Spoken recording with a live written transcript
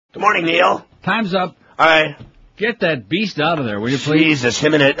Good morning, Neil. Time's up. All right. Get that beast out of there, will you please? Jesus,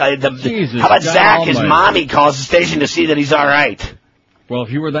 him and it. Jesus, how about God Zach? Almighty. His mommy calls the station to see that he's all right. Well,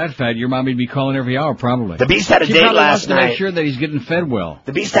 if you were that fat, your mommy'd be calling every hour, probably. The beast had a She date probably last wants to night. make sure that he's getting fed well.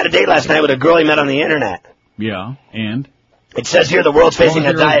 The beast had a date last night with a girl he met on the internet. Yeah, and? It says here the world's facing a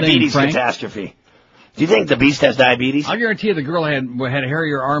What was the girl's diabetes name, Frank? catastrophe. Do you think the beast has diabetes? I'll guarantee you the girl had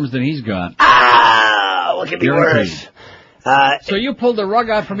hairier arms than he's got. Ah, what could be worse? So you pulled the rug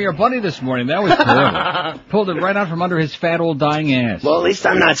out from your buddy this morning. That was clever. Pulled it right out from under his fat old dying ass. Well, at least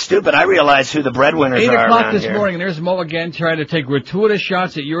I'm not stupid. I realize who the breadwinners 8 are o'clock around this here. morning, and there's Mo again trying to take gratuitous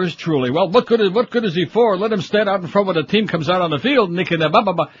shots at yours truly. Well, what good is he for? Let him stand out in front when the team comes out on the field, and they can blah,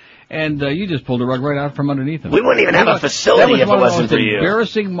 blah, blah. And you just pulled the rug right out from underneath him. We wouldn't even have a facility if it wasn't for you. That was one of the most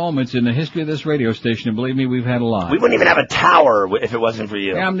embarrassing moments in the history of this radio station, and believe me, we've had a lot. We wouldn't even have a tower if it wasn't for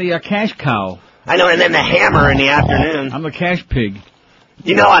you. Yeah, I'm the cash cow. I know, and then the hammer in the afternoon. I'm the cash pig.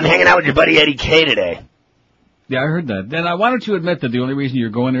 You know, I'm hanging out with your buddy Eddie K today. Yeah, I heard that. Then why don't you admit that the only reason you're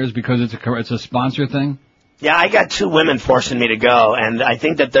going there is because it's a sponsor thing? Yeah, I got 2 women forcing me to go, and I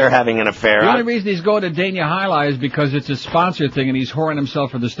think that they're having an affair. The only reason he's going to Dania Highlight is because it's a sponsor thing, and he's whoring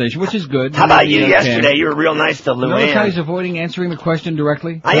himself for the station, which is good. How about you yesterday? You were real nice to Luann. Notice how he's avoiding answering the question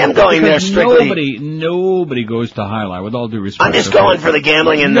directly? I am going there strictly. Nobody goes to Highlight, with all due respect. I'm just going for the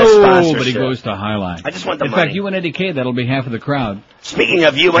gambling and the sponsorship. Nobody goes to Highlight. I just want the money. In fact, you and Eddie K, that'll be half of the crowd. Speaking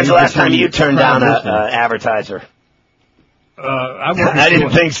of you, when's the last time you turned down an advertiser? I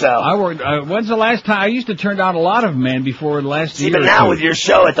didn't think so. When's the last time? I used to turn down a lot of men before the last year. See, but now with your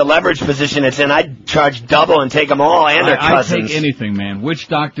show at the leverage position it's in, I'd charge double and take them all and their cousins. I take anything, man. Witch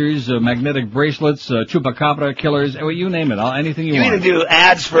doctors, magnetic bracelets, chupacabra killers, you name it. Anything you want. You even do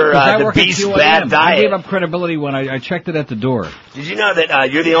ads for the Beast Bad Diet. I gave up credibility when I checked it at the door. Did you know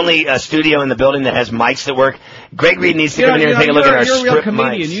that you're the only studio in the building that has mics that work? Greg Reed needs to come in here and take a look at our strip mics. You're a real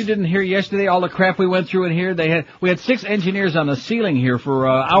comedian. You didn't hear yesterday all the crap we went through in here. We had 6 engineers on the ceiling here for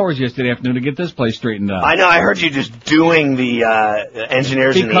hours yesterday afternoon to get this place straightened out. I know. I heard you just doing the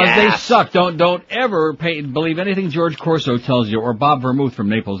engineers in the ass. Because they suck. Don't ever believe anything George Corso tells you or Bob Vermouth from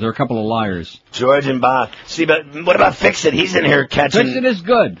Naples. They're a couple of liars. George and Bob. See, but what about Fix-It? He's in here catching. Fix-It is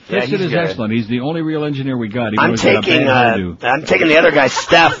good. Fix-It is excellent. He's the only real engineer we got. I'm taking the other guy,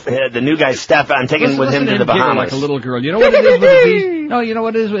 Steph, the new guy, Steph. I'm taking with him to the Bahamas. Like a little girl. You know what it is with the Beast? No, you know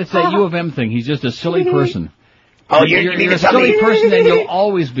what it is? It's that U of M thing. He's just a silly person. Oh, you're a silly person, and you'll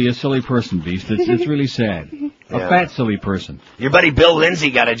always be a silly person, Beast. It's really sad. A fat, silly person. Your buddy Bill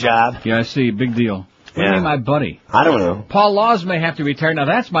Lindsay got a job. Yeah, I see. Big deal. What do you mean, my buddy? I don't know. Paul Laws may have to retire. Now,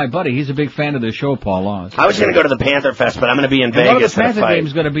 that's my buddy. He's a big fan of the show, Paul Laws. I was going to go to the Panther Fest, but I'm going to be in Vegas. What the Panther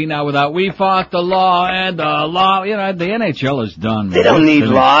game's going to be now without We Fought the Law and the Law? You know, the NHL is done. They don't need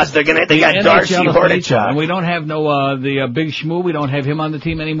laws. They got Darcy Hordichuk. And we don't have the Big Schmoo. We don't have him on the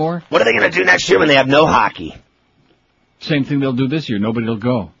team anymore. What are they going to do next year when they have no hockey? Same thing they'll do this year. Nobody will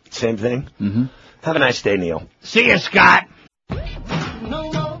go. Same thing? Mm-hmm. Have a nice day, Neil. See you, Scott.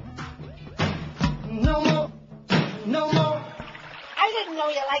 No more. I didn't know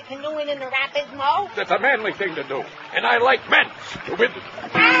you liked canoeing in the rapids, Mo. That's a manly thing to do. And I like men. Stupid.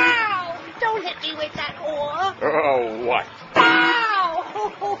 Ow! Don't hit me with that oar. Oh, what? Ow!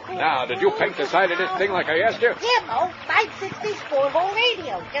 Now, did you paint the side of this thing like I asked you? Yeah, Mo. 560 4-volt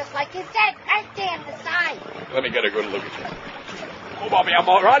radio. Just like you said. Right there on the side. Let me get a good look at you. Oh, Bobby, I'm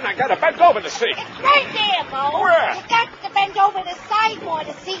all right. I got to bend over to see. It's right there, Mo. Where? You got to bend over the side more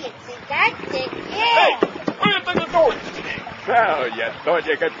to see it. See, that's it. Yeah. Hey, what do you think you're doing? Oh, you thought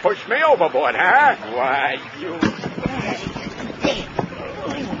you could push me overboard, huh? Why, you...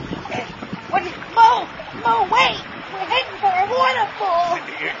 What is... Mo, wait. We're heading for a waterfall.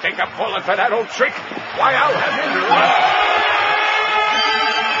 You think I'm falling for that old trick? Why, I'll have you...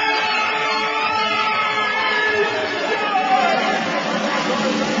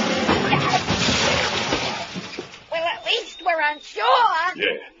 Well, at least we're on shore.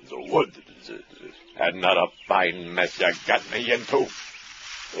 Yeah, the wood. And not a fine mess you got me into.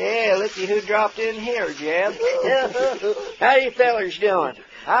 Yeah, looky who dropped in here, Jeb. How you fellers doing?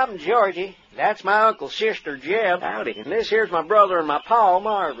 I'm Georgie. That's my uncle's sister, Jeb. Howdy. And this here's my brother and my pa,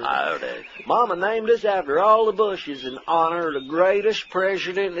 Marvin. Howdy. Mama named us after all the Bushes in honor of the greatest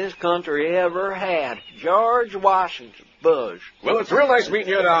president this country ever had, George Washington Bush. Well, it's real nice meeting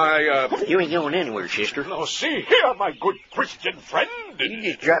you, and You ain't going anywhere, sister. No, see here, my good Christian friend. You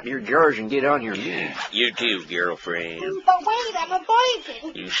just drop your George and get on your knees. You too, girlfriend. But wait, I'm a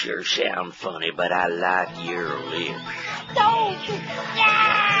virgin. You sure sound funny, but I like your lips. Don't.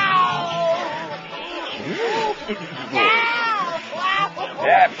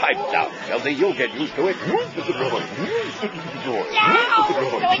 Yeah, pipe down, Chelsea. You'll get used to it.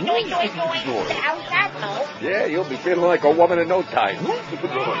 No, How's that, Mo? Yeah, you'll be feeling like a woman in no time.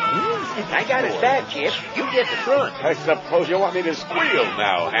 I got his back, Chip. You get the front. I suppose you want me to squeal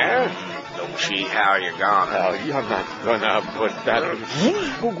now, huh? Don't see how you're gonna. Oh, you're not gonna put that...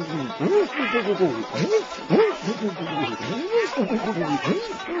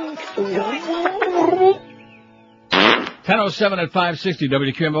 10:07 at 560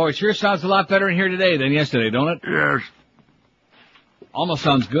 WQMO. It sure sounds a lot better in here today than yesterday, don't it? Yes. Almost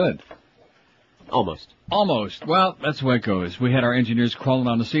sounds good. Almost. Well, that's the way it goes. We had our engineers crawling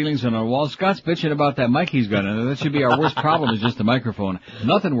on the ceilings and on the walls. Scott's bitching about that mic he's got in there. That should be our worst problem, is just the microphone.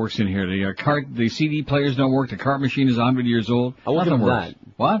 Nothing works in here. The CD players don't work. The cart machine is 100 years old. I won't give them works. that.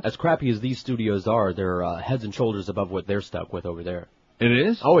 What? As crappy as these studios are, they're heads and shoulders above what they're stuck with over there. It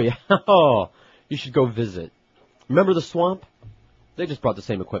is? Oh, yeah. Oh, you should go visit. Remember the swamp? They just brought the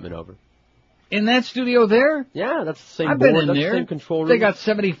same equipment over. In that studio there? Yeah, that's the same I've board, been in that's there. the same control room. They got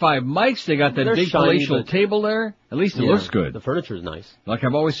 75 mics. They got that They're big shiny, palatial table there. At least it looks good. The furniture's nice. Like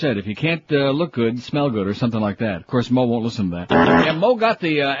I've always said, if you can't look good, smell good, or something like that. Of course, Mo won't listen to that. Yeah, Mo got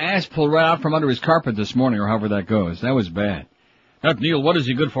the ass pulled right out from under his carpet this morning, or however that goes. That was bad. Neil, what is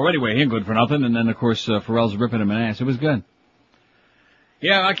he good for anyway? He ain't good for nothing. And then, of course, Pharrell's ripping him an ass. It was good.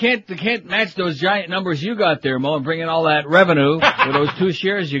 Yeah, I can't match those giant numbers you got there, Mo, and bring in all that revenue for those 2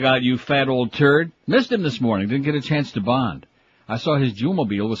 shares you got, you fat old turd. Missed him this morning. Didn't get a chance to bond. I saw his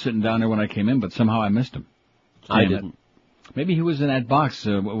Jewelmobile was sitting down there when I came in, but somehow I missed him. I didn't. Maybe he was in that box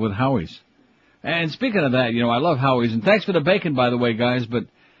with Howie's. And speaking of that, I love Howie's. And thanks for the bacon, by the way, guys, but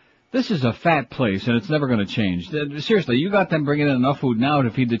this is a fat place, and it's never going to change. Seriously, you got them bringing in enough food now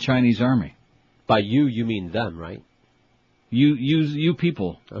to feed the Chinese army. By you mean them, right? You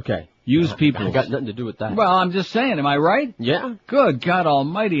people. Okay. Use people. I got nothing to do with that. Well, I'm just saying, am I right? Yeah. Good God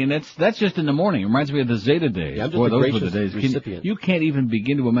Almighty, and that's just in the morning. It reminds me of the Zeta days. Yeah, I'm just Boy, a those were gracious the days. recipient. You can't even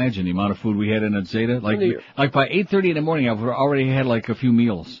begin to imagine the amount of food we had in at Zeta. Like by 8:30 in the morning, I've already had like a few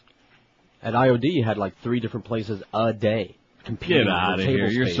meals. At IOD, you had like 3 different places a day. Get out of here.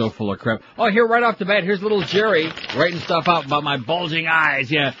 You're so full of crap. Oh, here, right off the bat, here's little Jerry writing stuff out about my bulging eyes.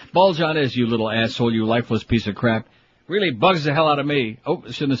 Yeah, bulge on this, you little asshole, you lifeless piece of crap. Really bugs the hell out of me. Oh,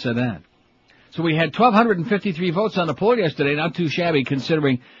 I shouldn't have said that. So we had 1,253 votes on the poll yesterday, not too shabby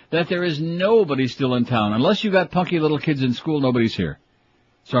considering that there is nobody still in town. Unless you got punky little kids in school, nobody's here.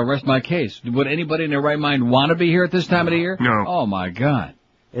 So I rest my case. Would anybody in their right mind want to be here at this time of the year? No. Oh, my God.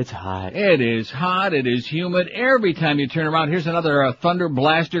 It's hot. It is hot. It is humid. Every time you turn around, here's another thunder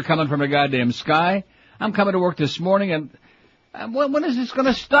blaster coming from the goddamn sky. I'm coming to work this morning, and when is this going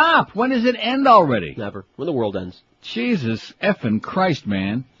to stop? When does it end already? Never. When the world ends. Jesus effing Christ,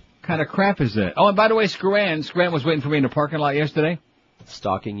 man. What kind of crap is that? Oh, and by the way, Scran was waiting for me in the parking lot yesterday.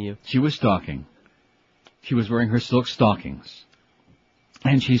 Stalking you? She was stalking. She was wearing her silk stockings.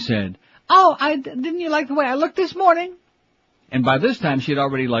 And she said, "Oh, didn't you like the way I looked this morning?" And by this time, she had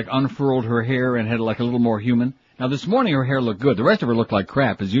already, unfurled her hair and had, a little more human. Now, this morning, her hair looked good. The rest of her looked like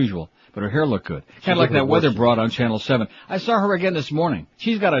crap, as usual. But her hair looked good. Kind of like that weather broad on Channel 7. I saw her again this morning.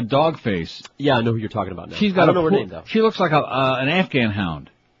 She's got a dog face. Yeah, I know who you're talking about now. She's got I don't know her name, though. She looks like an Afghan hound.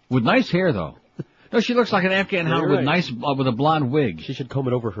 With nice hair, though. No, she looks like an Afghan hound with with a blonde wig. She should comb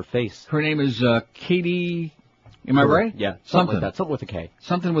it over her face. Her name is, Katie, am I right? Yeah, something like that. Something with a K.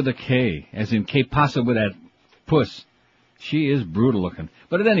 Something with a K, as in K Pasa with that puss. She is brutal looking.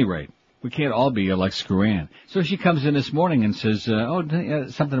 But at any rate, we can't all be like Scran. So she comes in this morning and says,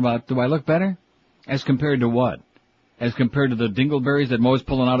 something about, do I look better? As compared to what? As compared to the dingleberries that Mo's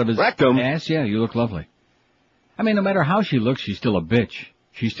pulling out of his ass? Yeah, you look lovely. I mean, no matter how she looks, she's still a bitch.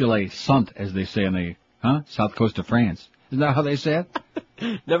 She's still a sunt, as they say on the, south coast of France. Isn't that how they say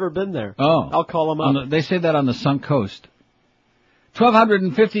it? Never been there. Oh. I'll call them up. They say that on the sunk coast.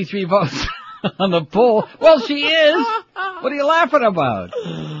 1,253 votes on the poll. Well, she is. What are you laughing about?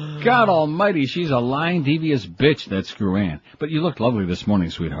 God almighty, she's a lying, devious bitch, that Screw-Ann. But you looked lovely this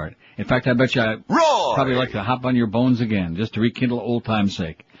morning, sweetheart. In fact, I bet you I'd probably like to hop on your bones again, just to rekindle old time's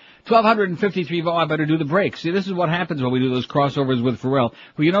sake. 1,253 votes. I better do the break. See, this is what happens when we do those crossovers with Pharrell.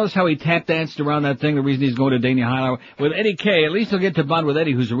 Well, you notice how he tap danced around that thing, the reason he's going to Dania Highlight with Eddie K. At least he'll get to bond with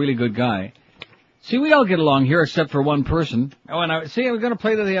Eddie, who's a really good guy. See, we all get along here except for one person. Oh, and I was going to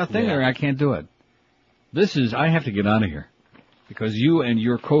play the thing there, and I can't do it. I have to get out of here. Because you and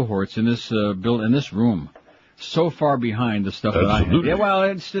your cohorts in this in this room, so far behind the stuff that I have. Yeah, well,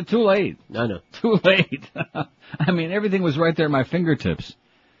 it's too late. I know. Too late. I mean, everything was right there at my fingertips.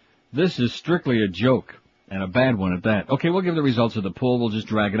 This is strictly a joke, and a bad one at that. Okay, we'll give the results of the poll. We'll just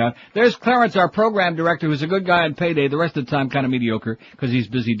drag it out. There's Clarence, our program director, who's a good guy on payday. The rest of the time kind of mediocre, because he's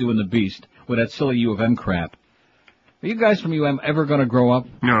busy doing the beast with that silly U of M crap. Are you guys from UM ever going to grow up?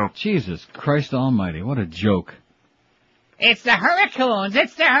 No. Jesus Christ almighty, what a joke. It's the Hurricanes.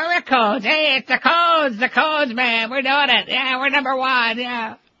 It's the Hurricanes. Hey, it's the codes, man. We're doing it. Yeah, we're number one.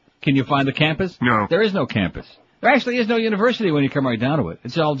 Yeah. Can you find the campus? No. There is no campus. There actually is no university when you come right down to it.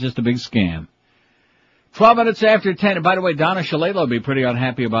 It's all just a big scam. 12 minutes after 10. And by the way, Donna Shalala will be pretty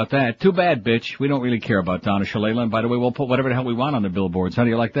unhappy about that. Too bad, bitch. We don't really care about Donna Shalala. And by the way, we'll put whatever the hell we want on the billboards. How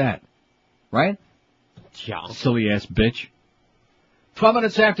do you like that? Right? Yeah. Silly ass bitch. 12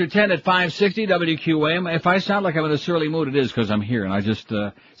 minutes after 10 at 560 WQAM. If I sound like I'm in a surly mood, it is because I'm here. And I just,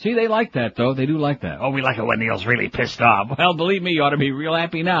 see, they like that, though. They do like that. Oh, we like it when Neil's really pissed off. Well, believe me, you ought to be real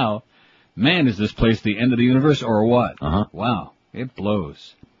happy now. Man, is this place the end of the universe or what? Uh-huh. Wow. It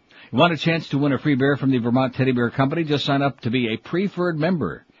blows. You want a chance to win a free bear from the Vermont Teddy Bear Company? Just sign up to be a preferred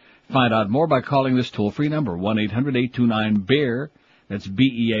member. Find out more by calling this toll-free number, 1-800-829-BEAR. That's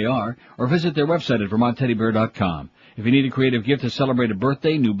B-E-A-R. Or visit their website at VermontTeddyBear.com. If you need a creative gift to celebrate a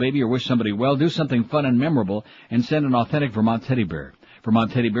birthday, new baby, or wish somebody well, do something fun and memorable and send an authentic Vermont Teddy Bear.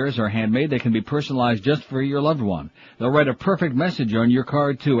 Vermont Teddy Bears are handmade. They can be personalized just for your loved one. They'll write a perfect message on your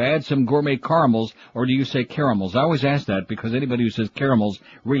card, too. Add some gourmet caramels, or do you say caramels? I always ask that because anybody who says caramels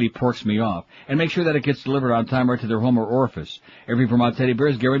really porks me off. And make sure that it gets delivered on time right to their home or orifice. Every Vermont Teddy Bear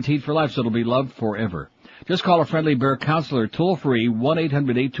is guaranteed for life, so it'll be loved forever. Just call a friendly bear counselor toll-free,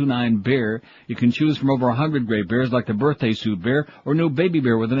 1-800-829-BEAR. You can choose from over 100 great bears like the birthday suit bear or new baby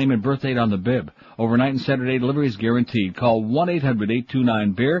bear with the name and birth date on the bib. Overnight and Saturday delivery is guaranteed. Call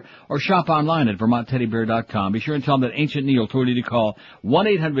 1-800-829-BEAR or shop online at VermontTeddyBear.com. Be sure and tell them that Ancient Neil told you to call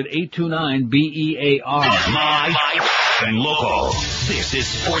 1-800-829-BEAR. Live and local. This is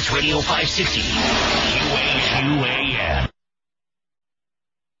Sports Radio 560. QAM.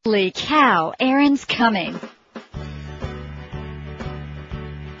 Holy cow, Aaron's coming.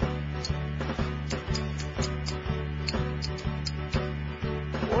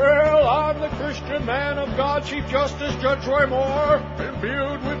 Well, I'm the Christian man of God, Chief Justice Judge Roy Moore,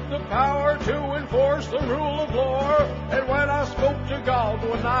 imbued with the power to enforce the rule of law. And when I spoke to God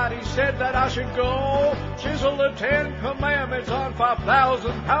one night, he said that I should go chisel the 10 Commandments on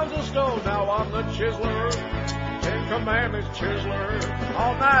 5,000 pounds of stone. Now I'm the chiseler, 10 Commandments chiseler.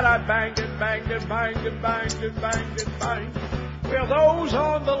 All night I banged and banged and banged and banged and banged and banged. Well, those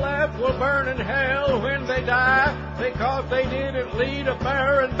on the left will burn in hell when they die because they didn't lead a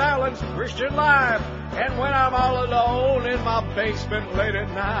fair and balanced Christian life. And when I'm all alone in my basement late at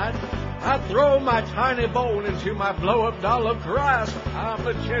night, I throw my tiny bone into my blow-up doll of Christ. I'm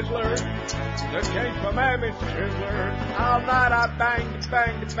the chiseler, the 10 Commandments chiseler. All night I banged,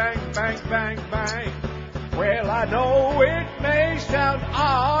 banged, banged, banged, banged, banged. Well, I know it may sound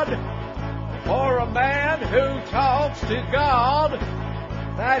odd for a man who talks to God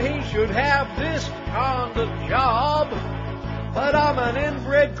that he should have this kind of job. But I'm an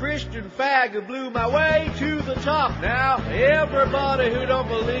inbred Christian fag who blew my way to the top. Now, everybody who don't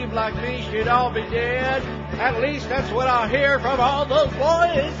believe like me should all be dead. At least that's what I hear from all those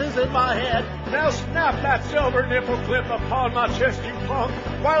voices in my head. Now snap that silver nipple clip upon my chest, you punk,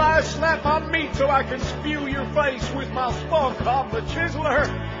 while I slap on meat so I can spew your face with my spunk. I'm the chiseler,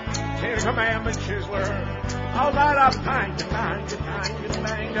 10 Commandment chiseler. All night I banged and banged and banged and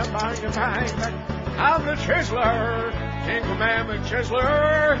banged and banged and banged. I'm the chiseler, 10 Commandment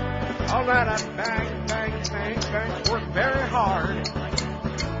chiseler. All night I bang, bang, bang, bang. Work very hard.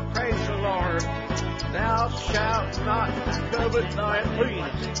 Praise the Lord. Thou shalt not covet thy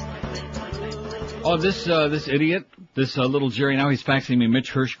please. Oh, this idiot, this little Jerry, now he's faxing me Mitch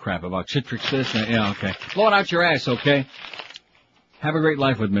Hirsch crap about Citrix this. Yeah, okay. Blow it out your ass, okay? Have a great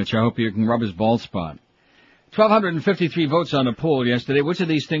life with Mitch. I hope you can rub his bald spot. 1,253 votes on a poll yesterday. Which of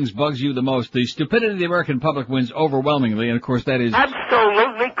these things bugs you the most? The stupidity of the American public wins overwhelmingly, and of course that is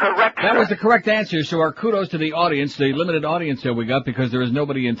absolutely correct. That was the correct answer, so our kudos to the audience, the limited audience that we got, because there is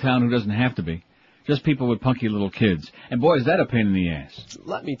nobody in town who doesn't have to be. Just people with punky little kids. And boy, is that a pain in the ass.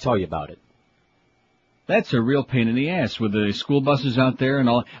 Let me tell you about it. That's a real pain in the ass with the school buses out there and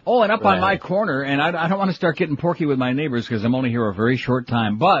all. Oh, and up on my corner, and I don't want to start getting porky with my neighbors because I'm only here a very short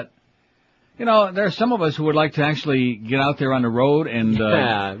time, but you know, there are some of us who would like to actually get out there on the road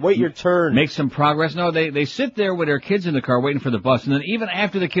and wait your turn. Make some progress. No, they sit there with their kids in the car waiting for the bus, and then even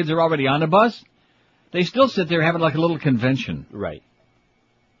after the kids are already on the bus, they still sit there having like a little convention. Right.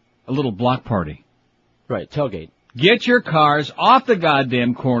 A little block party. Right, tailgate. Get your cars off the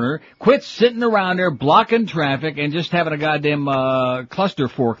goddamn corner, quit sitting around there blocking traffic and just having a goddamn cluster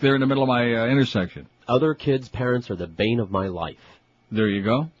fork there in the middle of my intersection. Other kids' parents are the bane of my life. There you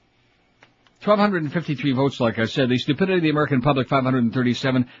go. 1,253 votes, like I said. The stupidity of the American public,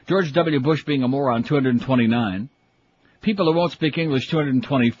 537. George W. Bush being a moron, 229. People who won't speak English,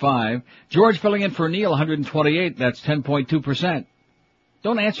 225. George filling in for Neil, 128. That's 10.2%.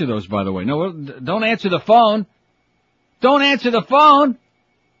 Don't answer those, by the way. No, don't answer the phone. Don't answer the phone.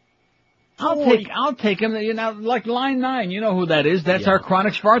 I'll take him. You know, like line 9. You know who that is. That's our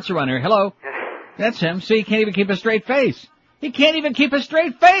chronic Schwartz around here. Hello. That's him. See, he can't even keep a straight face. He can't even keep a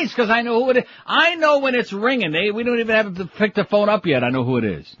straight face because I know who it is. I know when it's ringing. We don't even have to pick the phone up yet. I know who it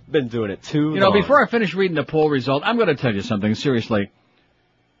is. Been doing it too long. You know, before I finish reading the poll result, I'm going to tell you something, seriously.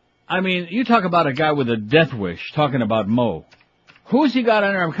 I mean, you talk about a guy with a death wish, talking about Mo. Who's he got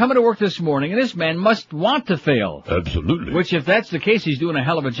on there? I'm coming to work this morning, and this man must want to fail. Absolutely. Which, if that's the case, he's doing a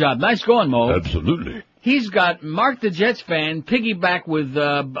hell of a job. Nice going, Mo. Absolutely. He's got Mark the Jets fan piggyback with,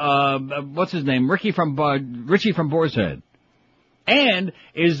 what's his name? Richie from Boar's Head. And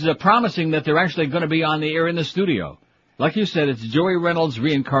is promising that they're actually going to be on the air in the studio. Like you said, it's Joey Reynolds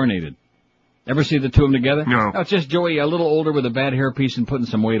reincarnated. Ever see the two of them together? No. It's just Joey a little older with a bad hairpiece and putting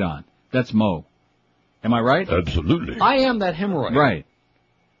some weight on. That's Mo. Am I right? Absolutely. I am that hemorrhoid. Right.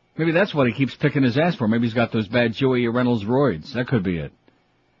 Maybe that's what he keeps picking his ass for. Maybe he's got those bad Joey Reynolds roids. That could be it.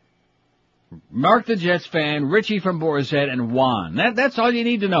 Mark the Jets fan, Richie from Boar's Head, and Juan. That's all you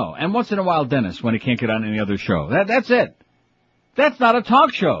need to know. And once in a while, Dennis, when he can't get on any other show. That's it. That's not a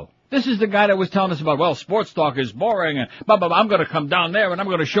talk show. This is the guy that was telling us about, well, sports talk is boring, and I'm going to come down there, and I'm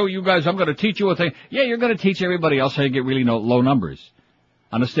going to show you guys, I'm going to teach you a thing. Yeah, you're going to teach everybody else how to get really low numbers.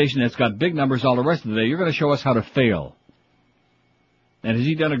 On a station that's got big numbers all the rest of the day, you're going to show us how to fail. And has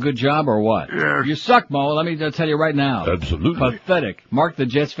he done a good job or what? Yes. You suck, Mo. Let me tell you right now. Absolutely. Pathetic. Mark the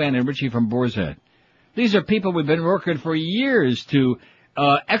Jets fan and Richie from Boar's Head. These are people we've been working for years to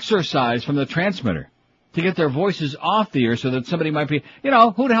exercise from the transmitter to get their voices off the air so that somebody might be,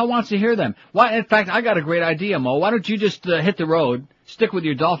 who the hell wants to hear them? Why? In fact, I got a great idea, Mo. Why don't you just hit the road, stick with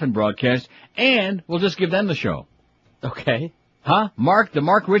your Dolphin broadcast, and we'll just give them the show. Okay. Huh? The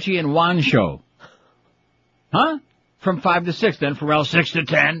Mark, Richie, and Juan show. Huh? From 5 to 6, then Pharrell 6 to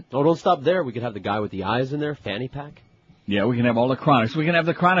 10. Oh, don't stop there. We could have the guy with the eyes in there, fanny pack. Yeah, we can have all the chronics. We can have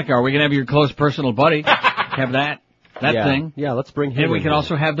the chronic hour. We can have your close personal buddy. Have that thing. Yeah, let's bring him in. And we can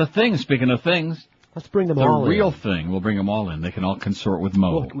also have the thing, speaking of things. Let's bring them all in. The real thing. We'll bring them all in. They can all consort with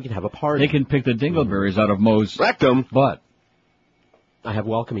Mo. Well, we can have a party. They can pick the dingleberries out of Mo's rectum. Butt. I have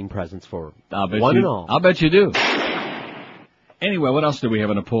welcoming presents for one and all. I'll bet you do. Anyway, what else do we have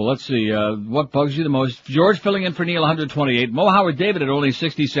in a poll? Let's see. What bugs you the most? George filling in for Neil, 128. Mo Howard David at only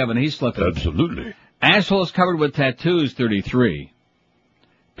 67. He's slipping. Absolutely. Assholes covered with tattoos, 33.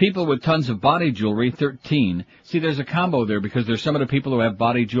 People with tons of body jewelry, 13. See, there's a combo there because there's some of the people who have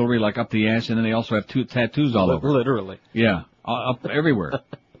body jewelry like up the ass and then they also have tattoos all over. Literally. Yeah. Up everywhere.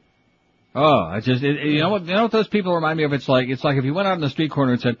 Oh, you know what those people remind me of? It's like if you went out in the street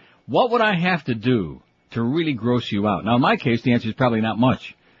corner and said, what would I have to do to really gross you out? Now, in my case, the answer is probably not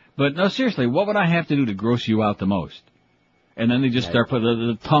much. But no, seriously, what would I have to do to gross you out the most? And then they just start putting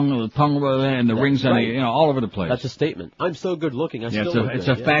the tongue and the rings on it, all over the place. That's a statement. I'm so good looking, it's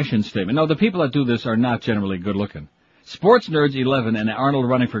a fashion statement. No, the people that do this are not generally good looking. Sports Nerds 11 and Arnold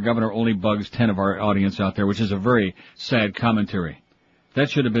running for governor only bugs 10 of our audience out there, which is a very sad commentary. That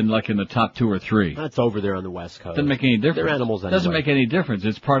should have been like in the top 2 or 3. That's over there on the West Coast. Doesn't make any difference. They're animals anyway. Doesn't make any difference.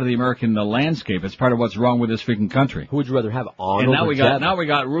 It's part of the American landscape. It's part of what's wrong with this freaking country. Who would you rather have, Arnold and now we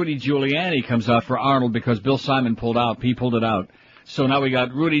got Rudy Giuliani comes out for Arnold because Bill Simon pulled it out. So now we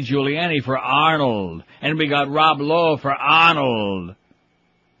got Rudy Giuliani for Arnold. And we got Rob Lowe for Arnold.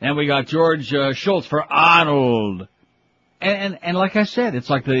 And we got George Schultz for Arnold. And like I said, it's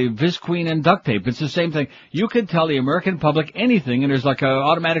like the Visqueen and duct tape. It's the same thing. You can tell the American public anything, and there's like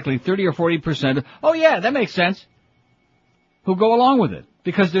automatically 30 or 40%, oh yeah, that makes sense, who go along with it,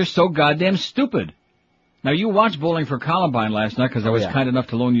 because they're so goddamn stupid. Now, you watched Bowling for Columbine last night, because I was kind enough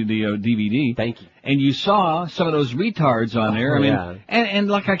to loan you the DVD. Thank you. And you saw some of those retards on there. And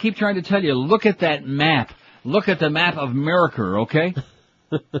like I keep trying to tell you, look at that map. Look at the map of America, okay?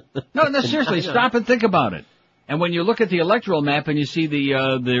 No, seriously, stop and think about it. And when you look at the electoral map and you see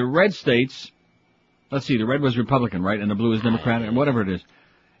the red states, let's see, the red was Republican, right? And the blue is Democratic, and whatever it is.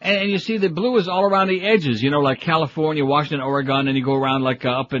 And you see the blue is all around the edges, like California, Washington, Oregon, and you go around like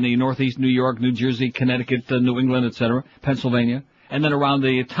up in the northeast, New York, New Jersey, Connecticut, New England, etc., Pennsylvania. And then around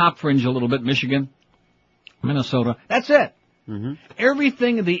the top fringe a little bit, Michigan, Minnesota. That's it. Mm-hmm.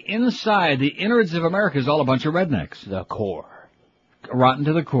 Everything, the inside, the innards of America is all a bunch of rednecks. The core. Rotten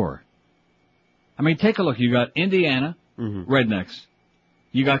to the core. I mean, take a look. You got Indiana, rednecks.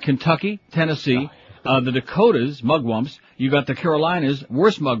 You got Kentucky, Tennessee, the Dakotas, mugwumps. You got the Carolinas,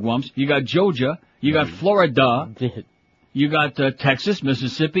 worse mugwumps. You got Georgia. You got Florida. You got Texas,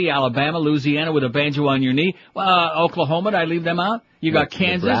 Mississippi, Alabama, Louisiana with a banjo on your knee. Oklahoma, did I leave them out? You got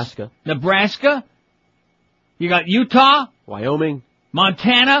Kansas. Nebraska. You got Utah. Wyoming.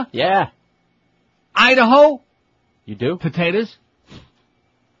 Montana. Yeah. Idaho. You do? Potatoes.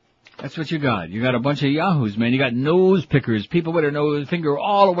 That's what you got. You got a bunch of yahoos, man. You got nose pickers, people with their nose finger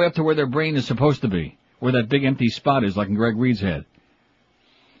all the way up to where their brain is supposed to be, where that big empty spot is, like in Greg Reed's head.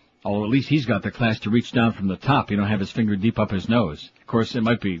 Oh, at least he's got the class to reach down from the top. You don't have his finger deep up his nose. Of course, it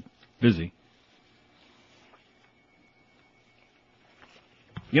might be busy.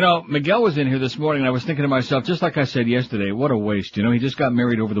 You know, Miguel was in here this morning, and I was thinking to myself, just like I said yesterday, what a waste. You know, he just got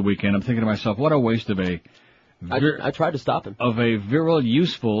married over the weekend. I'm thinking to myself, what a waste of I tried to stop him. Of a virile,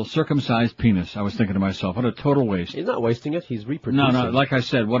 useful, circumcised penis. I was thinking to myself, what a total waste. He's not wasting it. He's reproducing. No, like I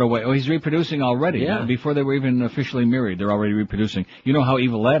said, what a waste. Oh, he's reproducing already. Yeah. Before they were even officially married, they're already reproducing. You know how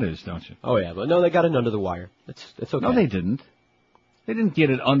evil that is, don't you? Oh, yeah. But no, they got it under the wire. It's okay. No, they didn't. They didn't get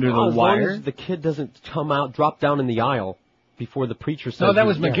it under the as wire. Long as the kid doesn't come out, drop down in the aisle before the preacher says... No, that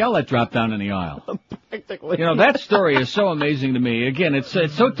was Miguel that dropped down in the aisle. Practically. You know, that story is so amazing to me. Again, it's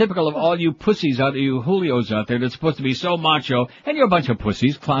so typical of all you pussies out there, you Julios out there that's supposed to be so macho, and you're a bunch of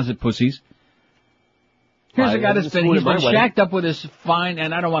pussies, closet pussies. Here's a guy that's been shacked up with this fine,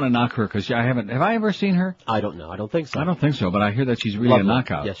 and I don't want to knock her because have I ever seen her? I don't know. I don't think so. I don't think so, but I hear that she's really a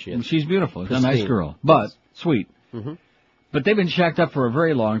knockout. Yes, she is. She's beautiful. She's a nice girl, but sweet. Mm-hmm. But they've been shacked up for a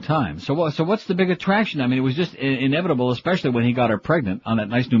very long time. So what's the big attraction? I mean, it was just inevitable, especially when he got her pregnant on that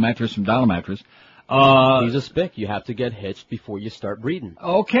nice new mattress from Dollar Mattress. He's a spick. You have to get hitched before you start breeding.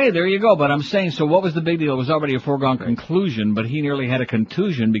 Okay, there you go. But I'm saying, so what was the big deal? It was already a foregone conclusion, but he nearly had a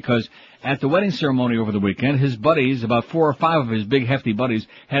contusion because at the wedding ceremony over the weekend, his buddies, about 4 or 5 of his big hefty buddies,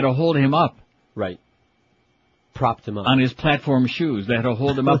 had to hold him up. Right. Propped him up. On his platform shoes. They had to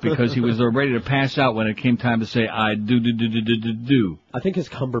hold him up because he was ready to pass out when it came time to say, I do. I think his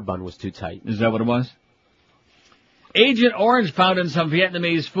cummerbund was too tight. Is that what it was? Agent Orange found in some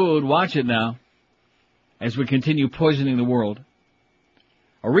Vietnamese food. Watch it now. As we continue poisoning the world.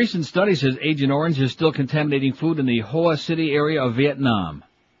 A recent study says Agent Orange is still contaminating food in the Hoa City area of Vietnam.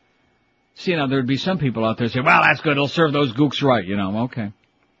 See, now there'd be some people out there say, well, that's good, it'll serve those gooks right, you know. Okay.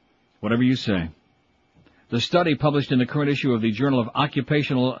 Whatever you say. The study published in the current issue of the Journal of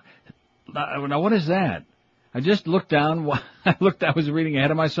Occupational... Now, what is that? I just looked down. I was reading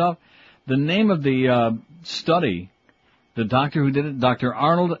ahead of myself. The name of the study, the doctor who did it, Dr.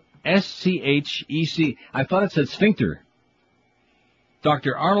 Arnold S-C-H-E-C. I thought it said sphincter.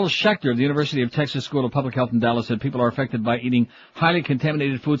 Dr. Arnold Schechter of the University of Texas School of Public Health in Dallas said people are affected by eating highly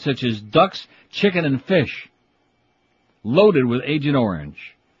contaminated foods such as ducks, chicken, and fish, loaded with Agent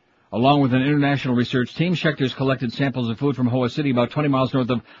Orange. Along with an international research team, Schechter's collected samples of food from Hoa City, about 20 miles north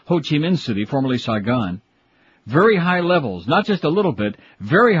of Ho Chi Minh City, formerly Saigon. Very high levels, not just a little bit,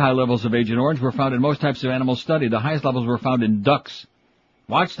 very high levels of Agent Orange were found in most types of animals studied. The highest levels were found in ducks.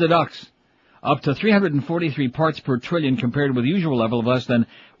 Watch the ducks. Up to 343 parts per trillion compared with the usual level of less than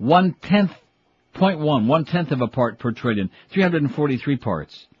 1/10 of a part per trillion. 343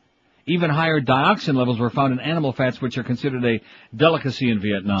 parts. Even higher dioxin levels were found in animal fats, which are considered a delicacy in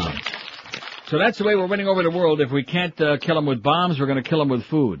Vietnam. So that's the way we're winning over the world. If we can't kill them with bombs, we're going to kill them with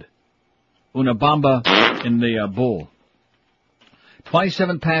food. Una bomba in the bowl.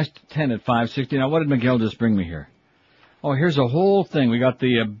 27 past 10 at 5:60. Now, what did Miguel just bring me here? Oh, here's a whole thing. We got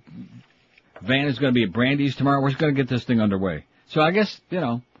the van is going to be at Brandy's tomorrow. We're just going to get this thing underway. So I guess,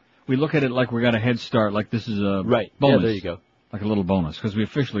 we look at it like we got a head start, like this is a bonus. Yeah, there you go. Like a little bonus, because we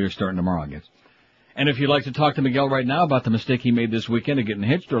officially are starting tomorrow, I guess. And if you'd like to talk to Miguel right now about the mistake he made this weekend of getting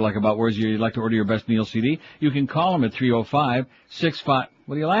hitched, or like about where you'd like to order your best Neil CD, you can call him at 305-65...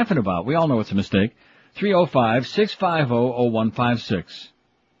 What are you laughing about? We all know it's a mistake. 305-650-0156.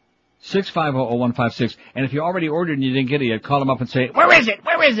 650-0156. And if you already ordered and you didn't get it yet, call him up and say, Where is it?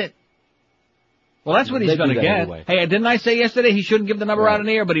 Where is it? Well, that's what he's going to get. Anyway. Hey, didn't I say yesterday he shouldn't give the number out in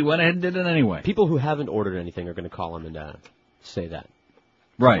the air, but he went ahead and did it anyway. People who haven't ordered anything are going to call him and say that.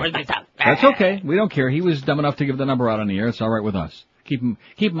 Right. That's okay. We don't care. He was dumb enough to give the number out on the air. It's all right with us. Keep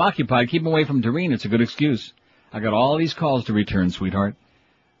him occupied. Keep him away from Doreen. It's a good excuse. I got all these calls to return, sweetheart.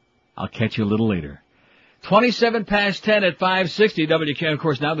 I'll catch you a little later. 27 past 10 at 560 WK. Of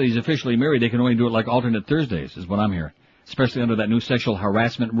course, now that he's officially married, they can only do it like alternate Thursdays, is what I'm hearing. Especially under that new sexual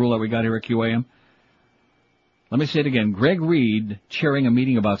harassment rule that we got here at QAM. Let me say it again. Greg Reed chairing a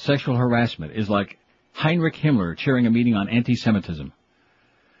meeting about sexual harassment is like Heinrich Himmler chairing a meeting on anti-Semitism.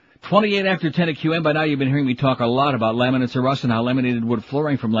 28 after 10 at QM. By now you've been hearing me talk a lot about Laminates R Us and how laminated wood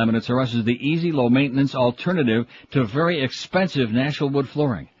flooring from Laminates R Us is the easy, low-maintenance alternative to very expensive natural wood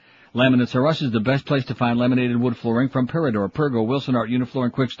flooring. Laminates R Us is the best place to find laminated wood flooring from Peridor, Pergo, Wilson Art, Unifloor,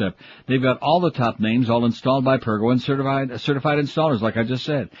 and Quickstep. They've got all the top names, all installed by Pergo and certified installers, like I just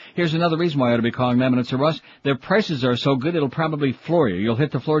said. Here's another reason why I ought to be calling Laminates R Us. Their prices are so good it'll probably floor you. You'll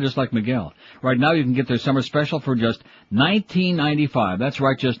hit the floor just like Miguel. Right now you can get their summer special for just $19.95. That's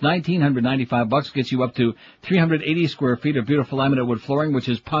right, just $1,995 gets you up to 380 square feet of beautiful laminate wood flooring, which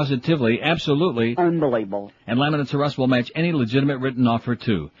is positively, absolutely unbelievable. And Laminates R Us will match any legitimate written offer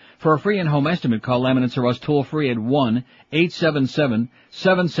too. For a free in-home estimate, call Laminates R Us toll-free at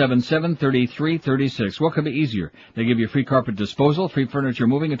 1-877-777-3336. What could be easier? They give you free carpet disposal, free furniture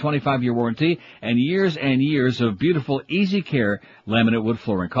moving, a 25-year warranty, and years of beautiful, easy care laminate wood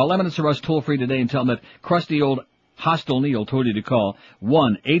flooring. Call Laminates R Us toll-free today and tell them that crusty old Hostile Neil told you to call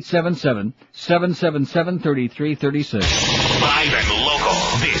 1-877-777-3336. Live and local.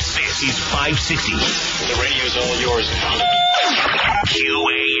 This is 560. The radio's all yours now.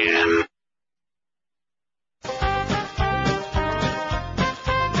 QAM.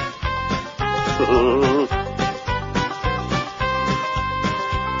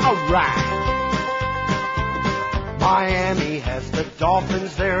 All right. Miami has the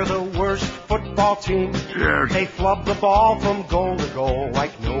Dolphins. They're the worst football team. They flub the ball from goal to goal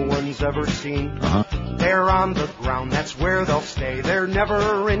like no one's ever seen. They're on the ground, that's where they'll stay. They're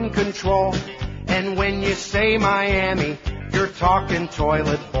never in control. And when you say Miami, you're talking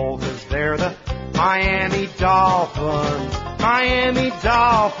toilet bowl, 'cause they're the Miami Dolphins. Miami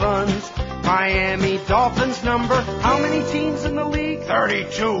Dolphins. Miami Dolphins number. How many teams in the league?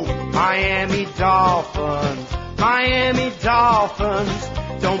 32. Miami Dolphins. Miami Dolphins.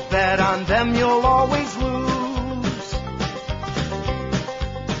 Don't bet on them, you'll always lose.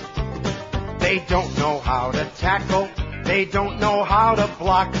 They don't know how to tackle. They don't know how to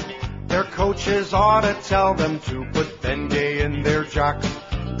block. Their coaches ought to tell them to put Bengay in their jocks.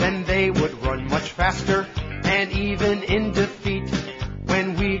 Then they would run much faster, and even in defeat,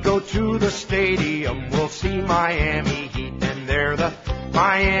 when we go to the stadium, we'll see Miami Heat, and they're the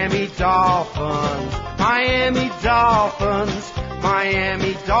Miami Dolphins. Miami Dolphins.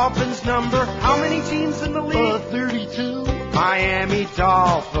 Miami Dolphins number. How many teams in the league? 32. Miami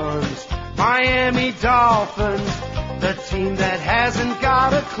Dolphins. Miami Dolphins. The team that hasn't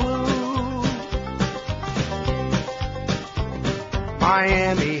got a clue.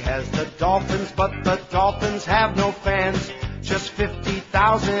 Miami has the Dolphins, but the Dolphins have no fans. Just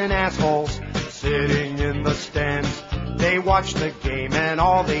 50,000 assholes sitting in the stands. They watch the game and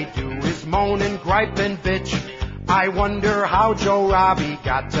all they do is moan and gripe and bitch. I wonder how Joe Robbie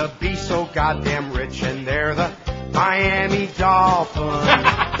got to be so goddamn rich. And they're the Miami Dolphins.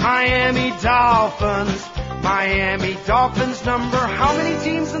 Miami Dolphins. Miami Dolphins number. How many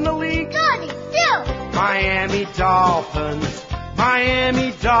teams in the league? 32. Miami Dolphins.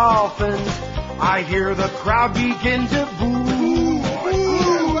 Miami Dolphins. I hear the crowd begin to boo.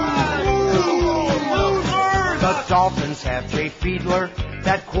 The Dolphins have Jay Fiedler.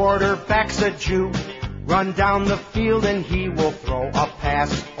 That quarterback's a Jew. Run down the field and he will throw a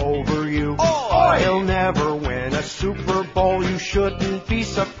pass over you. He'll never win a Super Bowl. You shouldn't be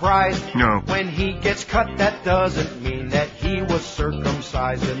surprised. No. When he gets cut, that doesn't mean that he was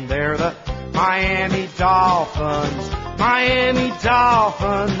circumcised. And they're the Miami Dolphins. Miami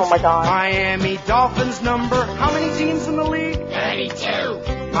Dolphins. Oh my God. Miami Dolphins number. How many teams in the league? 32.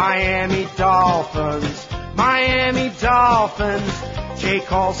 Miami Dolphins. Miami Dolphins. Jay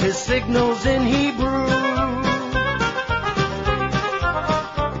calls his signals in Hebrew.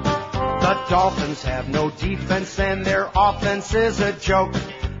 The Dolphins have no defense and their offense is a joke.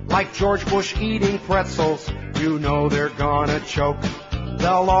 Like George Bush eating pretzels, you know they're gonna choke.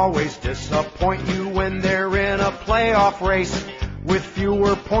 They'll always disappoint you when they're in a playoff race, with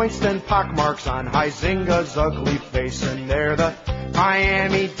fewer points than pockmarks on Huizinga's ugly face. And they're the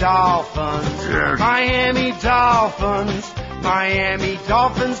Miami Dolphins. Miami Dolphins. Miami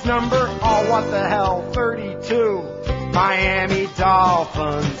Dolphins number. Oh, what the hell? 32. Miami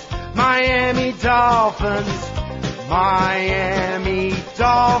Dolphins. Miami Dolphins. Miami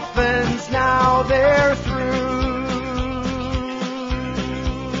Dolphins. Now they're through.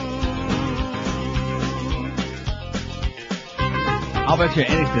 I'll bet you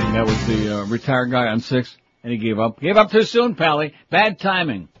anything that was the retired guy on 6, and he gave up. Gave up too soon, Pally. Bad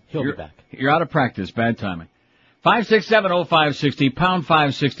timing. He'll be back. You're out of practice. Bad timing. 5670560, pound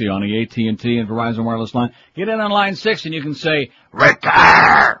 560 on the AT&T and Verizon wireless line. Get in on line 6 and you can say,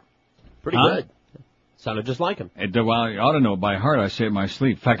 retire! Pretty good. Sounded just like him. Well, you ought to know by heart. I say it in my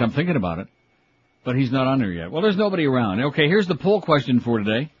sleep. In fact, I'm thinking about it. But he's not on there yet. Well, there's nobody around. Okay, here's the poll question for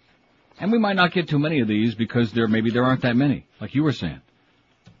today. And we might not get too many of these because there aren't that many, like you were saying.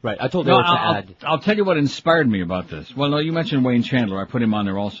 Right, I told Eric to add. I'll tell you what inspired me about this. Well, no, you mentioned Wayne Chandler. I put him on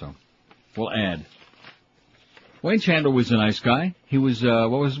there also. We'll add. Wayne Chandler was a nice guy. He was, what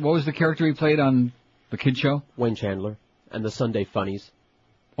was the character he played on the kid show? Wayne Chandler and the Sunday Funnies.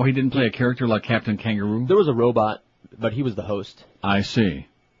 Oh, he didn't play a character like Captain Kangaroo? There was a robot, but he was the host. I see.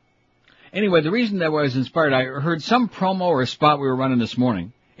 Anyway, the reason that I was inspired, I heard some promo or a spot we were running this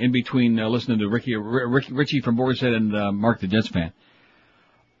morning in between listening to Richie from Boar's Head and Mark the Jets fan.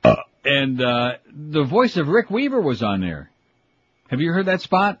 And the voice of Rick Weaver was on there. Have you heard that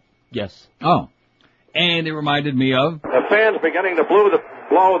spot? Yes. Oh. And it reminded me of... The fans beginning to boo the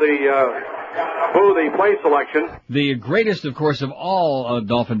play selection. The greatest, of course, of all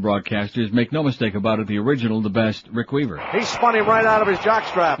Dolphin broadcasters, make no mistake about it, the original, the best, Rick Weaver. He spun him right out of his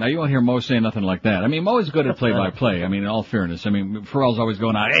jockstrap. Now, you won't hear Mo say nothing like that. I mean, Mo is good at play-by-play. I mean, in all fairness. I mean, Pharrell's always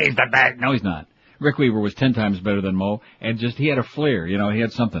going on, hey, he's the best. No, he's not. Rick Weaver was 10 times better than Mo, and just, he had a flair, you know, he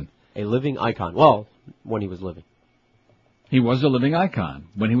had something. A living icon. Well, when he was living. He was a living icon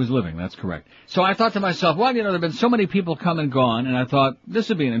when he was living, that's correct. So I thought to myself, well, you know, there have been so many people come and gone, and I thought, this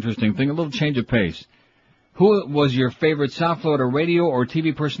would be an interesting thing, a little change of pace. Who was your favorite South Florida radio or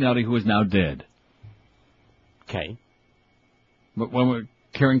TV personality who is now dead? Kay.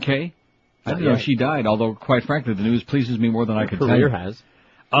 Karen Kay? I didn't know she died, although, quite frankly, the news pleases me more than I could tell you. Her career has.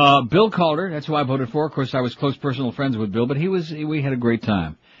 Bill Calder, that's who I voted for. Of course, I was close personal friends with Bill, but we had a great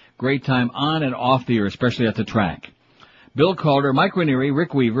time. Great time on and off the air, especially at the track. Bill Calder, Mike Ranieri,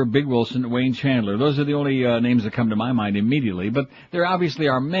 Rick Weaver, Big Wilson, Wayne Chandler. Those are the only names that come to my mind immediately, but there obviously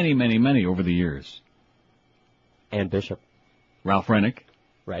are many, many, many over the years. Ann Bishop. Ralph Rennick.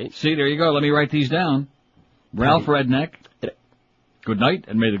 Right. See, there you go. Let me write these down. Ralph Redneck. Good night,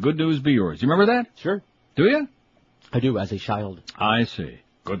 and may the good news be yours. You remember that? Sure. Do you? I do, as a child. I see.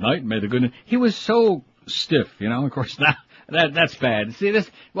 Good night, may the good news... He was so stiff, you know, of course, now... That's bad. See,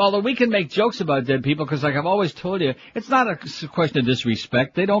 although we can make jokes about dead people, because like I've always told you, it's not a question of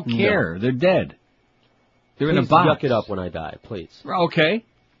disrespect. They don't care. No. They're dead. They're in a box. Yuck it up when I die, please. Okay.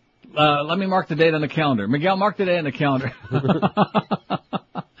 Let me mark the date on the calendar. Miguel, mark the date on the calendar.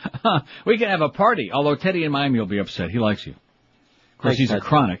 We can have a party, although Teddy in Miami will be upset. He likes you. Of course, he's Ted. A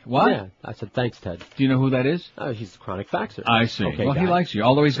chronic. What? Yeah, I said thanks, Ted. Do you know who that is? Oh, he's a chronic faxer. I see. Okay, well, he likes you,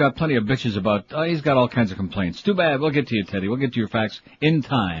 although he's got plenty of bitches about, he's got all kinds of complaints. Too bad. We'll get to you, Teddy. We'll get to your fax in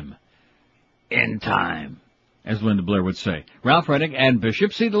time. In time, as Linda Blair would say. Ralph Reddick and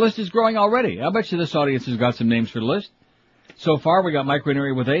Bishop. See, the list is growing already. I bet you this audience has got some names for the list. So far, we got Mike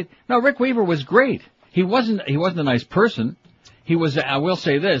Ranieri with 8. No, Rick Weaver was great. He wasn't a nice person. He was, I will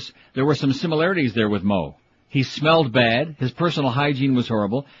say this, there were some similarities there with Mo. He smelled bad, his personal hygiene was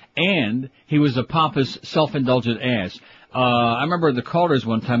horrible, and he was a pompous, self-indulgent ass. I remember at the Calders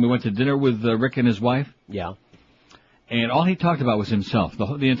one time, we went to dinner with Rick and his wife. Yeah. And all he talked about was himself,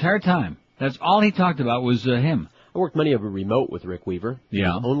 the entire time. That's all he talked about was him. I worked many of a remote with Rick Weaver.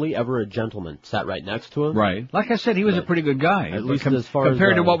 Yeah. Only ever a gentleman. Sat right next to him. Right. Like I said, he was a pretty good guy. At least as far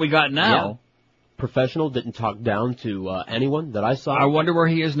compared to what we got now. Yeah. Professional, didn't talk down to anyone that I saw. I wonder where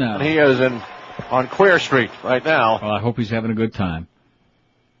he is now. And he is on Queer Street right now. Well, I hope he's having a good time.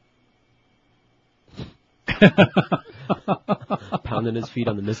 Pounding his feet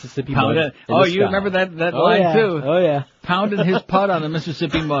on the Mississippi mud. Oh, you remember that line too? Oh yeah. Pounding his putt on the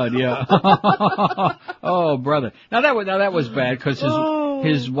Mississippi mud. Yeah. Oh, brother. Now that was bad because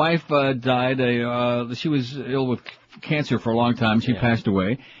his wife died. She was ill with cancer for a long time. She passed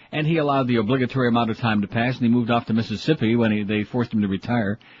away, and he allowed the obligatory amount of time to pass, and he moved off to Mississippi when they forced him to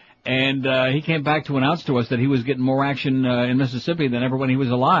retire. And he came back to announce to us that he was getting more action in Mississippi than ever when he was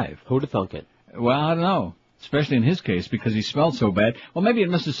alive. Who'd have thunk it? Well, I don't know. Especially in his case, because he smelled so bad. Well, maybe in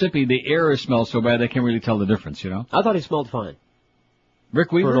Mississippi, the air smells so bad they can't really tell the difference, you know? I thought he smelled fine.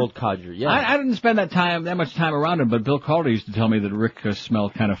 Rick Weaver? For an old codger, yeah. I didn't spend that much time around him, but Bill Calder used to tell me that Rick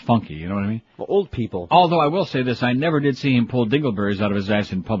smelled kind of funky, you know what I mean? Well, old people. Although I will say this, I never did see him pull dingleberries out of his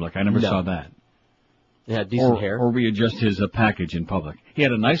ass in public. I never saw that. He had decent hair. Or readjust his package in public. He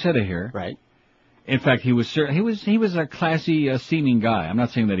had a nice head of hair. Right. In fact, he was a classy, seeming guy. I'm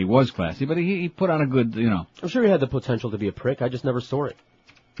not saying that he was classy, but he put on a good, you know. I'm sure he had the potential to be a prick. I just never saw it.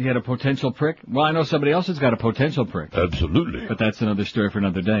 He had a potential prick? Well, I know somebody else that's got a potential prick. Absolutely. But that's another story for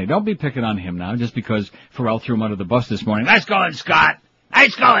another day. Don't be picking on him now, just because Pharrell threw him under the bus this morning. Nice going, Scott!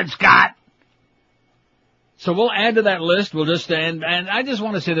 Nice going, Scott! So we'll add to that list. We'll just and I just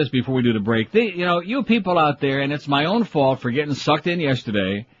want to say this before we do the break. You people out there, and it's my own fault for getting sucked in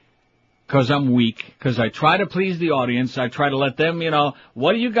yesterday, because I'm weak, because I try to please the audience. I try to let them,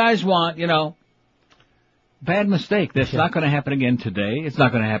 what do you guys want, bad mistake. That's not going to happen again today. It's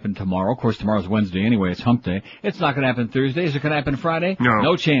not going to happen tomorrow. Of course, tomorrow's Wednesday anyway. It's hump day. It's not going to happen Thursday. Is it going to happen Friday? No.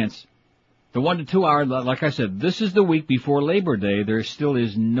 No chance. The 1 to 2 hour, like I said, this is the week before Labor Day. There still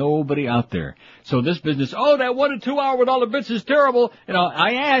is nobody out there. So this business, that 1 to 2 hour with all the bits is terrible. You know,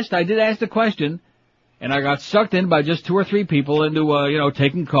 I did ask the question, and I got sucked in by just 2 or 3 people into,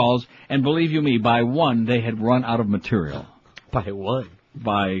 taking calls. And believe you me, by 1, they had run out of material. By 1?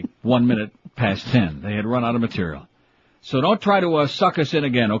 By 1 minute past 10. They had run out of material. So don't try to suck us in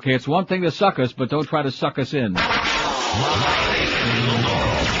again, okay? It's one thing to suck us, but don't try to suck us in.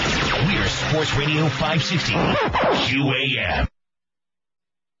 We're Sports Radio 560 QAM.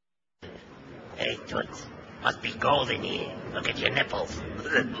 Hey, Toots. Must be cold in here. Look at your nipples.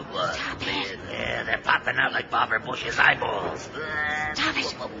 Yeah, they're popping out like Barbara Bush's eyeballs. Stop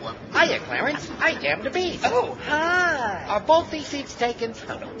it. Hiya, Clarence. Hi, damn the beast. Oh, hi. Are both these seats taken?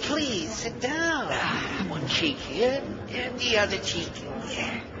 Oh, no, please, sit down. One cheek here, and the other cheek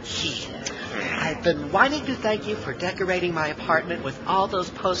here. I've been wanting to thank you for decorating my apartment with all those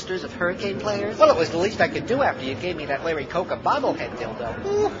posters of Hurricane players. Well, it was the least I could do after you gave me that Larry Coca bobblehead dildo.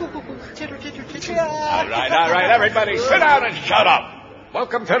 All right, everybody, sit down and shut up.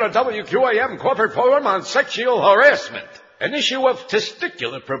 Welcome to the WQAM Corporate Forum on Sexual Harassment, an issue of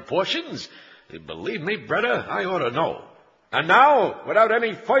testicular proportions. Believe me, brother, I ought to know. And now, without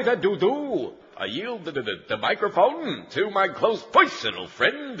any further ado, I yield the microphone to my close personal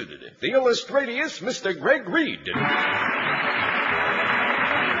friend, the illustrious Mr. Greg Reed.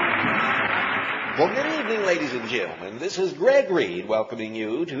 Well, good evening, ladies and gentlemen. This is Greg Reed welcoming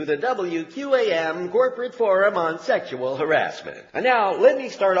you to the WQAM Corporate Forum on Sexual Harassment. And now, let me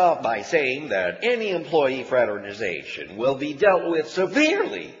start off by saying that any employee fraternization will be dealt with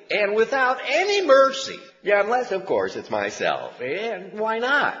severely and without any mercy. Yeah, unless, of course, it's myself. And why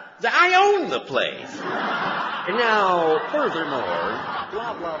not? I own the place. And now, furthermore,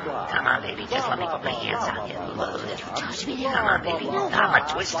 blah, blah, blah. Come on, baby, just let me put my hands on you. Come on, baby. I'm a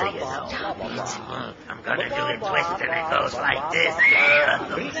twister, you know. I'm gonna do the twist, and it goes like this.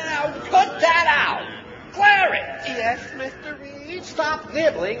 Now, cut that out! Clarence! Yes, Mr. Reed? Stop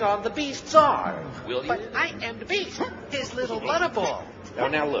nibbling on the beast's arm, will you? But I am the beast, his little butterball.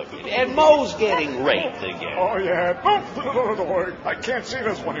 Now look, and Moe's getting raped again. Oh, yeah. I can't see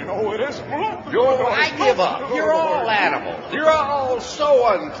this one, you know. It is. I give up. You're all animals. You're all so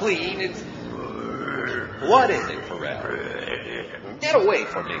unclean. It's... What is it, Pharrell? Get away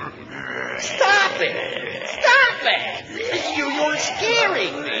from me. Stop it. Stop it. You're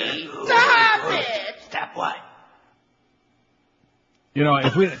scaring me. Stop it. Stop what? You know,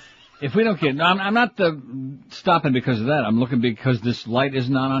 if we don't get... No, I'm not stopping because of that. I'm looking because this light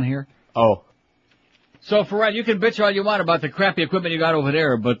isn't on here. Oh. So, Farad, you can bitch all you want about the crappy equipment you got over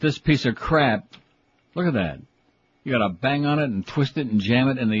there, but this piece of crap, look at that. You gotta bang on it and twist it and jam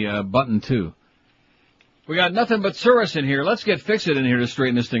it in the button, too. We got nothing but Surus in here. Let's get Fix-It in here to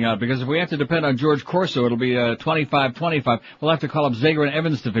straighten this thing out, because if we have to depend on George Corso, it'll be 25-25. We'll have to call up Zager and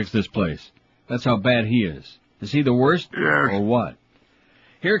Evans to fix this place. That's how bad he is. Is he the worst? Yes. Or what?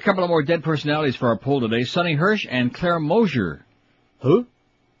 Here are a couple of more dead personalities for our poll today. Sonny Hirsch and Claire Mosier. Who?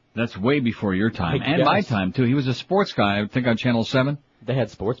 That's way before your time. I and guess. my time, too. He was a sports guy, I think, on Channel 7. They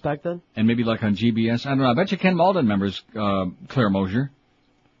had sports back then? And maybe like on GBS. I don't know. I bet you Ken Malden remembers Claire Mosier.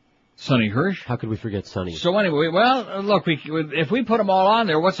 Sonny Hirsch. How could we forget Sonny? So anyway, well, look, if we put them all on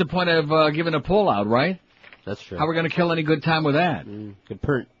there, what's the point of giving a poll out, right? That's true. How are we going to kill any good time with that? Good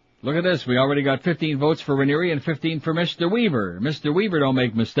point. Look at this. We already got 15 votes for Ranieri and 15 for Mr. Weaver. Mr. Weaver don't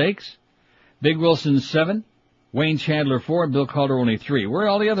make mistakes. Big Wilson 7. Wayne Chandler 4 and Bill Calder only 3. Where are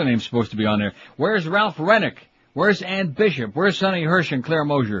all the other names supposed to be on there? Where's Ralph Rennick? Where's Ann Bishop? Where's Sonny Hirsch and Claire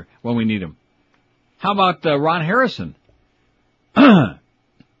Mosier when we need them? How about Ron Harrison?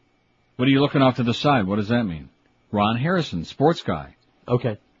 What are you looking off to the side? What does that mean? Ron Harrison, sports guy.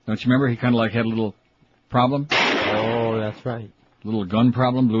 Okay. Don't you remember he kind of like had a little problem? Oh, that's right. Little gun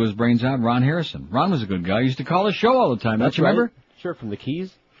problem, blew his brains out. Ron Harrison. Ron was a good guy. He used to call the show all the time. Don't you remember? Sure, from the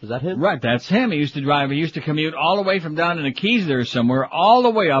Keys. Is that him? Right, that's him. He used to commute all the way from down in the Keys there somewhere, all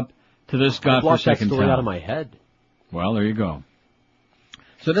the way up to this godforsaken town. I blocked that story town. out of my head. Well, there you go.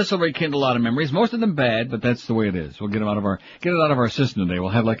 So this will rekindle a lot of memories. Most of them bad, but that's the way it is. We'll get it out of our system today. We'll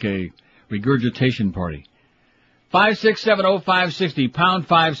have like a regurgitation party. 5670560, pound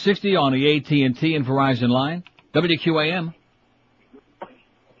 560 on the AT&T and Verizon line. WQAM.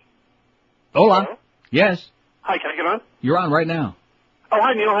 Hola. Hello? Yes. Hi, can I get on? You're on right now. Oh,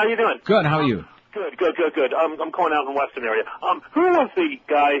 hi, Neil. How you doing? Good. How are you? Good. I'm calling out in the Western area. Who was the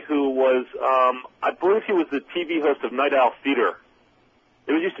guy who was, I believe he was the TV host of Night Owl Theater.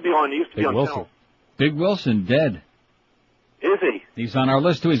 It used to be on Big Wilson. Channel. Big Wilson, dead. Is he? He's on our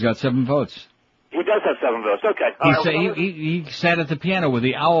list, too. He's got 7 votes. He does have 7 votes. Okay. He sat at the piano with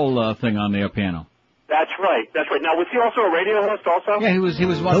the owl thing on the piano. That's right. Now, was he also a radio host also? Yeah,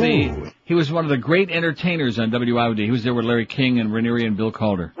 he was one of the great entertainers on WIOD. He was there with Larry King and Ranieri and Bill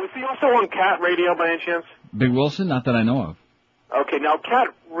Calder. Was he also on Cat Radio by any chance? Big Wilson? Not that I know of. Okay, now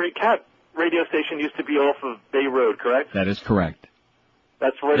Cat radio station used to be off of Bay Road, correct? That is correct.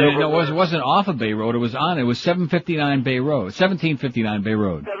 That's right. No, it wasn't off of Bay Road. It was on. It was 1759 Bay Road. 1759 Bay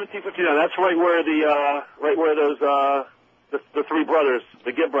Road. 1759. That's right where those the 3 brothers,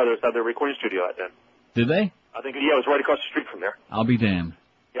 the Gibb brothers, had their recording studio at then. Did they? I think, yeah, it was right across the street from there. I'll be damned.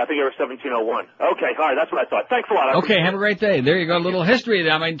 Yeah, I think it was 1701. Okay, all right, that's what I thought. Thanks a lot. Okay, have a great day. There you go, a little history.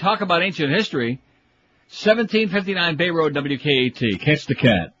 I mean, talk about ancient history. 1759 Bay Road, WKAT. Catch the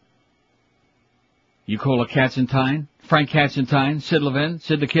Cat. Eucola Katzentyne, Frank Katzentyne, Sid Levin,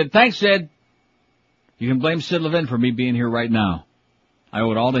 Sid the Kid. Thanks, Sid. You can blame Sid Levin for me being here right now. I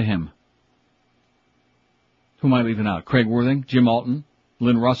owe it all to him. Who am I leaving out? Craig Worthing, Jim Alton,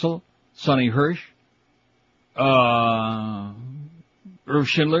 Lynn Russell, Sonny Hirsch, Irv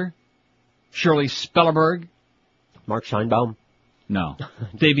Schindler, Shirley Spellerberg, Mark Scheinbaum. No.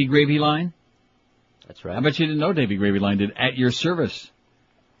 Davy Gravy Line. That's right. I bet you didn't know Davy Gravy Line did At Your Service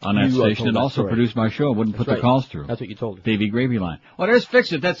on that station and also produced my show. Wouldn't put the calls through. That's what you told her. Davy Gravy Line. Well, there's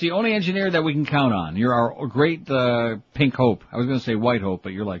Fix It. That's the only engineer that we can count on. You're our great pink hope. I was going to say white hope,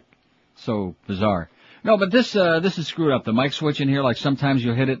 but you're like so bizarre. No, but this is screwed up. The mic switch in here, like sometimes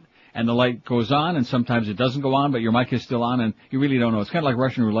you hit it and the light goes on and sometimes it doesn't go on, but your mic is still on and you really don't know. It's kind of like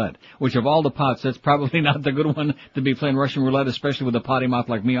Russian roulette, which of all the pots, that's probably not the good one to be playing Russian roulette, especially with a potty mouth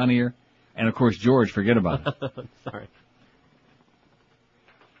like me on here. And of course, George, forget about it. Sorry.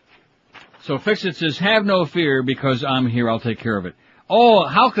 So Fix It says, have no fear because I'm here. I'll take care of it. Oh,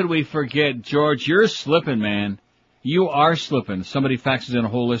 how could we forget, George? You're slipping, man. You are slipping. Somebody faxes in a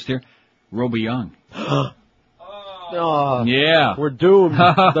whole list here. Roby Young. Oh, yeah. We're doomed.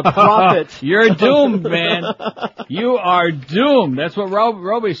 The prophet. You're doomed, man. You are doomed. That's what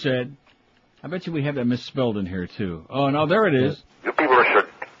Roby said. I bet you we have that misspelled in here, too. Oh, no, there it is. You people are so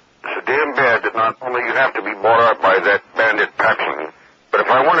damn bad that not only you have to be bought out by that bandit Paxson, but if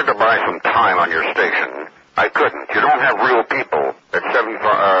I wanted to buy some time on your station, I couldn't. You don't have real people at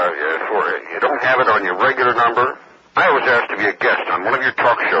 75, you don't have it on your regular number. I was asked to be a guest on one of your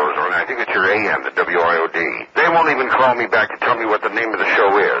talk shows, or I think it's your AM, the WIOD. They won't even call me back to tell me what the name of the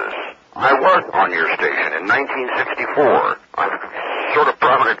show is. I was on your station in 1964. I'm a sort of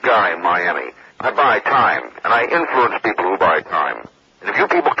prominent guy in Miami. I buy time, and I influence people who buy time. And if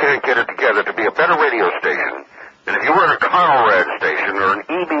you people can't get it together to be a better radio station, and if you were a Conrad station or an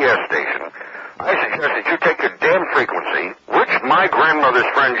EBS station, I suggest that you take your damn frequency, which my grandmother's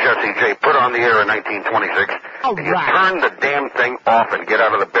friend Jessie J put on the air in 1926, and you turn the damn thing off and get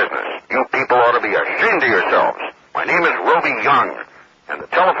out of the business. You people ought to be ashamed of yourselves. My name is Roby Young, and the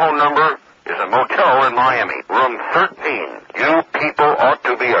telephone number is a motel in Miami, room 13. You people ought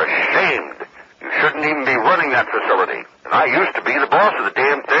to be ashamed. You shouldn't even be running that facility. And I used to be the boss of the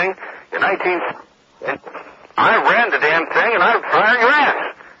damn thing in I ran the damn thing, and I'd fire your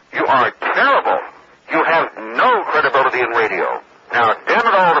ass. You are terrible. You have no credibility in radio. Now, damn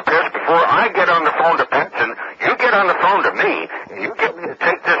it all to piss, before I get on the phone to Paxson, you get on the phone to me, and you get me to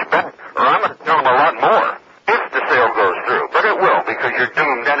take this back, or I'm going to tell them a lot more, if the sale goes through. But it will, because you're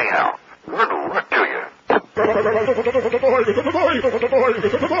doomed anyhow. Good luck to you.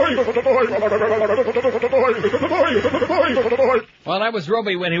 Well, that was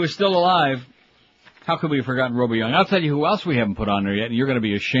Roby when he was still alive. How could we have forgotten Roby Young? I'll tell you who else we haven't put on there yet, and you're going to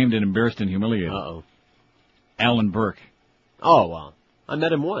be ashamed and embarrassed and humiliated. Uh-oh. Alan Burke. Oh, well, I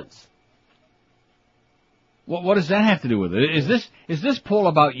met him once. What does that have to do with it? Is this poll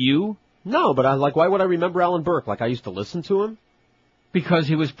about you? No, but why would I remember Alan Burke? Like I used to listen to him? Because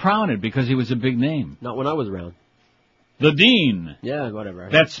he was prominent, because he was a big name. Not when I was around. The Dean. Yeah, whatever.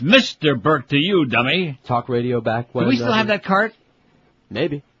 That's Mr. Burke to you, dummy. Talk radio back when... Do we still have that cart?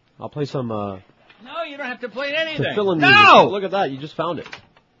 Maybe. I'll play some, No, you don't have to play anything. No! Music. Look at that, you just found it.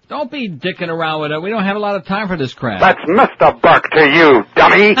 Don't be dicking around with it. We don't have a lot of time for this crap. That's Mr. Burke to you,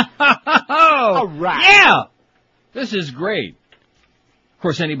 dummy. All right. Yeah! This is great. Of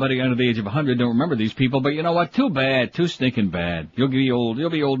course, anybody under the age of 100 don't remember these people, but you know what? Too bad. Too stinking bad. You'll be old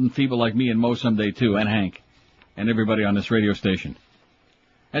and feeble like me and Mo someday, too, and Hank, and everybody on this radio station.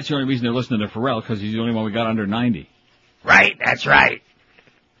 That's the only reason they're listening to Pharrell, because he's the only one we got under 90. Right, that's right.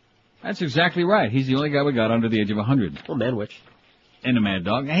 That's exactly right. He's the only guy we got under the age of 100. Well, Manwich. And a mad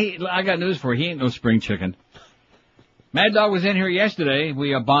dog. Hey, I got news for you. He ain't no spring chicken. Mad Dog was in here yesterday.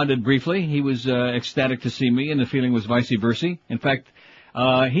 We bonded briefly. He was ecstatic to see me, and the feeling was vice versa. In fact,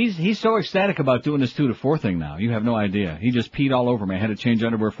 he's so ecstatic about doing this 2 to 4 thing now. You have no idea. He just peed all over me. I had to change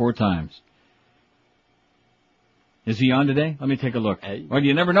underwear 4 times. Is he on today? Let me take a look. Well,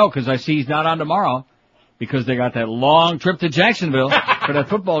 you never know, because I see he's not on tomorrow, because they got that long trip to Jacksonville for that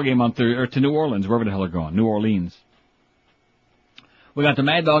football game on Thursday, or to New Orleans, wherever the hell they're going. New Orleans. We got the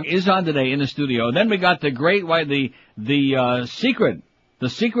Mad Dog is on today in the studio. Then we got the great white, the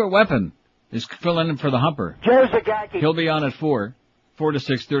secret weapon is filling in for the Humper. Joe Zagacki. He'll be on at 4 to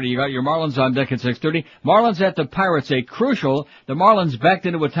 6:30. You got your Marlins on deck at 6:30. Marlins at the Pirates, the Marlins backed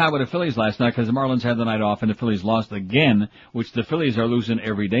into a tie with the Phillies last night because the Marlins had the night off and the Phillies lost again, which the Phillies are losing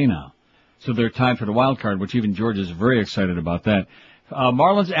every day now. So they're tied for the wild card, which even George is very excited about that.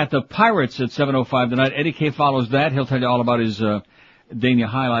 Marlins at the Pirates at 7:05 tonight. Eddie K follows that. He'll tell you all about his, Dania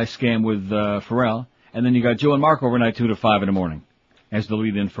Highlight scam with Pharrell. And then you got Joe and Mark overnight 2 to 5 in the morning as the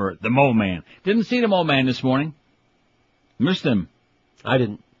lead in for the Mo Man. Didn't see the Mo Man this morning. Missed him. I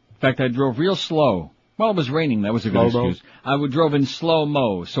didn't. In fact, I drove real slow. Well, it was raining. That was a good excuse. I drove in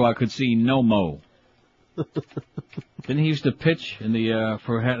slow-mo so I could see no Mo. Didn't he used to pitch in the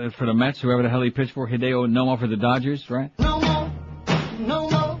for the Mets, whoever the hell he pitched for, Hideo Nomo for the Dodgers, right? No Mo.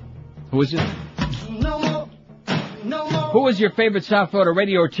 Who was it? Who is your favorite South Florida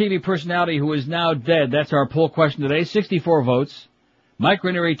radio or TV personality who is now dead? That's our poll question today. 64 votes. Mike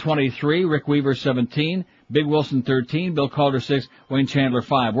Ranieri, 23. Rick Weaver, 17. Big Wilson, 13. Bill Calder, 6. Wayne Chandler,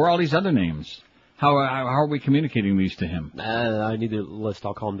 5. Where are all these other names? How are we communicating these to him? I need the list.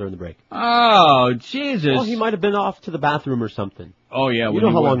 I'll call him during the break. Oh, Jesus. Well, he might have been off to the bathroom or something. Oh, yeah. You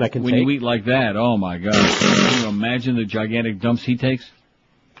know how long that can take. When you eat like that, oh, my God. Can you imagine the gigantic dumps he takes?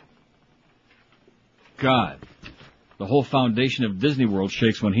 God. The whole foundation of Disney World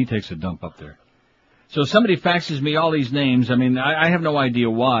shakes when he takes a dump up there. So somebody faxes me all these names. I mean, I have no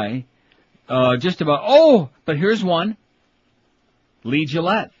idea why. But here's one. Lee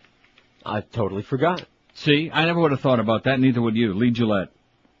Gillette. I totally forgot. See, I never would have thought about that, neither would you. Lee Gillette.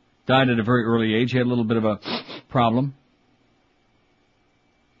 Died at a very early age. He had a little bit of a problem.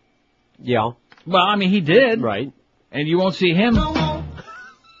 Yeah. Well, I mean, he did. Right. And you won't see him.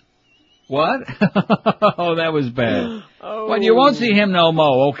 What? Oh, that was bad. Oh. Well, you won't see him no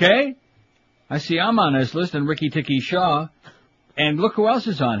mo, okay? I see I'm on this list, and Ricky Ticky Shaw. And look who else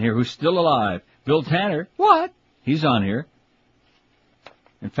is on here who's still alive. Bill Tanner. What? He's on here.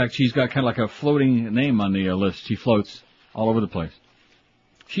 In fact, she's got kind of like a floating name on the list. She floats all over the place.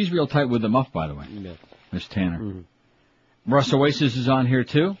 She's real tight with the muff, by the way. Yeah. Miss Tanner. Mm-hmm. Russ Oasis is on here,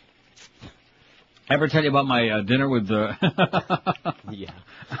 too. Ever tell you about my dinner with the... Yeah.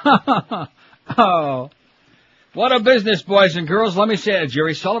 Oh. What a business, boys and girls. Let me say it.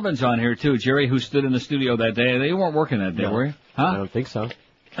 Jerry Sullivan's on here, too. Jerry, who stood in the studio that day. They weren't working that day, were you? Huh? I don't think so.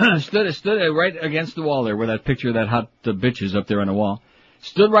 stood right against the wall there where that picture of that hot bitch is up there on the wall.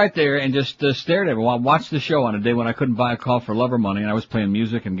 Stood right there and just stared at everyone. Watched the show on a day when I couldn't buy a call for love or money and I was playing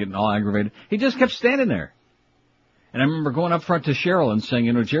music and getting all aggravated. He just kept standing there. And I remember going up front to Cheryl and saying,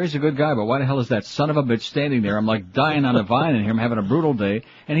 you know, Jerry's a good guy, but why the hell is that son of a bitch standing there? I'm like dying on a vine in here. I'm having a brutal day.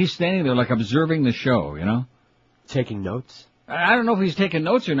 And he's standing there like observing the show, you know? Taking notes? I don't know if he's taking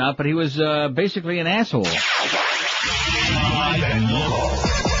notes or not, but he was basically an asshole. Live and local.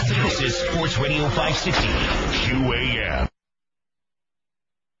 This is Sports Radio 560 QAM.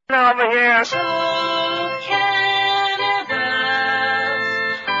 Over here.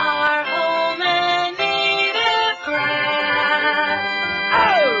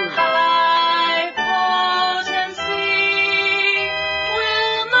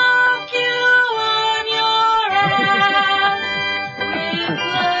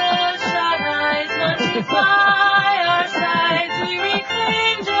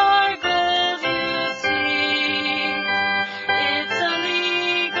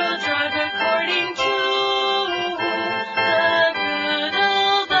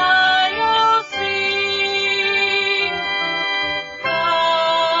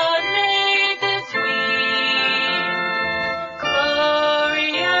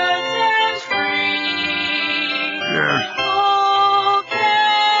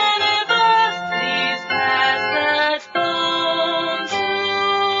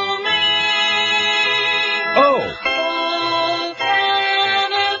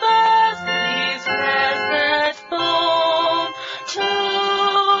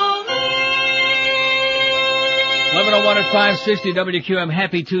 At 560 WQM.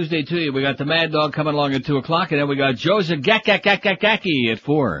 Happy Tuesday to you. We got the Mad Dog coming along at 2 o'clock, and then we got Joe Zagacki at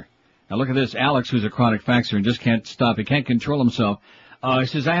 4. Now look at this. Alex, who's a chronic faxer and just can't stop. He can't control himself. He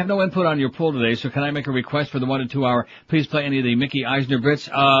says, I have no input on your poll today, so can I make a request for the 1 to 2 hour? Please play any of the Mickey Eisner bits.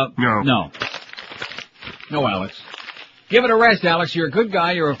 No, Alex. Give it a rest, Alex. You're a good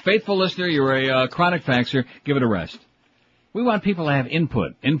guy. You're a faithful listener. You're a chronic faxer. Give it a rest. We want people to have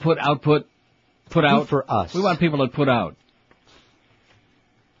input. Input, output, put out. For us. We want people to put out.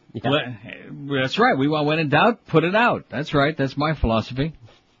 Yeah. That's right. We want, when in doubt, put it out. That's right. That's my philosophy.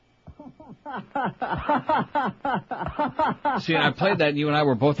 See, I played that, and you and I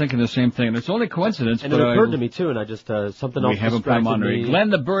were both thinking the same thing. And it's only coincidence. And it occurred to me, too, and I just, something else we haven't put him on there. me. Glenn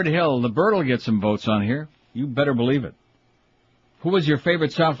the Bird Hill. The Bird will get some votes on here. You better believe it. Who was your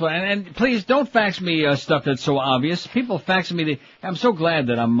favorite South Florida? And please, don't fax me stuff that's so obvious. People faxing me. I'm so glad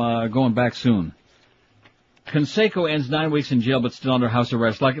that I'm going back soon. Conseco ends 9 weeks in jail, but still under house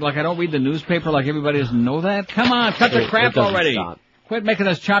arrest. Like I don't read the newspaper like everybody doesn't know that? Come on, cut the crap already. Stop. Quit making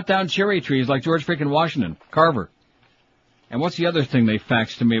us chop down cherry trees like George freaking Washington Carver. And what's the other thing they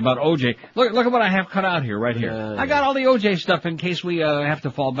faxed to me about OJ? Look at what I have cut out here, right here. I got all the OJ stuff in case we have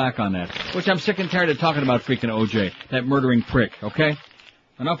to fall back on that. Which I'm sick and tired of talking about freaking OJ, that murdering prick, okay?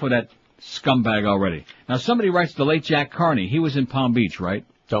 Enough with that scumbag already. Now somebody writes the late Jack Carney. He was in Palm Beach, right?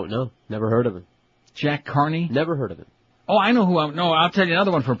 Don't know. Never heard of him. Jack Carney? Never heard of him. Oh, I know who I'll tell you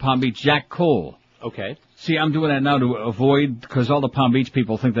another one for Palm Beach, Jack Cole. Okay. See, I'm doing that now to avoid, because all the Palm Beach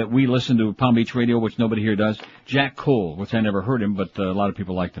people think that we listen to Palm Beach radio, which nobody here does. Jack Cole, which I never heard him, but a lot of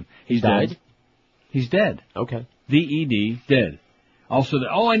people liked him. He's died? Dead. He's dead. Okay. D-E-D, dead. Also,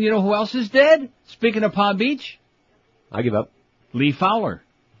 and you know who else is dead? Speaking of Palm Beach? I give up. Lee Fowler.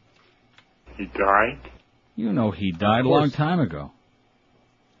 He died? You know he died a long time ago.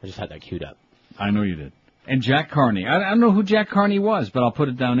 I just had that queued up. I know you did. And Jack Carney. I don't know who Jack Carney was, but I'll put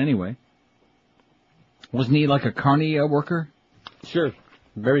it down anyway. Wasn't he like a Carney worker? Sure.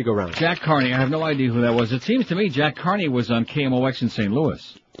 Merry-go-round. Jack Carney. I have no idea who that was. It seems to me Jack Carney was on KMOX in St.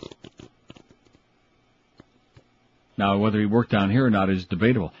 Louis. Now, whether he worked down here or not is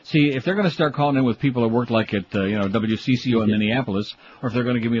debatable. See, if they're going to start calling in with people that worked like at, WCCO in Minneapolis, or if they're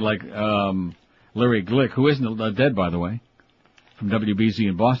going to give me like, Larry Glick, who isn't dead, by the way, from WBZ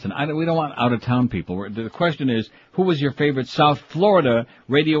in Boston. We don't want out-of-town people. The question is, who was your favorite South Florida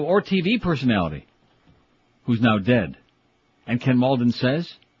radio or TV personality who's now dead? And Ken Malden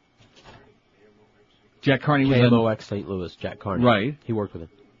says? Jack Carney was KMOX St. Louis, Jack Carney. Right. He worked with him.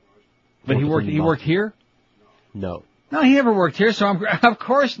 But he worked here? No. No, he never worked here, so of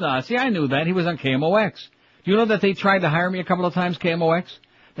course not. See, I knew that. He was on KMOX. Do you know that they tried to hire me a couple of times, KMOX?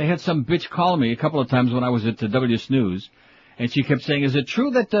 They had some bitch call me a couple of times when I was at W Snooze. And she kept saying, is it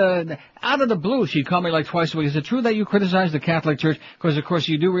true that, out of the blue, she'd call me like twice a week, is it true that you criticize the Catholic Church? Because, of course,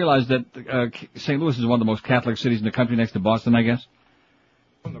 you do realize that St. Louis is one of the most Catholic cities in the country next to Boston, I guess?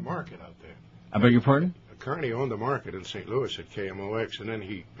 On the market out there. I beg your pardon? Carney owned the market in St. Louis at KMOX, and then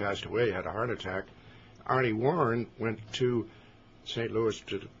he passed away, had a heart attack. Arnie Warren went to St. Louis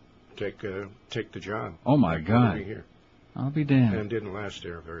to take the job. Oh, my God. Here. I'll be damned. And didn't last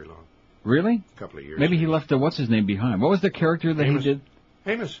there very long. Really? A couple of years. Maybe he left what's-his-name behind. What was the character that Amos. he did?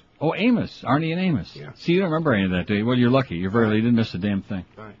 Amos. Oh, Amos. Arnie and Amos. Yeah. See, you don't remember any of that, do you? Well, you're lucky. You didn't miss a damn thing.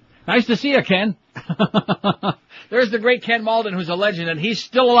 Bye. Nice to see you, Ken. There's the great Ken Malden, who's a legend, and he's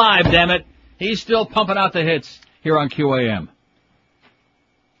still alive, damn it. He's still pumping out the hits here on QAM.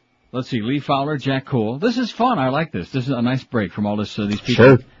 Let's see, Lee Fowler, Jack Cole. This is fun. I like this. This is a nice break from all these people.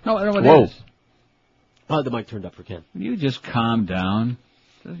 Sure. No, I don't know what it is. Oh, the mic turned up for Ken. You just calm down.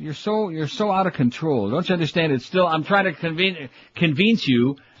 You're so out of control. Don't you understand? It's still, I'm trying to convince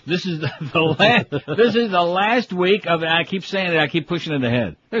you. This is the last week of, I keep saying it, I keep pushing it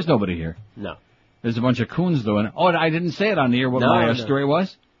ahead. There's nobody here. No. There's a bunch of coons doing it. Oh, I didn't say it on the air what my story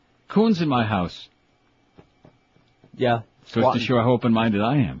was. Coons in my house. Yeah. So to show how open-minded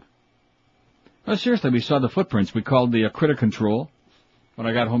I am. No, seriously, we saw the footprints. We called the Critter Control. When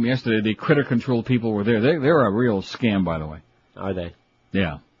I got home yesterday, the Critter Control people were there. They're a real scam, by the way. Are they?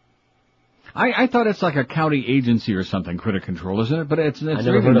 Yeah. I thought it's like a county agency or something, Critter Control, isn't it? But it's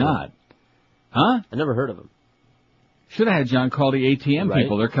really not. Huh? I never heard of them. Should have had John call the ATM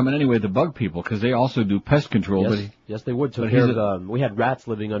people. They're coming anyway, the bug people, because they also do pest control. Yes, they would. We had rats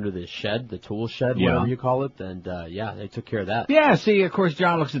living under the shed, the tool shed, whatever you call it, and they took care of that. Yeah, see, of course,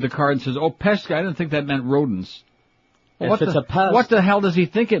 John looks at the card and says, "Oh, pest guy." I didn't think that meant rodents. Well, if it's a pest, what the hell does he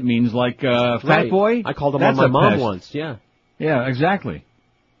think it means? Like fat boy? I called him on my mom once. Yeah. Yeah, exactly.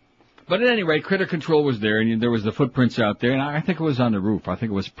 But at any rate, Critter Control was there, and there was the footprints out there, and I think it was on the roof. I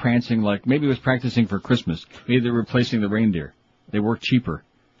think it was prancing, like maybe it was practicing for Christmas. Maybe they're replacing the reindeer. They work cheaper.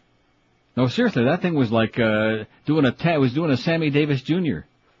 No, seriously, that thing was like doing a Sammy Davis Jr.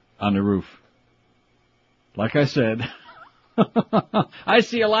 on the roof. Like I said, I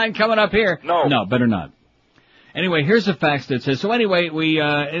see a line coming up here. No, better not. Anyway, here's the fax that says, so anyway,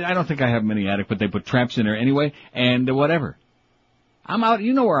 I don't think I have them in the attic, but they put traps in there anyway, and whatever. I'm out,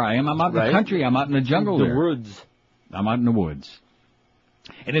 you know where I am. I'm out in the country. I'm out in the jungle there. The woods. I'm out in the woods.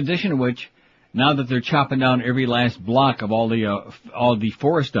 In addition to which, now that they're chopping down every last block of all the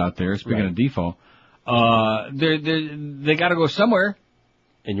forest out there, speaking of Defoe, they gotta go somewhere.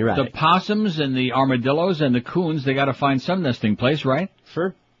 And you're The possums and the armadillos and the coons, they gotta find some nesting place, right?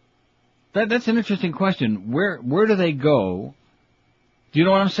 Sure. That's an interesting question. Where do they go? Do you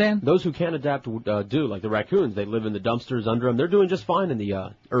know what I'm saying? Those who can't adapt do, like the raccoons. They live in the dumpsters under them. They're doing just fine in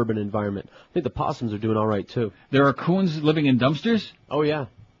the urban environment. I think the possums are doing all right, too. There are coons living in dumpsters? Oh, yeah.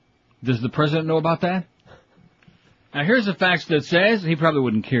 Does the president know about that? Now, here's a fax that says, he probably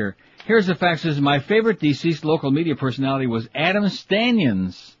wouldn't care. Here's a fax that says, my favorite deceased local media personality was Adam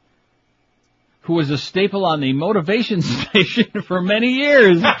Stanions, who was a staple on the motivation station for many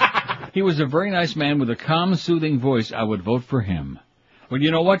years. He was a very nice man with a calm, soothing voice. I would vote for him. Well, you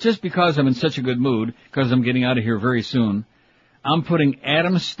know what? Just because I'm in such a good mood, because I'm getting out of here very soon, I'm putting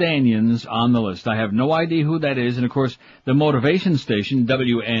Adam Stanions on the list. I have no idea who that is, and of course, the motivation station,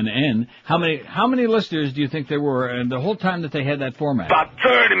 WNN, how many listeners do you think there were the whole time that they had that format? About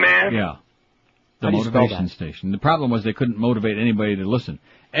 30, man. Yeah. The How do you spell motivation that? station. The problem was they couldn't motivate anybody to listen.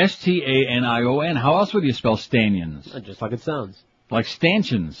 Stanion. How else would you spell Stanions? Just like it sounds. Like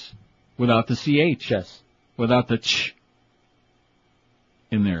stanchions, without the CH. Yes. Without the ch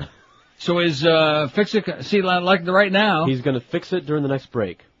in there. So is fix it? See, like right now, he's going to fix it during the next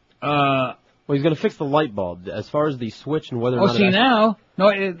break. Well, he's going to fix the light bulb. As far as the switch and whether or not. Oh, see now?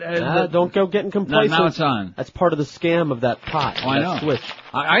 No, don't go getting complacent. Now it's on. That's part of the scam of that pot. Oh, I know. Switch.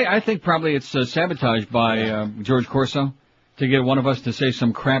 I think probably it's sabotaged by George Corso to get one of us to say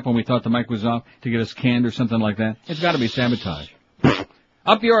some crap when we thought the mic was off to get us canned or something like that. It's got to be sabotage.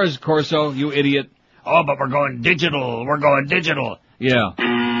 Up yours, Corso, you idiot. Oh, but we're going digital. We're going digital.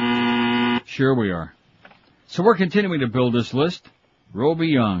 Yeah. Sure we are. So we're continuing to build this list. Roby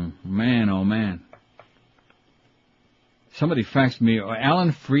Young. Man, oh man. Somebody faxed me.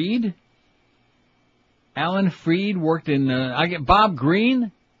 Alan Freed? Alan Freed worked in, Bob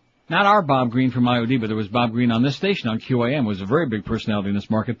Green? Not our Bob Green from IOD, but there was Bob Green on this station on QAM. Was a very big personality in this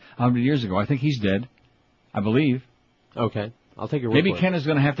market 100 years ago. I think he's dead. I believe. Okay. I'll take your word Maybe for it. Ken is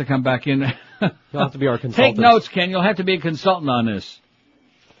going to have to come back in. You'll have to be our consultant. Take notes, Ken. You'll have to be a consultant on this.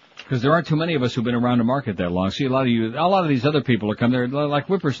 Because there aren't too many of us who've been around the market that long. See, a lot of these other people are come there like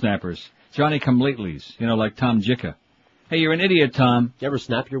whippersnappers. Johnny-come-latelys. Like Tom Jicka. Hey, you're an idiot, Tom. You ever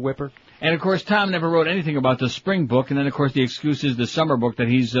snap your whipper? And of course, Tom never wrote anything about the spring book. And then of course the excuse is the summer book that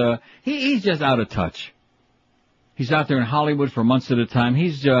he's just out of touch. He's out there in Hollywood for months at a time.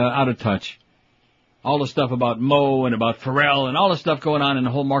 He's out of touch. All the stuff about Mo and about Pharrell and all the stuff going on in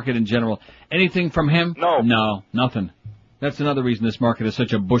the whole market in general. Anything from him? No, nothing. That's another reason this market is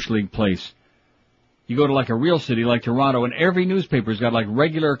such a Bush League place. You go to like a real city like Toronto and every newspaper's got like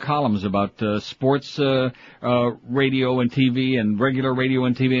regular columns about sports radio and TV and regular radio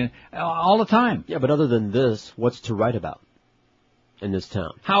and TV all the time. Yeah, but other than this, what's to write about in this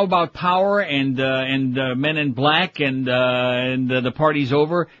town? How about Power and Men in Black and the party's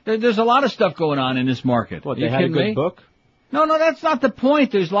over? There's a lot of stuff going on in this market. What, they had a good book? No, that's not the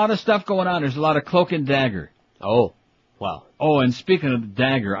point. There's a lot of stuff going on. There's a lot of Cloak and Dagger. Oh, wow. Oh, and speaking of the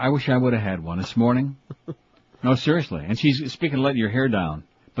Dagger, I wish I would have had one this morning. No, seriously. And she's speaking of letting your hair down,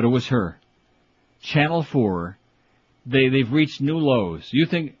 but it was her. Channel 4. They've reached new lows. You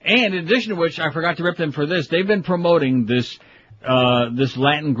think, and in addition to which, I forgot to rip them for this. They've been promoting this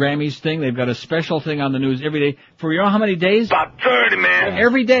Latin Grammys thing. They've got a special thing on the news every day for, you know how many days? About 30, man.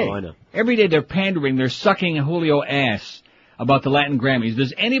 Every day. Oh, I know. Every day they're pandering. They're sucking Julio ass about the Latin Grammys.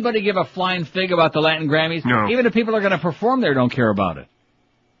 Does anybody give a flying fig about the Latin Grammys? No. Even if people are going to perform there don't care about it.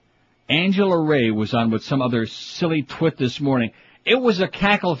 Angela Ray was on with some other silly twit this morning. It was a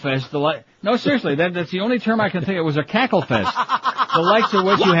cackle fest. No, seriously, that's the only term I can think of. It was a cackle fest. The likes of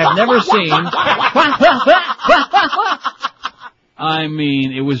which you have never seen. I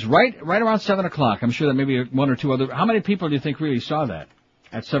mean, it was right around 7 o'clock. I'm sure that maybe one or two other... How many people do you think really saw that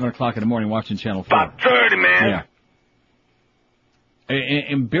at 7 o'clock in the morning watching Channel 4? About 30, man. Yeah.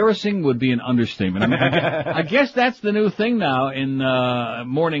 Embarrassing would be an understatement. I mean, I guess that's the new thing now in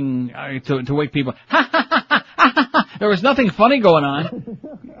morning to wake people. There was nothing funny going on.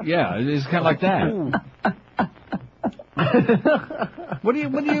 Yeah, it's kind of like that. Do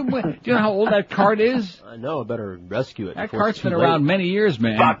you know how old that cart is? I know. I better rescue it. That cart's been around many years,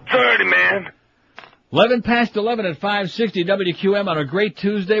 man. About 30, man. 11 past 11 at 560 WQM on a great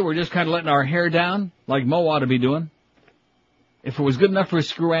Tuesday. We're just kind of letting our hair down, like Mo ought to be doing. If it was good enough for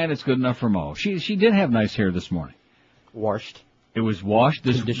Screw-Ann, it's good enough for Mo. She did have nice hair this morning. Washed. It was washed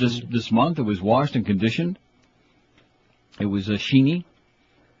this month. It was washed and conditioned. It was sheeny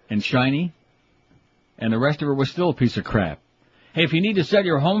and shiny. And the rest of it was still a piece of crap. Hey, if you need to sell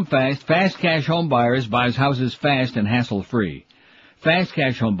your home fast, Fast Cash Home Buyers buys houses fast and hassle-free. Fast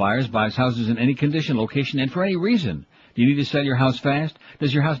Cash Home Buyers buys houses in any condition, location, and for any reason. Do you need to sell your house fast?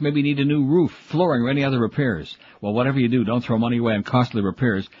 Does your house maybe need a new roof, flooring, or any other repairs? Well, whatever you do, don't throw money away on costly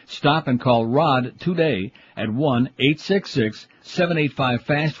repairs. Stop and call Rod today at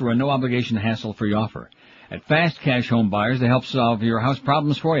 1-866-785-FAST for a no-obligation, hassle-free offer. At Fast Cash Home Buyers, they help solve your house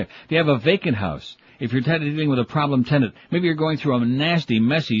problems for you. Do you have a vacant house? If you're tired of dealing with a problem tenant, maybe you're going through a nasty,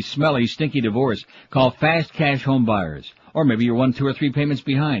 messy, smelly, stinky divorce, call Fast Cash Home Buyers. Or maybe you're 1, 2, or 3 payments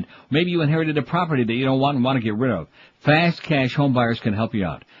behind. Maybe you inherited a property that you don't want and want to get rid of. Fast Cash Home Buyers can help you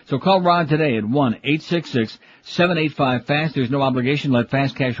out. So call Rod today at 1-866-785-FAST. There's no obligation. Let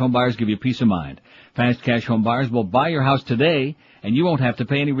Fast Cash Home Buyers give you peace of mind. Fast Cash Home Buyers will buy your house today, and you won't have to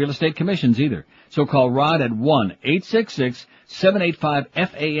pay any real estate commissions either. So call Rod at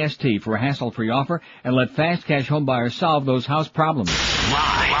 1-866-785-FAST for a hassle-free offer, and let Fast Cash Home Buyers solve those house problems.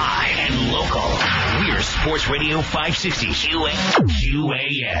 Live and local. We're Sports Radio 560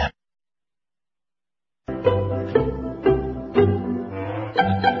 QAM.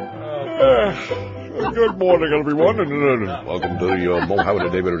 Good morning, everyone, and welcome to the Mo Howard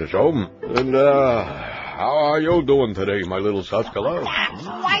and David show. And how are you doing today, my little Saskala?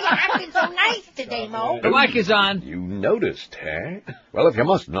 Why you acting so nice today, Mo? The mic is on. You noticed, eh? Well, if you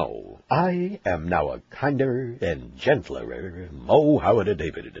must know, I am now a kinder and gentler Mo Howard and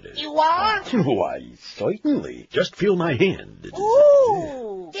David. You are? Why, certainly. Just feel my hand.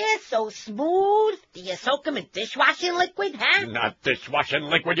 Ooh, they're so smooth. Do you soak them in dishwashing liquid, huh? Not dishwashing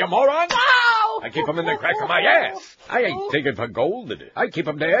liquid, you moron! No! I keep them in the crack of my ass. I ain't digging for gold. I keep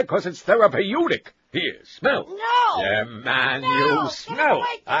them there 'cause it's therapeutic. Here, smell. No! Yeah, man, No, you smell.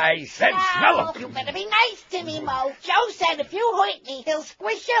 I said smell them. You better be nice to me, Mo. Joe said if you hurt me, he'll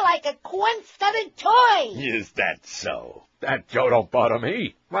squish you like a corn-studded toy. Is that so? That Joe don't bother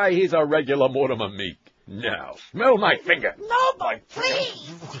me. Why, he's a regular Mortimer Meek. Now, smell my finger. No, but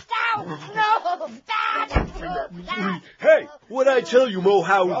please. Stop. No. Stop. Hey, what'd I tell you, Mo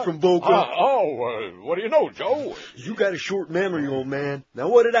Howard from Boca? What do you know, Joe? You got a short memory, old man. Now,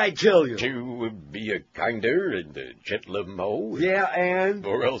 what did I tell you? To be a kinder and gentler Mo. Yeah, and?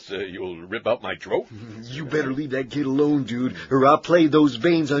 Or else you'll rip out my throat. You better leave that kid alone, dude, or I'll play those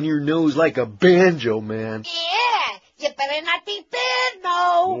veins on your nose like a banjo, man. Yeah, you better not be bad,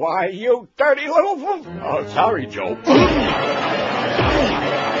 Mo. Why, you dirty little fool. Oh, sorry, Joe.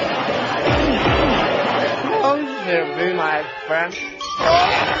 Won't you be my friend?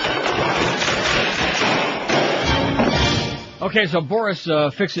 Okay, so Boris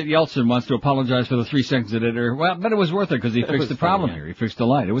Fix-It Yeltsin wants to apologize for the 3 seconds it did. Well, but it was worth it because he fixed the problem here. He fixed the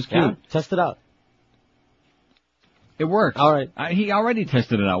light. It was cute. Yeah, test it out. It works. All right. He already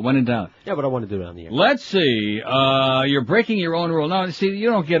tested it out when in doubt. Yeah, but I want to do it on the air. Let's see. You're breaking your own rule. No, see, you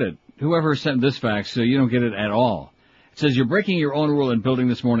don't get it. Whoever sent this fax, you don't get it at all. It says you're breaking your own rule in building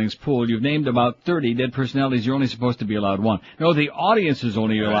this morning's pool. You've named about 30 dead personalities. You're only supposed to be allowed 1. No, the audience is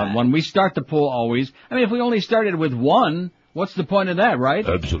only allowed 1. We start the pool always. I mean, if we only started with 1, what's the point of that, right?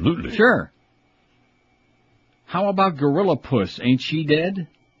 Absolutely. Sure. How about Gorilla Puss? Ain't she dead?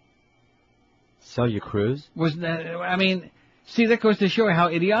 Celia Cruz? Was that, I mean, see, that goes to show you how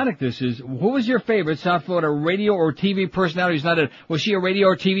idiotic this is. Who was your favorite South Florida radio or TV personality? Was she a radio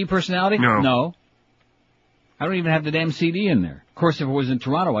or TV personality? No. I don't even have the damn CD in there. Of course, if it was in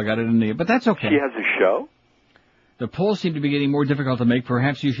Toronto, I got it in the, but that's okay. She has a show? The polls seem to be getting more difficult to make.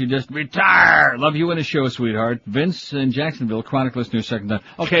 Perhaps you should just retire. Love you in a show, sweetheart. Vince in Jacksonville, chronic listener, second time.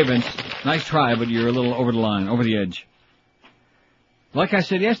 Okay, Vince, nice try, but you're a little over the line, over the edge. Like I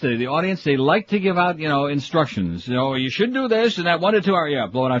said yesterday, the audience, they like to give out, instructions. You should do this and that 1 to 2 hour. Yeah,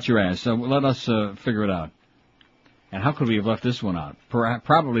 blow it out your ass. So let us figure it out. And how could we have left this one out?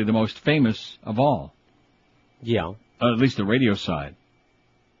 Probably the most famous of all. Yeah. At least the radio side.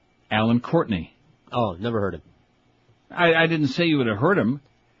 Alan Courtney. Oh, never heard him. I didn't say you would have heard him.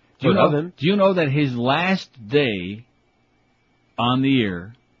 Do you know that his last day on the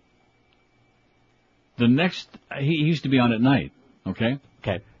air, he used to be on at night, okay?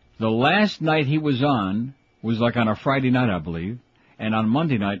 Okay. The last night he was on was like on a Friday night, I believe, and on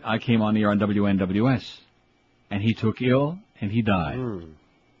Monday night I came on the air on WNWS, and he took ill and he died.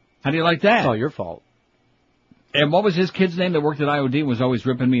 How do you like that? It's all your fault. And what was his kid's name that worked at IOD and was always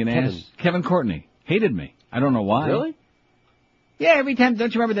ripping me an ass? Kevin Courtney. Hated me. I don't know why. Really? Yeah, every time,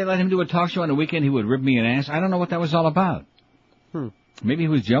 don't you remember they let him do a talk show on the weekend, he would rip me an ass? I don't know what that was all about. Maybe he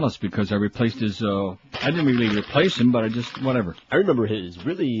was jealous because I replaced his, I didn't really replace him, but I just, whatever. I remember his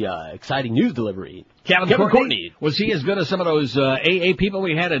really exciting news delivery. Kevin Courtney. Was he as good as some of those AA people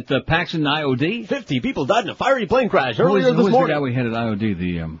we had at Paxson IOD? 50 people died in a fiery plane crash earlier this morning. Who was the guy we had at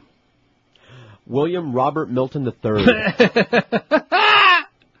IOD? William Robert Milton III.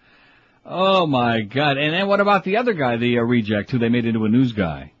 Oh, my God. And then what about the other guy, the reject, who they made into a news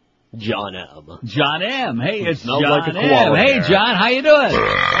guy? John M. John M. Hey, it's Smells John like a M. koala Hey, bear. John, how you doing?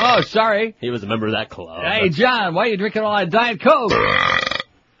 Oh, sorry. He was a member of that club. Hey, John, why are you drinking all that Diet Coke?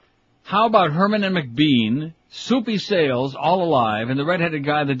 How about Herman and McBean, Soupy Sales, all alive, and the redheaded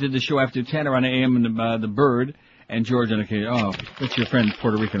guy that did the show after Tanner on AM and the Bird, and George on occasion. Oh, that's your friend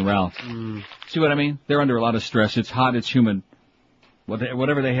Puerto Rican Ralph. See what I mean? They're under a lot of stress. It's hot. It's humid.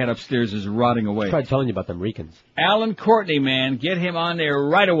 Whatever they had upstairs is rotting away. I tried telling you about them Ricans. Alan Courtney, man, get him on there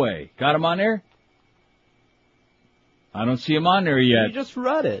right away. Got him on there? I don't see him on there yet. You just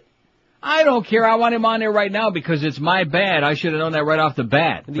read it. I don't care. I want him on there right now because it's my bad. I should have known that right off the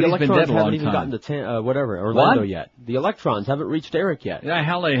bat. The Electrons haven't even gotten to Orlando yet. The Electrons haven't reached Eric yet. Yeah,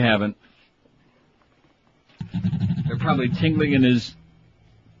 hell they haven't. They're probably tingling in his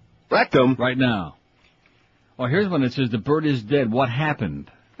rectum right now. Well, here's one that says the bird is dead. What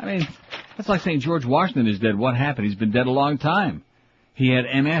happened? I mean, that's like saying George Washington is dead. What happened? He's been dead a long time. He had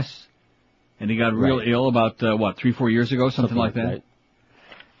MS, and he got real ill about, 3-4 years ago, something like that. Right.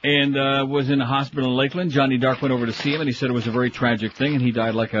 And was in the hospital in Lakeland. Johnny Dark went over to see him, and he said it was a very tragic thing, and he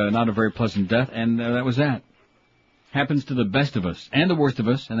died like not a very pleasant death, and that was that. Happens to the best of us, and the worst of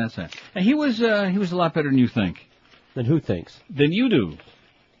us, and that's that. And he was a lot better than you think. Than who thinks? Than you do.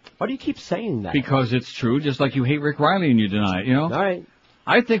 Why do you keep saying that? Because it's true, just like you hate Rick Riley and you deny it, you know? All right.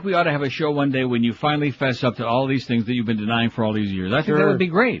 I think we ought to have a show one day when you finally fess up to all these things that you've been denying for all these years. I think that would be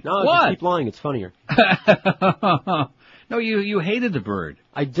great. No, what? Just keep lying. It's funnier. No, you hated the bird.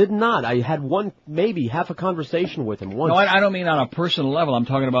 I did not. I had maybe half a conversation with him once. No, I don't mean on a personal level. I'm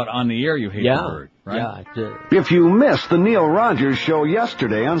talking about on the air you hate the bird, right? Yeah, I did. If you missed the Neil Rogers show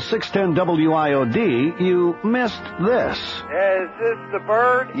yesterday on 610 WIOD, you missed this. Is this the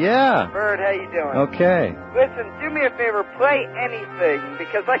Bird? Yeah. Bird, how you doing? Okay. Listen, do me a favor, play anything,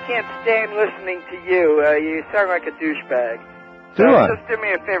 because I can't stand listening to you. You sound like a douchebag. Do I? Just do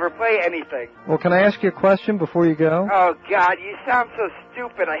me a favor, play anything. Well, can I ask you a question before you go? Oh, God, you sound so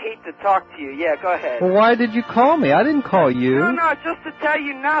stupid. I hate to talk to you. Yeah, go ahead. Well, why did you call me? I didn't call you. No, just to tell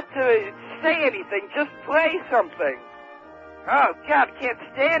you not to say anything. Just play something. Oh, God, I can't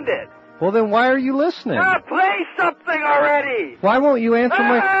stand it. Well, then why are you listening? Play something already. Why won't you answer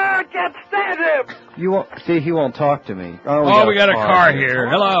my... I can't stand him. You won't... See, he won't talk to me. Oh, we got a car here.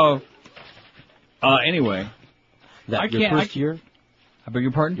 Hello. Anyway... Your first year? I beg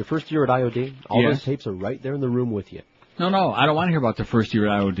your pardon? Your first year at IOD? All those tapes are right there in the room with you. No, I don't want to hear about the first year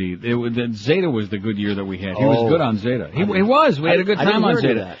at IOD. Zeta was the good year that we had. He was good on Zeta. He was. We had a good time on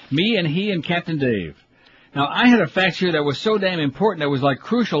Zeta. Me and he and Captain Dave. Now, I had a fax here that was so damn important that was like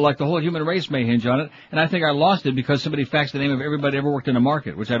crucial, like the whole human race may hinge on it, and I think I lost it because somebody faxed the name of everybody ever worked in a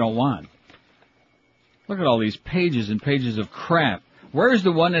market, which I don't want. Look at all these pages and pages of crap. Where's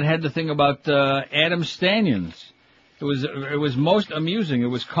the one that had the thing about Adam Stanions? It was most amusing. It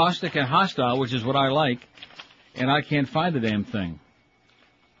was caustic and hostile, which is what I like, and I can't find the damn thing.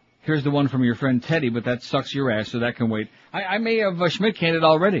 Here's the one from your friend Teddy, but that sucks your ass, so that can wait. I may have Schmidt canned it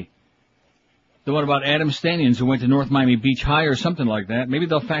already. The one about Adam Stanions who went to North Miami Beach High or something like that. Maybe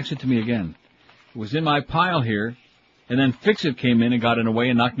they'll fax it to me again. It was in my pile here, and then Fix-It came in and got in the way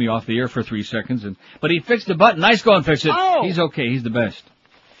and knocked me off the air for 3 seconds. But he fixed the button. Nice going, Fix-It. Oh! He's okay. He's the best.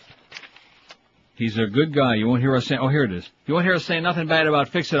 He's a good guy. You won't hear us saying, oh, here it is. You won't hear us saying nothing bad about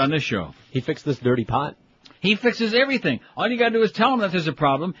Fix-It on this show. He fixed this dirty pot? He fixes everything. All you gotta do is tell him that there's a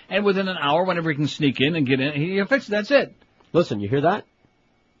problem, and within an hour, whenever he can sneak in and get in, he'll fix it. That's it. Listen, you hear that?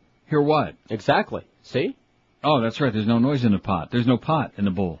 Hear what? Exactly. See? Oh, that's right. There's no noise in the pot. There's no pot in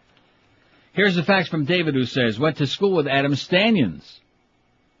the bowl. Here's the fax from David who says, went to school with Adam Stanions.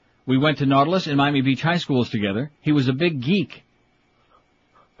 We went to Nautilus and Miami Beach High Schools together. He was a big geek.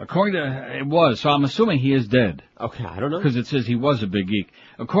 According to, it was, so I'm assuming he is dead. Okay, I don't know. Because it says he was a big geek.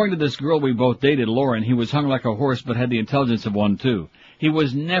 According to this girl we both dated, Lauren, he was hung like a horse but had the intelligence of one too. He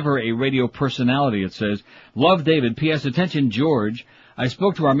was never a radio personality, it says. Love David. P.S. Attention, George. I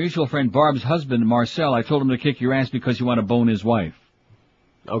spoke to our mutual friend Barb's husband, Marcel. I told him to kick your ass because you want to bone his wife.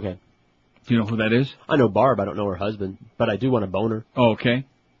 Okay. Do you know who that is? I know Barb. I don't know her husband. But I do want to bone her. Oh, okay.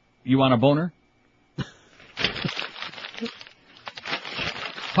 You want a boner?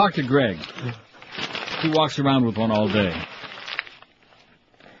 Talk to Greg. He walks around with one all day.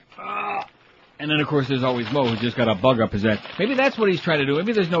 And then, of course, there's always Mo, who's just got a bug up his ass. Maybe that's what he's trying to do.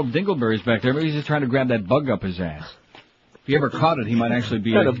 Maybe there's no dingleberries back there. Maybe he's just trying to grab that bug up his ass. If he ever caught it, he might actually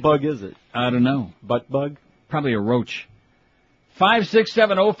be... What kind of bug is it? I don't know. Butt bug? Probably a roach.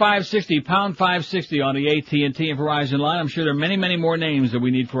 567-0560, pound 560 on the AT&T and Verizon line. I'm sure there are many, many more names that we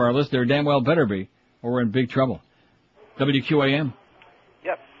need for our list. There damn well better be, or we're in big trouble. WQAM.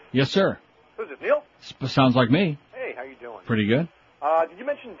 Yes. Yes, sir. Who's it, Neil? Sounds like me. Hey, how you doing? Pretty good. Did you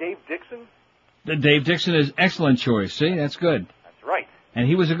mention Dave Dixon? Dave Dixon is excellent choice. See, that's good. That's right. And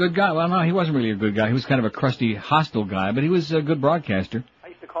he was a good guy. Well, no, he wasn't really a good guy. He was kind of a crusty, hostile guy, but he was a good broadcaster. I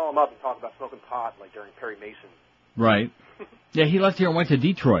used to call him up and talk about smoking pot, like during Perry Mason. Right. Yeah, he left here and went to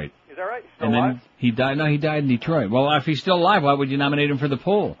Detroit. Is that right? He's still and alive? then he died. No, he died in Detroit. Well, if he's still alive, why would you nominate him for the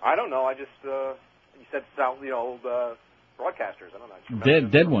poll? I don't know. I just, you said, old broadcasters. I don't know. I just remember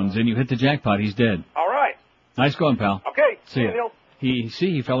Dead ones, and you hit the jackpot. He's dead. All right. Nice going, pal. Okay. See ya. Neil.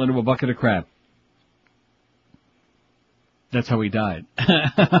 He fell into a bucket of crap. That's how he died.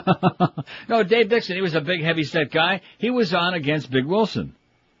 No, Dave Dixon, he was a big, heavy-set guy. He was on against Big Wilson.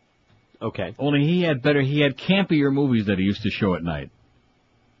 Okay. Only he had campier movies that he used to show at night.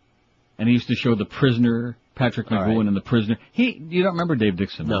 And he used to show The Prisoner, Patrick McGowan and The Prisoner. You don't remember Dave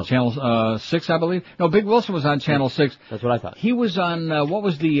Dixon? No. Channel 6, I believe? No, Big Wilson was on Channel 6. That's what I thought. He was on, what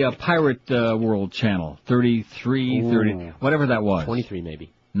was the Pirate World channel? 33, 30, whatever that was. 23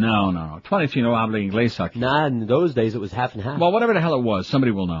 maybe. No. 23 no habla inglés aquí. Nah, in those days it was half and half. Well, whatever the hell it was,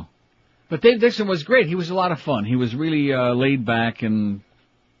 somebody will know. But Dave Dixon was great. He was a lot of fun. He was really laid back and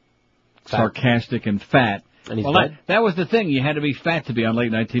sarcastic and fat. And he's dead? That was the thing. You had to be fat to be on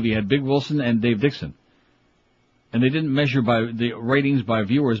late night TV. You had Big Wilson and Dave Dixon. And they didn't measure by the ratings by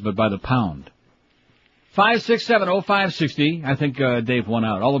viewers, but by the pound. 567-0560. I think Dave won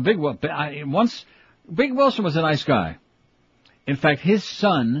out. Although Big Wilson was a nice guy. In fact, his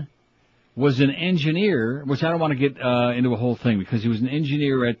son was an engineer, which I don't want to get into a whole thing, because he was an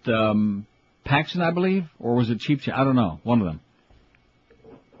engineer at Paxson, I believe, or was it Cheap? I don't know. One of them.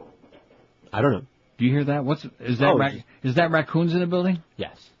 I don't know. Do you hear that? Is that raccoons in the building?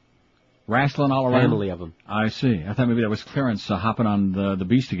 Yes. Wrestling all around? Family of them. I see. I thought maybe that was Clarence hopping on the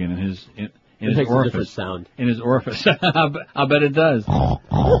beast again in his makes orifice. A different sound. In his orifice. I bet it does.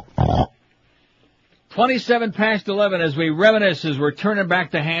 27 past 11 as we reminisce, as we're turning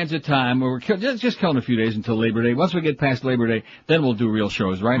back the hands of time. We're just killing a few days until Labor Day. Once we get past Labor Day, then we'll do real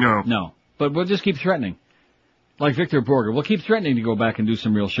shows, right? No. But we'll just keep threatening. Like Victor Borger. We'll keep threatening to go back and do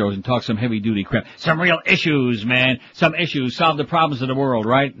some real shows and talk some heavy-duty crap. Some real issues, man. Some issues. Solve the problems of the world,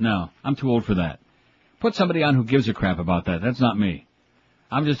 right? No. I'm too old for that. Put somebody on who gives a crap about that. That's not me.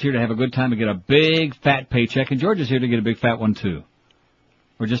 I'm just here to have a good time and get a big, fat paycheck. And George is here to get a big, fat one, too.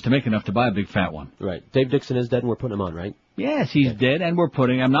 Or just to make enough to buy a big, fat one. Right. Dave Dixon is dead and we're putting him on, right? Yes, he's dead and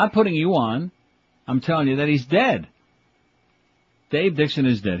I'm not putting you on. I'm telling you that he's dead. Dave Dixon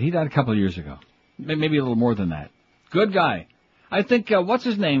is dead. He died a couple of years ago. Maybe a little more than that. Good guy. I think, what's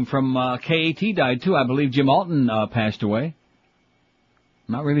his name from KAT died too. I believe Jim Alton passed away.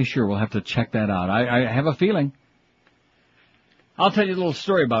 I'm not really sure. We'll have to check that out. I have a feeling. I'll tell you a little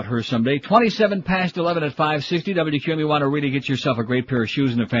story about her someday. 27 past 11 at 560 WQAM. You want to really get yourself a great pair of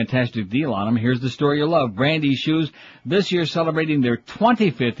shoes and a fantastic deal on them. Here's the story you love. Brandy Shoes, this year celebrating their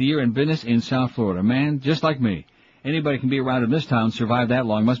 25th year in business in South Florida. Man, just like me. Anybody can be around in this town, survive that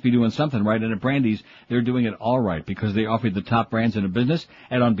long, must be doing something right. And at Brandy's, they're doing it all right because they offer the top brands in the business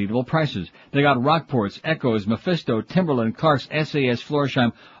at unbeatable prices. They got Rockports, Echoes, Mephisto, Timberland, Clark's, SAS,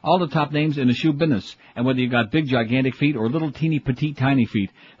 Florsheim, all the top names in the shoe business. And whether you got big, gigantic feet or little, teeny, petite, tiny feet,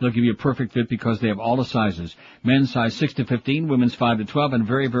 they'll give you a perfect fit because they have all the sizes. Men's size 6 to 15, women's 5 to 12, and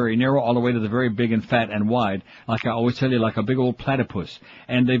very, very narrow all the way to the very big and fat and wide. Like I always tell you, like a big old platypus.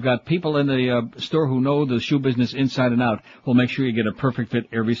 And they've got people in the store who know the shoe business inside and out who'll make sure you get a perfect fit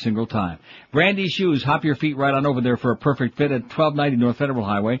every single time. Brandy Shoes, hop your feet right on over there for a perfect fit at 1290 North Federal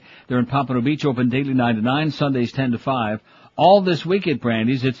Highway. They're in Pompano Beach, open daily 9 to 9, Sundays 10 to 5. All this week at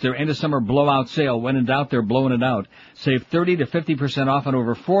Brandy's, it's their end of summer blowout sale. When in doubt, they're blowing it out. Save 30 to 50% off on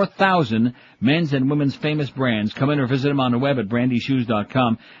over 4,000 men's and women's famous brands. Come in or visit them on the web at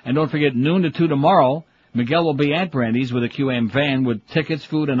brandyshoes.com. And don't forget, noon to 2 tomorrow, Miguel will be at Brandy's with a QAM van with tickets,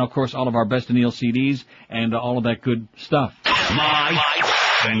 food, and of course all of our Best of Neil CDs and all of that good stuff. Live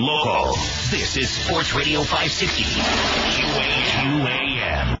and local. This is Sports Radio 560.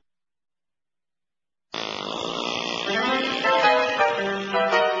 QAM.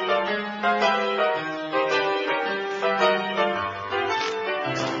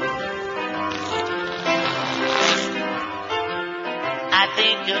 I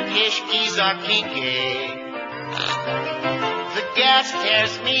think the kishkis are kinky. The gas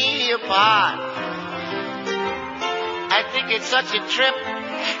tears me apart. it's such a trip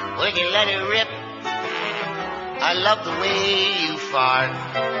when you let it rip. I love the way you fart.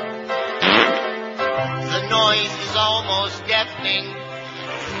 The noise is almost deafening.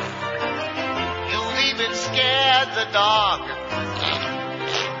 You've even scared the dog.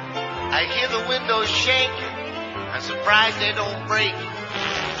 I hear the windows shake. I'm surprised they don't break.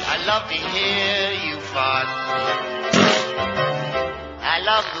 I love to hear you fart. I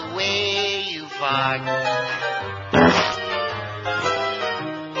love the way you fart.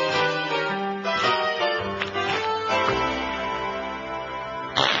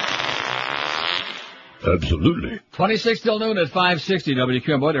 Absolutely. 26 till noon at 560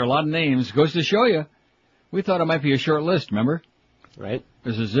 WQAM. Boy, there are a lot of names. Goes to show you. We thought it might be a short list, remember? Right.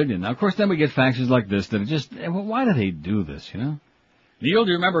 There's a zillion. Now, of course, then we get faxes like this that are just, why do they do this, you know? Neil, do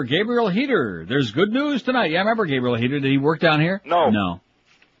you remember Gabriel Heater? There's good news tonight. Yeah, I remember Gabriel Heater. Did he work down here? No.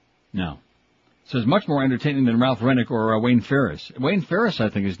 No. So it's much more entertaining than Ralph Rennick or Wayne Ferris. Wayne Ferris, I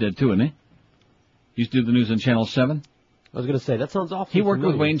think, is dead too, isn't he? He used to do the news on Channel 7. I was going to say, that sounds awful. He worked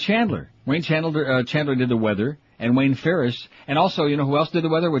with Wayne Chandler. Wayne Chandler did the weather, and Wayne Ferris, and also, you know who else did the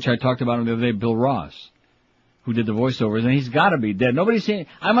weather, which I talked about the other day, Bill Ross, who did the voiceovers, and he's got to be dead. Nobody's seen.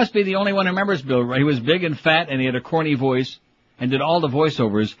 I must be the only one who remembers Bill. He was big and fat, and he had a corny voice, and did all the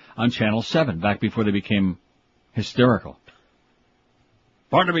voiceovers on Channel 7 back before they became hysterical.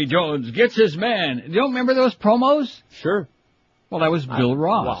 Barnaby Jones gets his man. You don't remember those promos? Sure. Well, that was Bill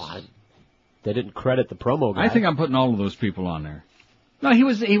Ross. They didn't credit the promo guy. I think I'm putting all of those people on there. No, he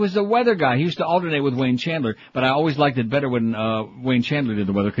was the weather guy. He used to alternate with Wayne Chandler, but I always liked it better when Wayne Chandler did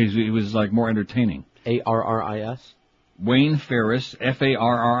the weather because he was like more entertaining. A-R-R-I-S? Wayne Ferris,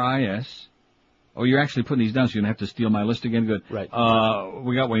 F-A-R-R-I-S. Oh, you're actually putting these down, so you're going to have to steal my list again. Good. Right.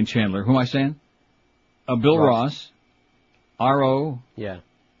 We got Wayne Chandler. Who am I saying? Bill Ross. R-O. Yeah.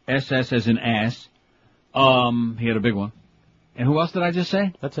 S-S as in ass. He had a big one. And who else did I just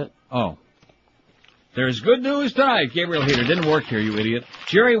say? That's it. Oh. There's good news tonight. Gabriel Heater didn't work here, you idiot.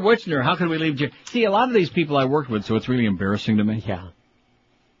 Jerry Wichner, how could we leave Jerry? See, a lot of these people I worked with, so it's really embarrassing to me. Yeah.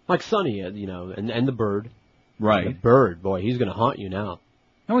 Like Sonny, you know, and the Bird. Right. The Bird, boy, he's going to haunt you now.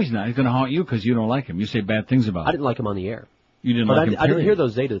 No, he's not. He's going to haunt you because you don't like him. You say bad things about him. I didn't like him on the air. You didn't like him, I didn't hear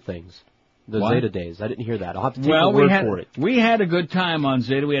those Zeta things. The What? Zeta days. I didn't hear that. I'll have to take your word for it. We had a good time on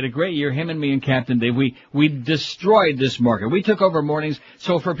Zeta. We had a great year, him and me and Captain Dave. We destroyed this market. We took over mornings.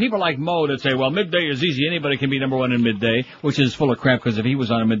 So for people like Mo that say, well, midday is easy. Anybody can be number one in midday, which is full of crap because if he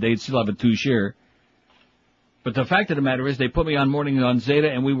was on a midday, he'd still have a 2 share. But the fact of the matter is they put me on mornings on Zeta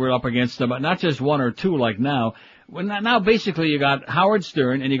and we were up against them, not just 1 or 2 like now. Now basically you got Howard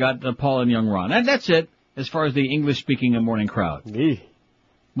Stern and you got Paul and Young Ron. And that's it as far as the English-speaking morning crowd.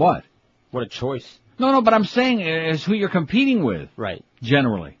 What? What a choice. No, but I'm saying is who you're competing with. Right.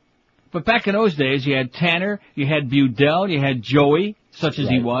 Generally. But back in those days, you had Tanner, you had Budell, you had Joey, such as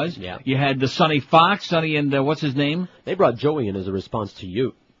he was. Yeah. You had the Sonny Fox, Sonny and what's his name? They brought Joey in as a response to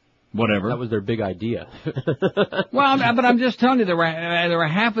you. Whatever. That was their big idea. Well, but I'm just telling you, there were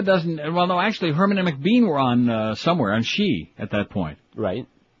half a dozen, well, no, actually, Herman and McBean were on somewhere, on She, at that point. Right.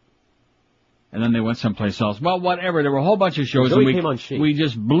 And then they went someplace else. Well, whatever. There were a whole bunch of shows. Joey and came on She. We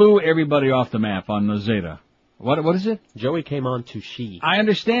just blew everybody off the map on the Zeta. What is it? Joey came on to She. I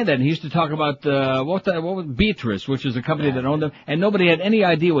understand that. And he used to talk about, what was Beatrice, which is the company that owned them, and nobody had any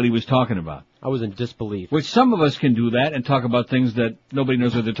idea what he was talking about. I was in disbelief. Which some of us can do that and talk about things that nobody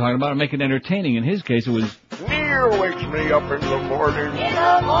knows what they're talking about and make it entertaining. In his case, it was... Neil wakes me up in the morning. In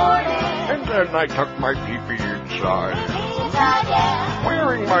the morning. And then I tuck my pee-pee inside. Inside, yeah.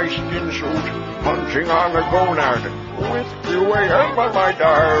 Wearing my skin suit, punching on the gonad. With QAM on my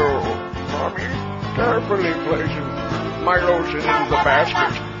dial. Mommy, carefully placing my lotion in the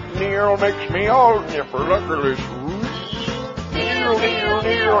basket. Neil makes me all nipper-luckerless. Neil, and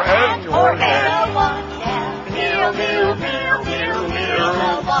your hand. Neil, Neil, Neil, Neil, Neil.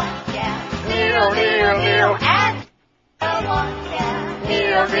 Neil, Neil, Neil, and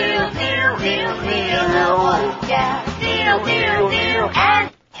Neil, Neil, Neil, Neil, Neil. Neil, Neil, Neil,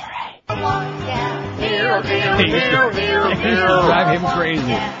 and Neil, Neil, Neil, Neil, It used to drive him crazy.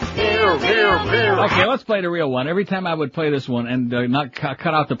 Neil, Neil, Neil. Okay, let's play the real one. Every time I would play this one and not cut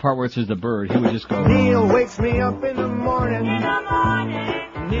out the part where it says the bird, he would just go... Neil wakes me up in the morning.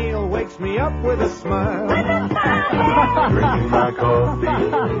 Neil wakes me up with a smile. Drinking my coffee,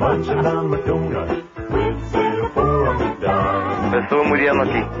 munching on my donut, with Zeta 4 on the dial. Me estuvo muriendo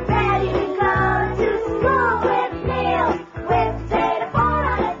aquí. Ready to go to school with Neil, with Zeta 4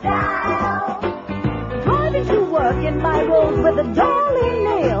 on the dial. Driving to work in my road with a darling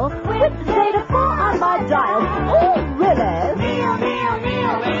Neil, with Zeta 4 on my dial. Oh, really? Neil, Neil,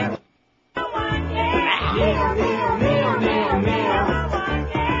 Neil, Neil. Neil, Neil, Neil, Neil.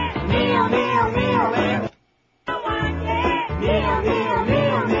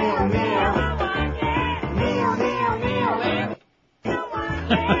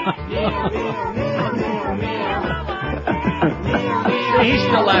 He's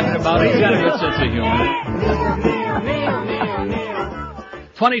still laughing about it. He's got a good sense of humor.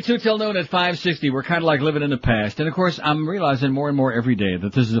 22 till noon at 560. We're kind of like living in the past. And, of course, I'm realizing more and more every day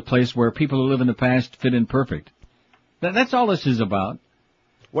that this is a place where people who live in the past fit in perfect. That's all this is about.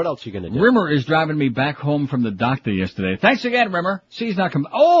 What else are you going to do? Rimmer is driving me back home from the doctor yesterday. Thanks again, Rimmer. See, he's not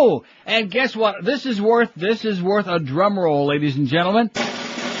coming. Oh, and guess what? This is worth a drum roll, ladies and gentlemen.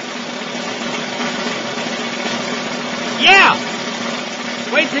 Yeah!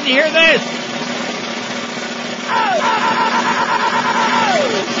 Wait till you hear this.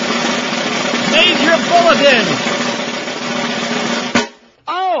 Major bulletin.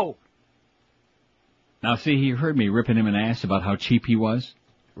 Oh! Now, see, he heard me ripping him an ass about how cheap he was.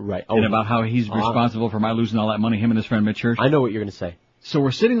 Right. And about how he's responsible for my losing all that money, him and his friend Mitch Hirsch. I know what you're going to say. So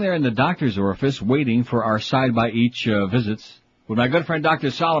we're sitting there in the doctor's office waiting for our side-by-each visits with my good friend Dr.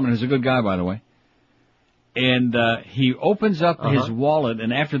 Solomon, who's a good guy, by the way. And he opens up his wallet,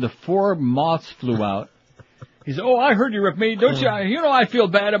 and after the 4 moths flew out, he said, "Oh, I heard you ripped me. Don't you? You know I feel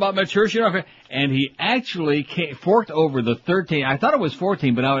bad about my church. You know." And he actually forked over the 13. I thought it was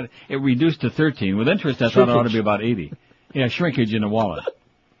 14, but now it reduced to 13. With interest, I thought it ought to be about 80. Yeah, shrinkage in the wallet.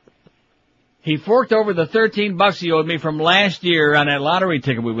 He forked over the $13 he owed me from last year on that lottery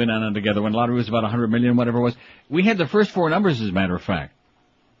ticket we went on together when lottery was about 100 million, whatever it was. We had the first 4 numbers, as a matter of fact.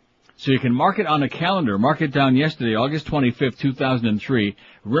 So you can mark it on the calendar. Mark it down yesterday, August 25th, 2003.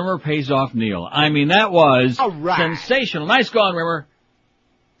 Rimmer pays off Neil. I mean, that was sensational. Nice going, Rimmer.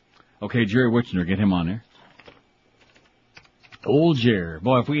 Okay, Jerry Witchner, get him on there. Old Jerry.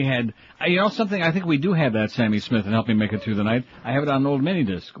 Boy, if we had, you know something, I think we do have that Sammy Smith and help me make it through the night. I have it on an old mini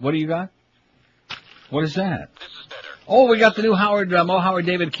disc. What do you got? What is that? This is better. Oh, we got the new Mo Howard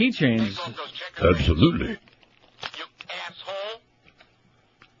David keychains. Absolutely. You asshole.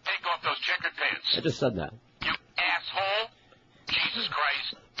 Take off those checkered pants. I just said that. You asshole. Jesus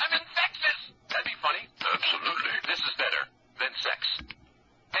Christ. I'm infectious. That'd be funny. Absolutely. This is better than sex.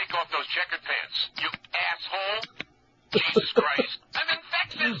 Take off those checkered pants. You asshole. Jesus Christ. I'm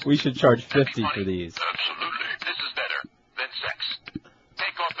infectious. We should charge 50 for these. Absolutely. This is better than sex.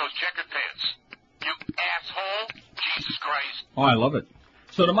 Take off those checkered pants. You asshole. Jesus Christ. Oh, I love it.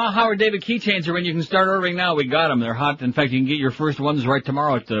 So the Ma Howard David keychains are in. You can start ordering now. We got them. They're hot. In fact, you can get your first ones right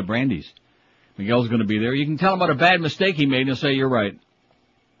tomorrow at Brandy's. Miguel's going to be there. You can tell him what a bad mistake he made, and he'll say, "You're right."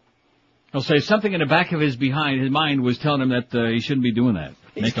 He'll say something in the back of his mind was telling him that he shouldn't be doing that.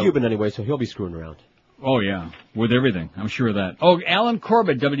 He's Cuban anyway, so he'll be screwing around. Oh, yeah. With everything. I'm sure of that. Oh, Alan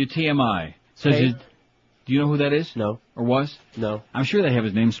Corbett, WTMI. Says Hey. Do you know who that is? No. Or was? No. I'm sure they have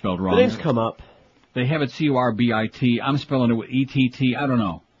his name spelled wrong. The name's come up. They have it Corbit. I'm spelling it with ETT. I don't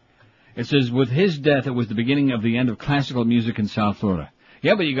know. It says, with his death, it was the beginning of the end of classical music in South Florida.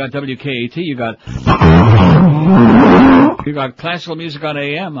 Yeah, but you got WKAT, you got classical music on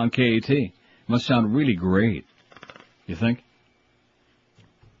AM on KAT. Must sound really great. You think?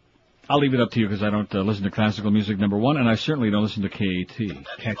 I'll leave it up to you because I don't listen to classical music, number one, and I certainly don't listen to KAT.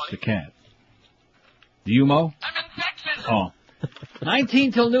 Catch the cat. Do you, Mo? I'm infectious. Oh.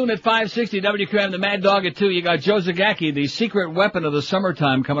 19 till noon at 560, WQM, the Mad Dog at 2. You got Joe Zagacki, the secret weapon of the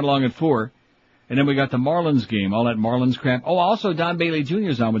summertime, coming along at 4. And then we got the Marlins game, all that Marlins crap. Oh, also Don Bailey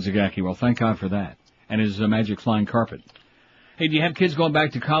Jr.'s on with Zagacki. Well, thank God for that. And his magic flying carpet. Hey, do you have kids going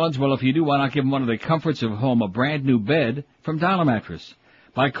back to college? Well, if you do, why not give them one of the comforts of home, a brand new bed from Dial Mattress.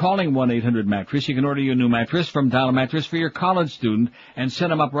 By calling 1-800-MATTRESS, you can order your new mattress from Dial Mattress for your college student and set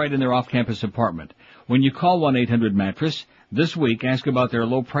them up right in their off-campus apartment. When you call 1-800-MATTRESS, this week, ask about their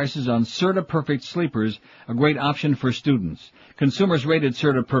low prices on Serta Perfect Sleepers, a great option for students. Consumers rated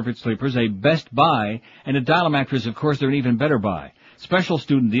Serta Perfect Sleepers a best buy, and at Dial Mattress, of course, they're an even better buy. Special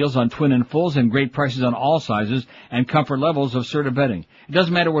student deals on twin and fulls and great prices on all sizes and comfort levels of Serta bedding. It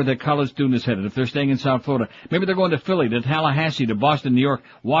doesn't matter where the college student is headed. If they're staying in South Florida, maybe they're going to Philly, to Tallahassee, to Boston, New York,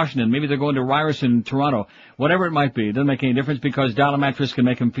 Washington. Maybe they're going to Ryerson, Toronto. Whatever it might be, it doesn't make any difference because Dial Mattress can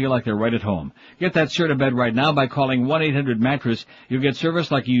make them feel like they're right at home. Get that Serta bed right now by calling 1-800-MATTRESS. You'll get service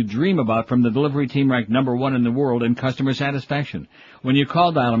like you dream about from the delivery team ranked number 1 in the world in customer satisfaction. When you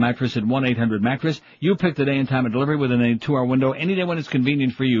call Dial Mattress at 1-800-MATTRESS, you pick the day and time of delivery within a 2-hour window, any day when it's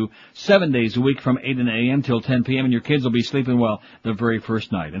convenient for you, 7 days a week from 8 a.m. till 10 p.m., and your kids will be sleeping well the very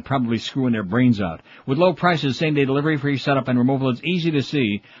first night and probably screwing their brains out. With low prices, same-day delivery, free setup, and removal, it's easy to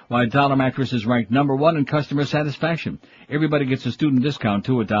see why Dial Mattress is ranked number 1 in customer satisfaction. Everybody gets a student discount,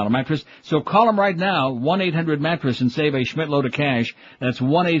 too, at Dial Mattress, so call them right now, 1-800-MATTRESS, and save a Schmidt-load of cash. That's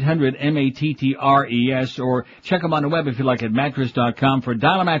 1-800-MATTRES, or check them on the web if you like at mattress.com for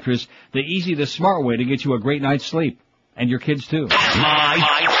Dial Mattress, the easy, the smart way to get you a great night's sleep. And your kids, too. Live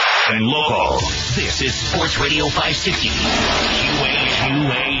and local. This is Sports Radio 560.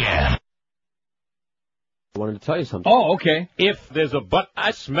 QAM. I wanted to tell you something. Oh, okay. If there's a butt,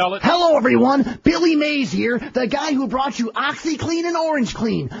 I smell it. Hello, everyone. Billy Mays here, the guy who brought you OxyClean and Orange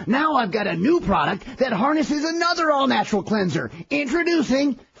Clean. Now I've got a new product that harnesses another all-natural cleanser.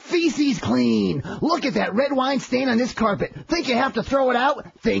 Introducing Feces Clean. Look at that red wine stain on this carpet. Think you have to throw it out?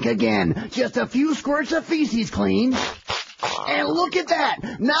 Think again. Just a few squirts of Feces Clean. And look at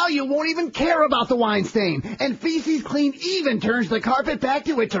that! Now you won't even care about the wine stain. And Feces Clean even turns the carpet back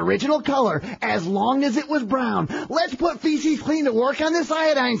to its original color, as long as it was brown. Let's put Feces Clean to work on this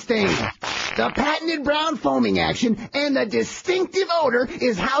iodine stain. The patented brown foaming action and the distinctive odor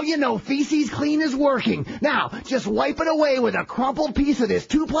is how you know Feces Clean is working. Now, just wipe it away with a crumpled piece of this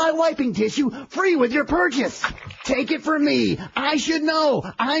 2-ply wiping tissue, free with your purchase. Take it from me. I should know.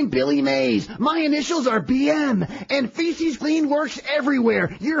 I'm Billy Mays. My initials are BM. And Feces Clean works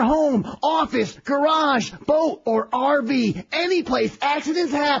everywhere. Your home, office, garage, boat, or RV. Any place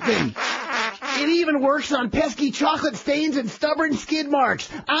accidents happen. It even works on pesky chocolate stains and stubborn skid marks.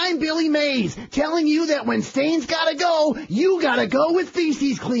 I'm Billy Mays, telling you that when stains gotta go, you gotta go with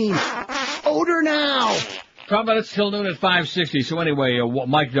Feces Clean. Odor now. How about it's till noon at 5:60. So anyway,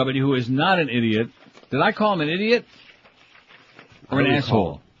 Mike W., who is not an idiot. Did I call him an idiot? Or an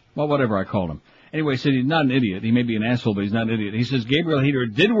asshole? Well, whatever I called him. Anyway, he said he's not an idiot. He may be an asshole, but he's not an idiot. He says Gabriel Heater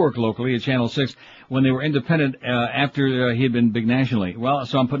did work locally at Channel 6 when they were independent after he had been big nationally. Well,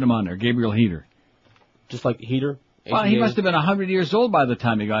 so I'm putting him on there. Gabriel Heater. Just like Heater? Well, he must have been 100 years old by the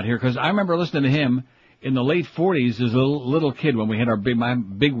time he got here, because I remember listening to him in the late 40s as a little kid when we had my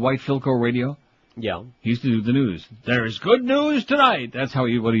big white Philco radio. Yeah. He used to do the news. There's good news tonight. That's what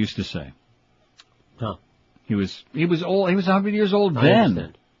he used to say. Huh. He was old. He was 100 years old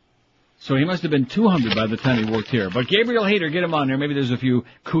then. So he must have been 200 by the time he worked here. But Gabriel Hader, get him on there. Maybe there's a few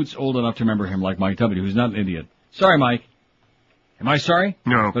coots old enough to remember him, like Mike W., who's not an idiot. Sorry, Mike. Am I sorry?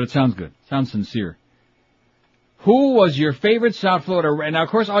 No. But it sounds good. Sounds sincere. Who was your favorite South Florida? Now, of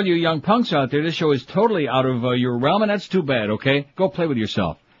course, all you young punks out there, this show is totally out of your realm, and that's too bad, okay? Go play with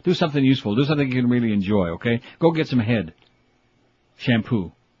yourself. Do something useful. Do something you can really enjoy, okay? Go get some head.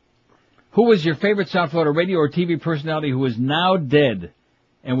 Shampoo. Who was your favorite South Florida radio or TV personality who is now dead?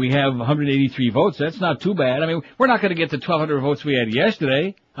 And we have 183 votes. That's not too bad. I mean, we're not going to get the 1,200 votes we had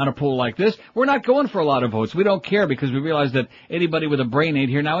yesterday on a poll like this. We're not going for a lot of votes. We don't care because we realize that anybody with a brain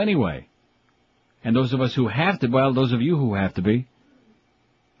ain't here now anyway. And those of us who have to, well, those of you who have to be,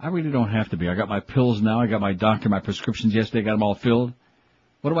 I really don't have to be. I got my pills now. I got my doctor, my prescriptions yesterday. Got them all filled.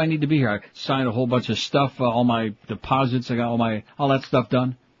 What do I need to be here? I signed a whole bunch of stuff, all my deposits. I got all that stuff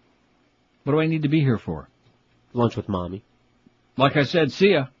done. What do I need to be here for? Lunch with Mommy. Like I said,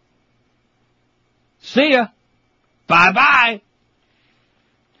 see ya. See ya. Bye-bye.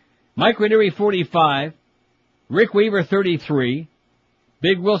 Mike Ranieri, 45. Rick Weaver, 33.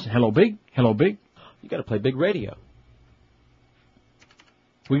 Big Wilson. Hello, Big. Hello, Big. You got to play Big Radio.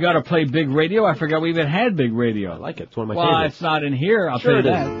 We got to play Big Radio? I forgot we even had Big Radio. I like it. It's one of my favorites. Well, it's not in here. I'll tell you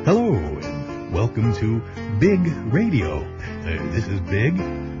that. Hello, and welcome to Big Radio. This is Big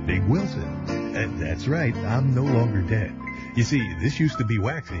Wilson. That's right. I'm no longer dead. You see, this used to be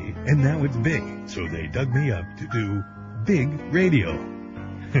Waxy, and now it's Big. So they dug me up to do Big Radio.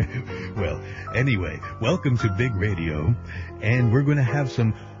 Well, anyway, welcome to Big Radio, and we're going to have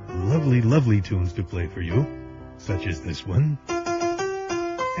some lovely, lovely tunes to play for you, such as this one,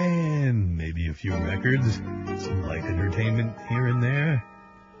 and maybe a few records, some light entertainment here and there.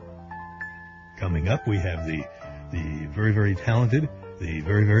 Coming up, we have the very, very talented, the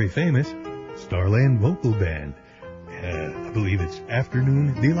very, very famous Starland Vocal Band. I believe it's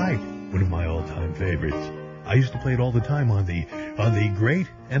Afternoon Delight, one of my all-time favorites. I used to play it all the time on the Great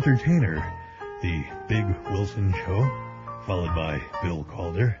Entertainer, the Big Wilson Show, followed by Bill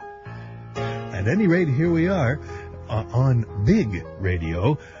Calder. At any rate, here we are on Big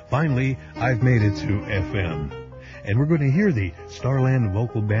Radio. Finally, I've made it to FM. And we're going to hear the Starland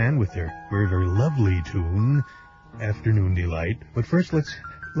Vocal Band with their very, very lovely tune, Afternoon Delight. But first, let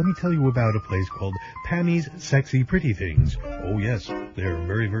me tell you about a place called Pammy's Sexy Pretty Things. Oh, yes, they're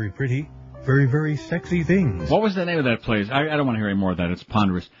very, very pretty. Very, very sexy things. What was the name of that place? I don't want to hear any more of that. It's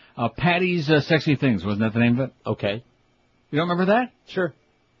ponderous. Patty's Sexy Things. Wasn't that the name of it? Okay. You don't remember that? Sure.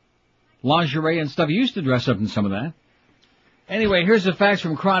 Lingerie and stuff. You used to dress up in some of that. Anyway, here's the facts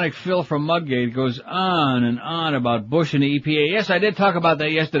from Chronic Phil from Mudgate. It goes on and on about Bush and the EPA. Yes, I did talk about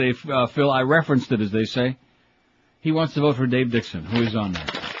that yesterday, Phil. I referenced it, as they say. He wants to vote for Dave Dixon, who is on there.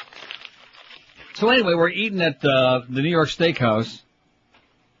 So anyway, we're eating at the New York Steakhouse.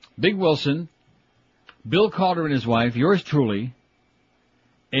 Big Wilson, Bill Calder and his wife, yours truly,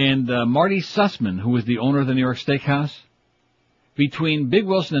 and Marty Sussman, who was the owner of the New York Steakhouse. Between Big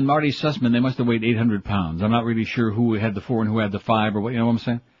Wilson and Marty Sussman, they must have weighed 800 pounds. I'm not really sure who had the 4 and who had the 5 or what, you know what I'm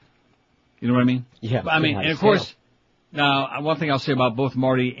saying? You know what I mean? Yeah. I mean, and of course, now, one thing I'll say about both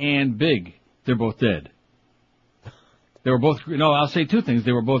Marty and Big, they're both dead. They were both, no, I'll say 2 things.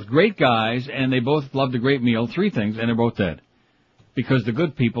 They were both great guys, and they both loved a great meal. 3 things, and they're both dead. Because the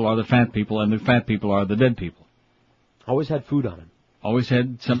good people are the fat people, and the fat people are the dead people. Always had food on him. Always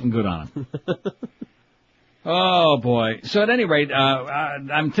had something good on him. Oh, boy. So at any rate,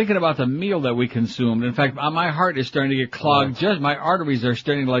 I'm thinking about the meal that we consumed. In fact, my heart is starting to get clogged. Just my arteries are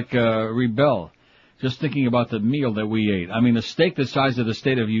starting to, rebel. Just thinking about the meal that we ate. I mean, a steak the size of the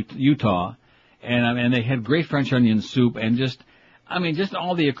state of Utah. And they had great French onion soup and just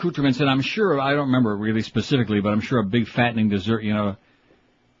all the accoutrements. And I'm sure, I don't remember really specifically, but I'm sure a big fattening dessert,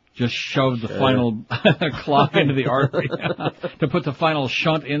 just shoved the final clog into the artery to put the final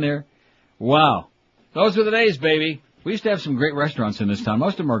shunt in there. Wow. Those were the days, baby. We used to have some great restaurants in this town.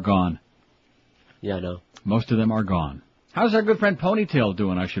 Most of them are gone. Yeah, I know. Most of them are gone. How's our good friend Ponytail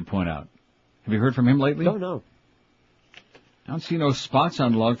doing, I should point out? Have you heard from him lately? No. I don't see no spots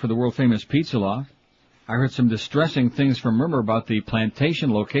on the log for the world-famous Pizza Loft. I heard some distressing things from Rimmer about the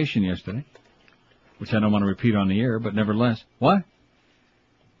plantation location yesterday, which I don't want to repeat on the air, but nevertheless. What?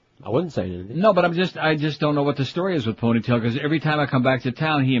 I wasn't saying anything. No, but I just don't know what the story is with Ponytail, because every time I come back to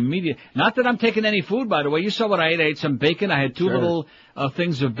town, he immediately, not that I'm taking any food, by the way. You saw what I ate. I ate some bacon. I had 2 little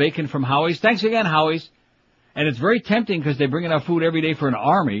things of bacon from Howie's. Thanks again, Howie's. And it's very tempting because they bring enough food every day for an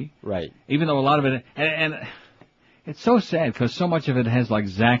army. Right. Even though a lot of it, and it's so sad because so much of it has like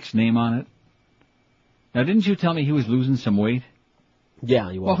Zach's name on it. Now, didn't you tell me he was losing some weight?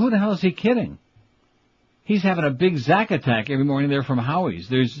 Yeah, he was. Well, who the hell is he kidding? He's having a big Zach attack every morning there from Howie's.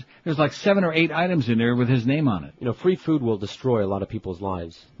 There's like 7 or 8 items in there with his name on it. Free food will destroy a lot of people's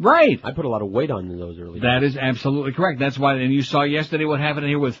lives. Right. I put a lot of weight on those early days. That is absolutely correct. That's why, and you saw yesterday what happened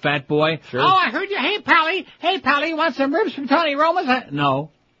here with Fat Boy. Sure. Oh, I heard you. Hey, Pally, you want some ribs from Tony Roma's? No.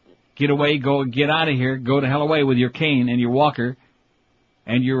 Get away, get out of here, go to hell away with your cane and your walker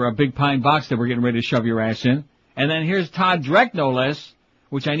and your big pine box that we're getting ready to shove your ass in. And then here's Todd Dreck, no less,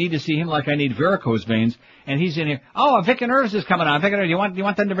 which I need to see him like I need varicose veins. And he's in here. Oh, Vic and Irv's is coming on. Vic and Irv's, you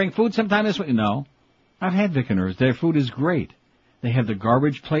want them to bring food sometime this week? No. I've had Vic and Irv's. Their food is great. They have the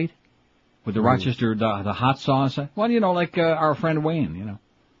garbage plate with the Rochester, the hot sauce. Well, like our friend Wayne,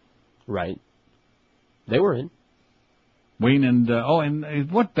 Right. They were in. Wayne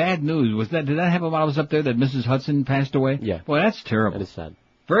and what bad news was that? Did that happen while I was up there that Mrs. Hudson passed away? Yeah. Boy, that's terrible. That is sad.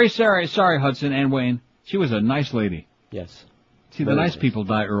 Very sorry, Hudson and Wayne. She was a nice lady. Yes. See, the nice people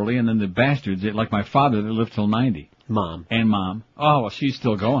die early, and then the bastards, like my father, that lived till 90. Mom. And Mom. Oh, well, she's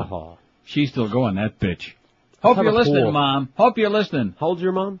still going. Oh. She's still going, that bitch. Hope you're listening, Mom. Hope you're listening. How old's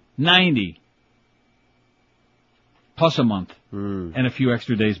your mom? 90. Plus a month. And a few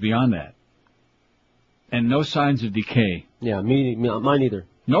extra days beyond that. And no signs of decay. Yeah, mine either.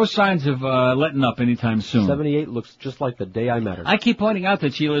 No signs of letting up anytime soon. 78 looks just like the day I met her. I keep pointing out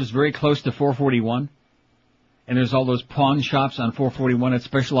that she lives very close to 441. And there's all those pawn shops on 441 that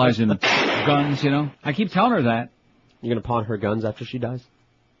specialize in guns, I keep telling her that. You're going to pawn her guns after she dies?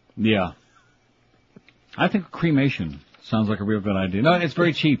 Yeah. I think cremation sounds like a real good idea. No, it's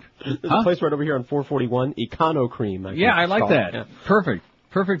very cheap. There's a place right over here on 441, Econo Cream. Yeah, I like that. Yeah.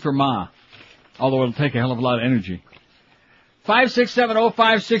 Perfect for Ma. Although it'll take a hell of a lot of energy.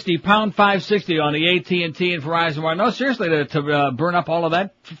 5670560, pound 560 on the AT&T and Verizon wire. No, seriously, to burn up all of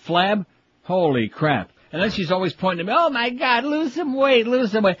that flab? Holy crap. And then she's always pointing to me, oh my God, lose some weight. In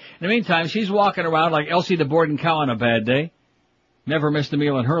the meantime, she's walking around like Elsie the Borden cow on a bad day. Never missed a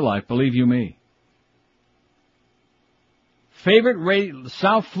meal in her life, believe you me. Favorite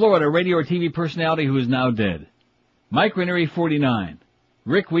South Florida radio or TV personality who is now dead? Mike Ranieri, 49.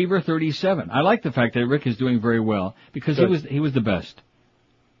 Rick Weaver, 37. I like the fact that Rick is doing very well because he was the best.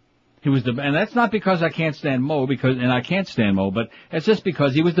 And that's not because I can't stand Mo, and I can't stand Mo, but it's just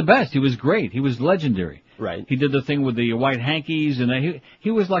because he was the best. He was great. He was legendary. Right. He did the thing with the white hankies, and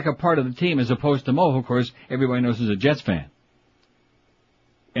he was like a part of the team as opposed to Mo, who, of course, everybody knows is a Jets fan.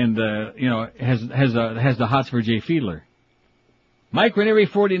 And, has the hots for Jay Fiedler. Mike Ranieri,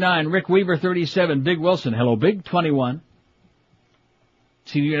 49. Rick Weaver, 37. Big Wilson. Hello, Big, 21.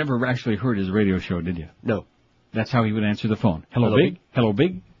 See, you never actually heard his radio show, did you? No. That's how he would answer the phone. Hello, Big. Hello,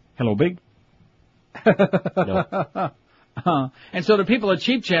 Big. Hello, Big. No. And so the people at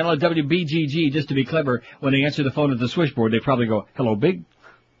Cheap Channel at WBGG, just to be clever, when they answer the phone at the switchboard, they probably go, hello, Big.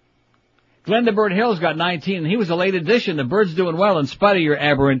 Glenn the Bird Hill's got 19, and he was a late addition. The Bird's doing well in spite of your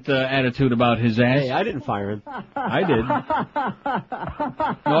aberrant attitude about his ass. Hey, I didn't fire him. I did.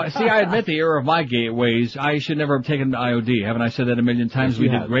 No, see, I admit the error of my ways. I should never have taken IOD. Haven't I said that a million times? Yes, we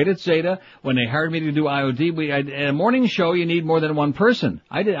you did have. great at Zeta. When they hired me to do IOD, at a morning show, you need more than one person.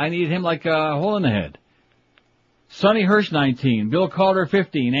 I needed him like a hole in the head. Sonny Hirsch, 19. Bill Calder,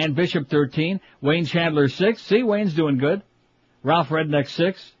 15. Ann Bishop, 13. Wayne Chandler, 6. See, Wayne's doing good. Ralph Redneck,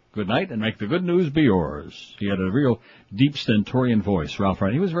 6. Good night, and make the good news be yours. He had a real deep stentorian voice, Ralph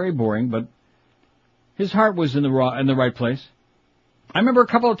Redneck. He was very boring, but his heart was in the right place. I remember a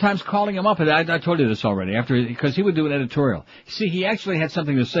couple of times calling him up, and I told you this already, because he would do an editorial. See, he actually had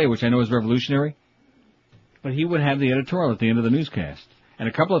something to say, which I know is revolutionary, but he would have the editorial at the end of the newscast. And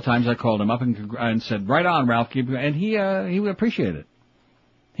a couple of times I called him up and said, right on, Ralph, keep going. And he would appreciate it.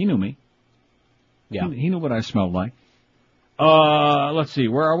 He knew me. Yeah. He knew what I smelled like. Let's see,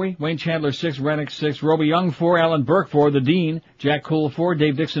 where are we? Wayne Chandler, 6, Rennick, 6, Roby Young, 4, Alan Burke, 4, the Dean, Jack Cool, 4,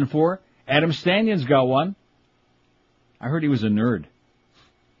 Dave Dixon, 4, Adam Stanion's got 1. I heard he was a nerd.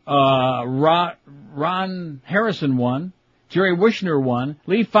 Ron Harrison, 1, Jerry Wishner, 1,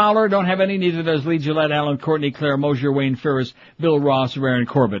 Lee Fowler, don't have any, neither does Lee Gillette, Alan Courtney, Claire Mosier, Wayne Ferris, Bill Ross, Aaron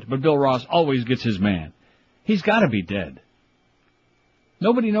Corbett, but Bill Ross always gets his man. He's gotta be dead.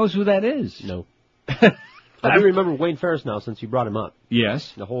 Nobody knows who that is. No. I do remember Wayne Ferris now since you brought him up.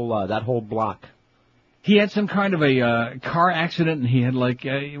 Yes. The whole, that whole block. He had some kind of a car accident, and he had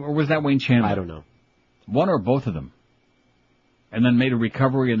or was that Wayne Chandler? I don't know. One or both of them. And then made a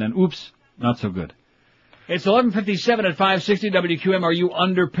recovery, and then, oops, not so good. It's 11:57 at 560 WQM. Are you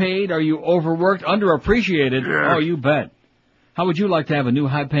underpaid? Are you overworked? Underappreciated? Yeah. Oh, you bet. How would you like to have a new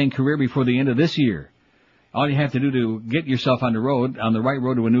high-paying career before the end of this year? All you have to do to get yourself on the right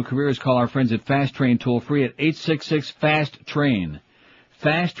road to a new career is call our friends at Fast Train toll-free at 866-FAST-TRAIN.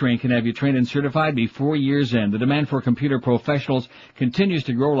 Fast Train can have you trained and certified before year's end. The demand for computer professionals continues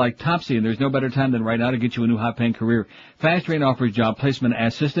to grow like topsy, and there's no better time than right now to get you a new high-paying career. Fast Train offers job placement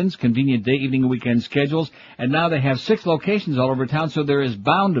assistance, convenient day, evening, and weekend schedules, and now they have 6 locations all over town, so there is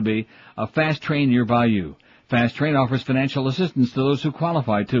bound to be a Fast Train nearby you. Fast Train offers financial assistance to those who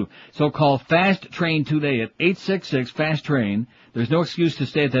qualify, too. So call Fast Train today at 866-FAST-TRAIN. There's no excuse to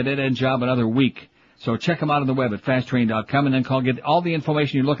stay at that dead-end job another week. So check them out on the web at fasttrain.com and then get all the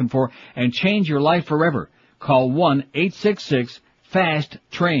information you're looking for and change your life forever. Call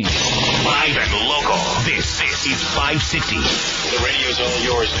 1-866-FAST-TRAIN. Live and local. This is 560. The radio's all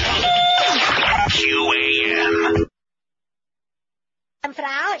yours now. QAM. I'm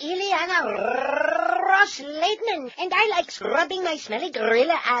Frau Iliana Ross-Leitman, and I like scrubbing my smelly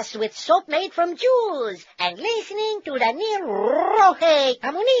gorilla ass with soap made from jewels and listening to the Neil Rohe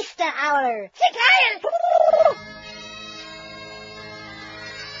Comunista Hour. Sick Heil!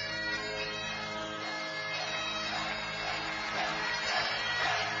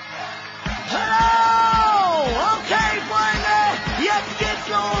 Hallo! Okay, Freunde, jetzt geht's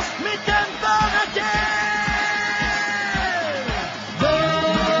los mit dem Börnertag!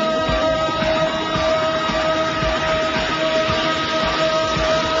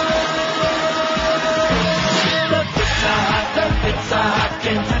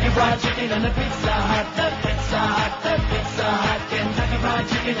 Kentucky Fried Chicken and the Pizza Hut. The Pizza Hut, the Pizza Hut. Kentucky Fried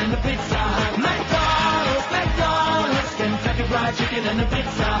Chicken and the Pizza Hut. McDonald's, McDonald's. Kentucky Fried Chicken and the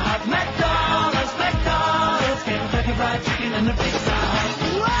Pizza Hut. McDonald's, McDonald's. Kentucky Fried Chicken and the Pizza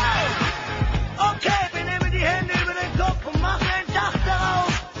Hut. Wow! Okay, wir nehmen die Hände über den Kopf und machen ein Dach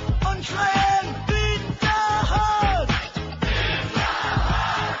daraus und schreien Pizza Hut. Pizza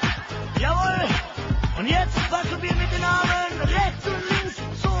Hut. Jawohl. Und jetzt wackeln wir mit den Armen rechts und links,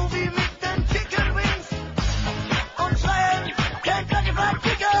 so wie mit den Chicken Wings. Und schreien, Kentucky Fried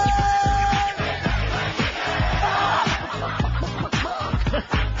Chicken!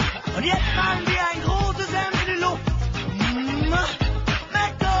 Und jetzt machen wir ein großes M in die Luft.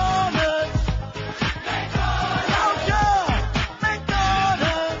 McDonald's! McDonald's! Ja!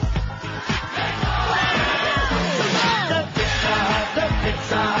 McDonald's! The Pizza Hut, the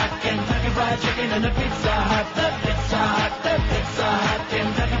Pizza Hut, Kentucky Fried Chicken and the Pizza Hut. The Pizza Hut, the Pizza Hut,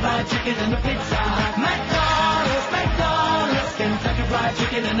 Kentucky Fried Chicken and the Pizza Hut. McDonald's, McDonald's, Kentucky Fried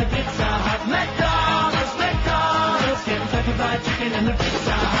Chicken and the Pizza Hut. McDonald's, McDonald's, Kentucky Fried Chicken and the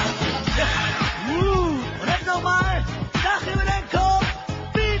Pizza Hut. Und jetzt nochmal, Dach über den Kopf,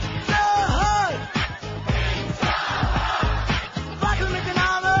 Pizza Hut. Pizza Hut. Wackel mit den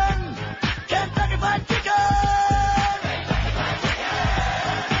Armen, Kentucky Fried Chicken.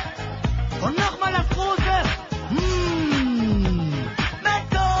 Und nochmal das große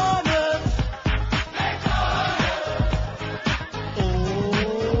McDonald's!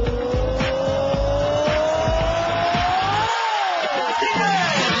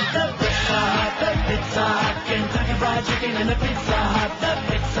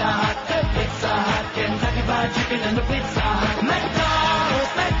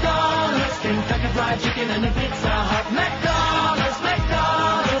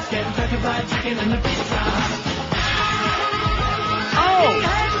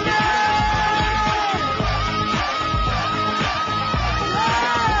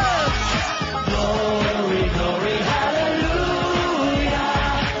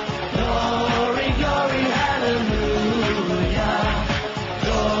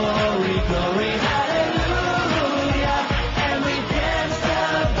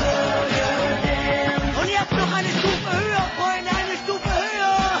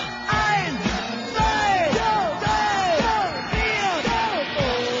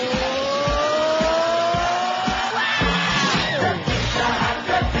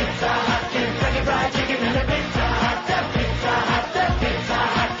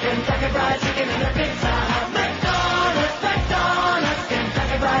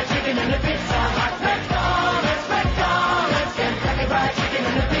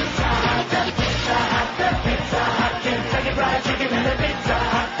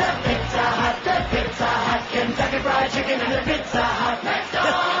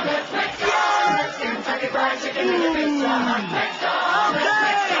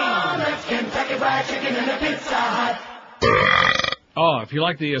 Fried Chicken and a Pizza Hut. Oh, if you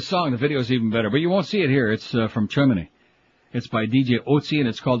like the song, the video's even better. But you won't see it here. It's from Germany. It's by DJ Otzi, and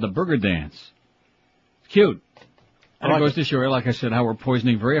it's called The Burger Dance. Cute. And it goes to show you, like I said, how we're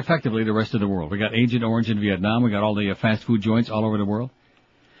poisoning very effectively the rest of the world. We got Agent Orange in Vietnam. We got all the fast food joints all over the world.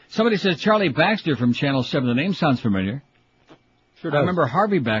 Somebody says Charlie Baxter from Channel 7. The name sounds familiar. Sure I remember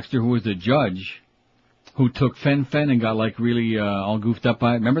Harvey Baxter, who was the judge, who took Fen and got like really all goofed up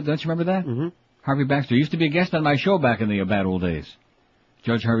by it. Remember? Don't you remember that? Mm-hmm. Harvey Baxter. He used to be a guest on my show back in the bad old days.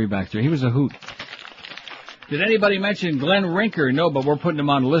 Judge Harvey Baxter. He was a hoot. Did anybody mention Glenn Rinker? No, but we're putting him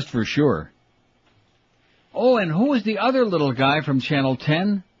on the list for sure. Oh, and who was the other little guy from Channel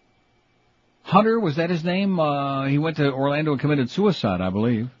 10? Hunter, was that his name? He went to Orlando and committed suicide, I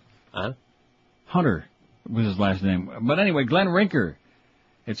believe. Huh? Hunter was his last name. But anyway, Glenn Rinker.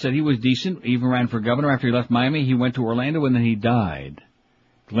 It said he was decent, even ran for governor after he left Miami. He went to Orlando and then he died.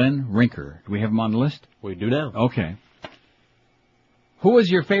 Glenn Rinker. Do we have him on the list? We do now. Okay. Who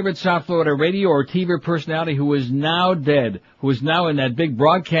is your favorite South Florida radio or TV personality who is now dead, who is now in that big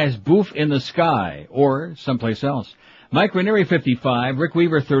broadcast booth in the sky, or someplace else? Mike Ranieri, 55, Rick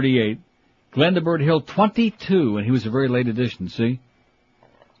Weaver, 38, Glenn the Bird Hill, 22, and he was a very late addition, see?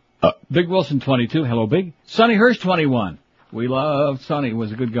 Big Wilson, 22, hello Big. Sonny Hirsch, 21. We loved Sonny, he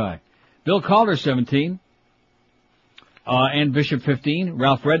was a good guy. Bill Calder, 17. Ann Bishop, 15.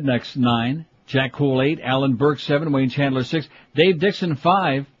 Ralph Redneck's 9. Jack Cool 8, Alan Burke 7, Wayne Chandler 6, Dave Dixon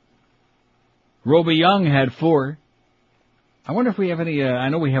 5, Roby Young had 4. I wonder if we have any, I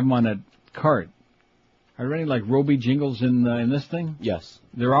know we have them on that cart. Are there any like Roby jingles in this thing? Yes.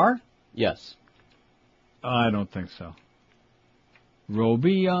 There are? Yes. I don't think so.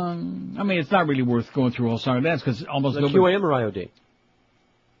 Roby Young, I mean it's not really worth going through a whole song and dance because almost nobody... QAM or IOD?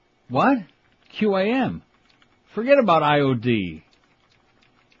 What? QAM. Forget about IOD.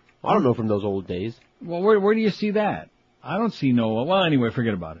 I don't know from those old days. Well, where do you see that? I don't see no... Well, anyway,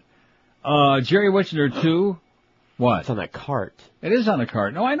 forget about it. Jerry Witchner 2. What? It's on that cart. It is on the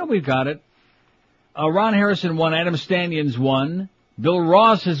cart. No, I know we've got it. Ron Harrison 1. Adam Stanions 1. Bill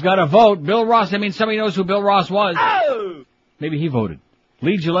Ross has got a vote. Bill Ross, I mean, somebody knows who Bill Ross was. Oh! Maybe he voted.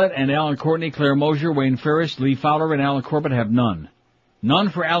 Lee Gillette and Alan Courtney, Claire Mosier, Wayne Ferris, Lee Fowler, and Alan Corbett have none. None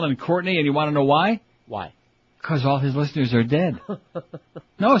for Alan Courtney, and you want to know why? Why? Because all his listeners are dead.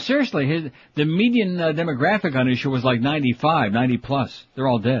 No, seriously, the median demographic on his show was like 95, 90 plus. They're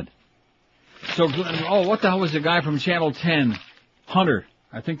all dead. So, what the hell was the guy from Channel 10? Hunter.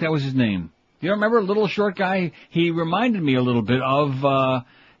 I think that was his name. You don't remember, a little short guy? He reminded me a little bit of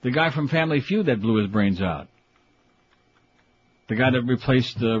the guy from Family Feud that blew his brains out. The guy that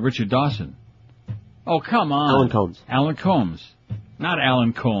replaced Richard Dawson. Oh, come on. Alan Combs. Alan Combs. Not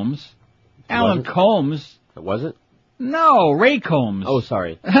Alan Combs. Alan Combs. Was it? No, Ray Combs. Oh,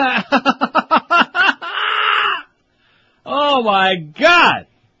 sorry. Oh my God!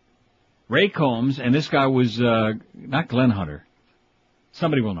 Ray Combs, and this guy was, not Glenn Hunter.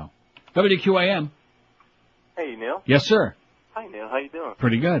 Somebody will know. WQAM. Hey, Neil. Yes, sir. Hi, Neil. How you doing?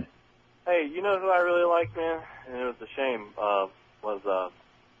 Pretty good. Hey, you know who I really like, man? And it was a shame, was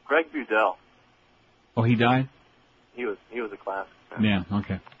Greg Budell. Oh, he died? He was a classic. Yeah,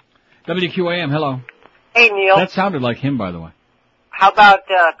 okay. WQAM, hello. Hey, Neil. That sounded like him, by the way. How about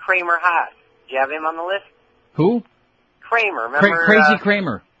Kramer Haas? Do you have him on the list? Who? Kramer, remember? Crazy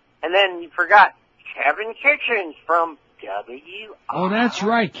Kramer. And then you forgot Kevin Kitchens from W. Oh, that's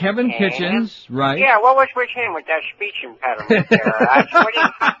right, Kevin Kitchens, right. Yeah, what was with him with that speech impediment there?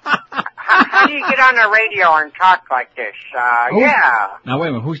 How do you get on the radio and talk like this? Yeah. Now, wait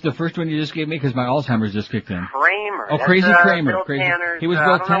a minute, who's the first one you just gave me? Because my Alzheimer's just kicked in. Kramer. Oh, That's, Crazy Kramer. Bill Crazy. Tanner's, He was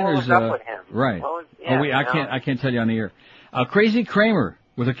Bill I don't know what Tanner's, was up with him. right. What was, yeah, oh, wait, I can't tell you on the air. Crazy Kramer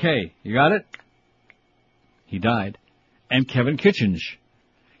with a K. You got it? He died. And Kevin Kitchens.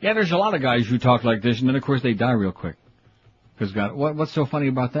 Yeah, there's a lot of guys who talk like this, and then of course they die real quick. Because God, what's so funny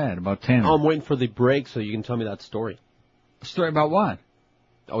about that? About Tanner? I'm waiting for the break so you can tell me that story. A story about what?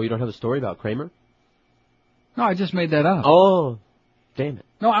 Oh, you don't have a story about Kramer? No, I just made that up. Oh, damn it.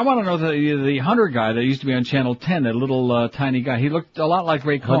 No, I want to know the Hunter guy that used to be on Channel 10, that little tiny guy. He looked a lot like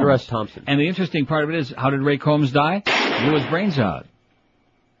Ray Combs. Hunter S. Thompson. And the interesting part of it is, how did Ray Combs die? Blew his brains out.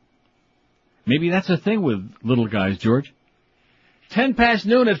 Maybe that's a thing with little guys, George. 10 past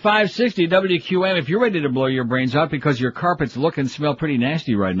noon at 560 WQM. If you're ready to blow your brains out because your carpets look and smell pretty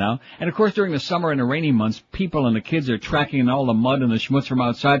nasty right now, and of course during the summer and the rainy months, people and the kids are tracking in all the mud and the schmutz from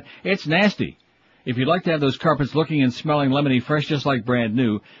outside, it's nasty. If you'd like to have those carpets looking and smelling lemony fresh just like brand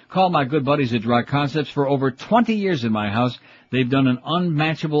new, call my good buddies at Dry Concepts. For over 20 years in my house, they've done an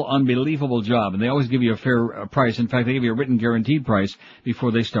unmatchable, unbelievable job, and they always give you a fair price. In fact, they give you a written guaranteed price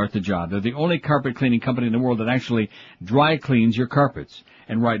before they start the job. They're the only carpet cleaning company in the world that actually dry cleans your carpets.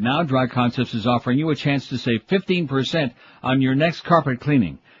 And right now, Dry Concepts is offering you a chance to save 15% on your next carpet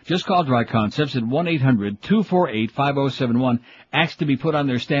cleaning. Just call Dry Concepts at 1-800-248-5071. Ask to be put on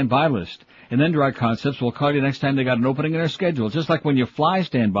their standby list. And then Dry Concepts will call you next time they got an opening in their schedule. Just like when you fly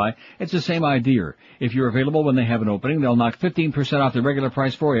standby, it's the same idea. If you're available when they have an opening, they'll knock 15% off the regular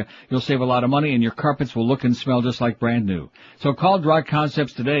price for you. You'll save a lot of money, and your carpets will look and smell just like brand new. So call Dry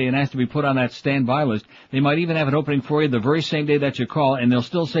Concepts today and ask to be put on that standby list. They might even have an opening for you the very same day that you call, and they'll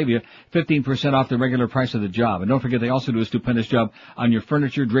still save you 15% off the regular price of the job. And don't forget, they also do a stupendous job on your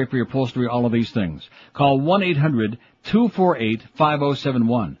furniture, drapery, upholstery, all of these things. Call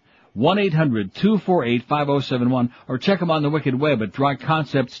 1-800-248-5071. 1-800-248-5071, or check them on the wicked web at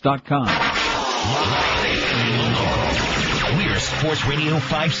dryconcepts.com. We're Sports Radio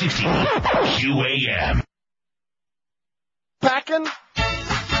 560 QAM. Packing?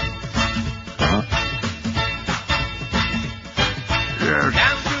 Yes.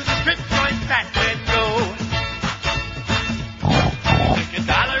 Down to the strip joint, fat and go. Stick a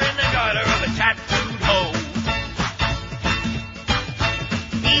dollar in the garter of a tattooed hoe.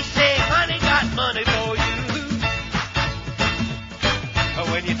 He say, honey, got money for you. But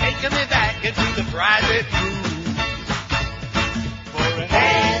when you take me back into the private room for a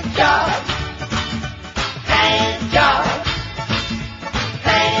hand job,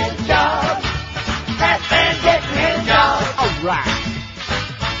 that man getting hand job. All right.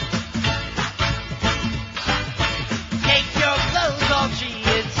 Take your clothes off, she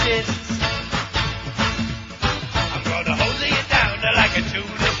insists. I'm gonna hose you down like a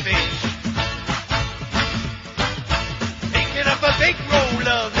tuna fish. Picking up a big roll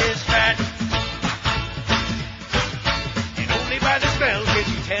of this fat. And only by the smell can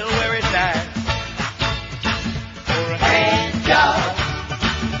you tell where it's at. For a hand job,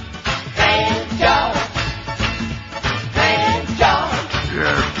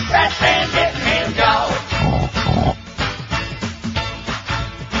 Yes. that man getting hand job.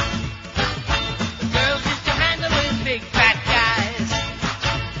 The girls used to handle with big fat guys.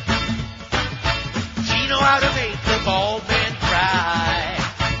 She know how to make the bald man cry.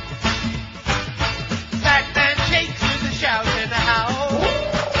 Fat man shakes with a shout and a howl.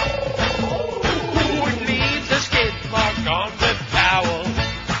 And leaves a skid mark on the towel.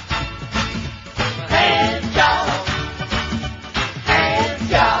 Hand job.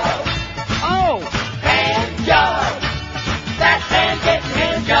 Oh! Hand job. That man getting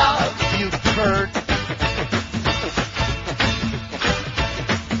hand job. You bird.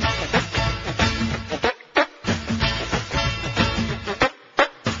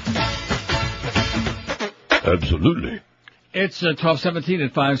 Absolutely. It's 12:17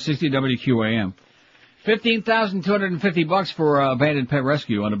 at 560 WQAM. $15,250 for Abandoned Pet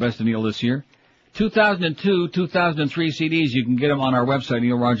Rescue on the Best of Neil this year. 2002, 2003 CDs. You can get them on our website,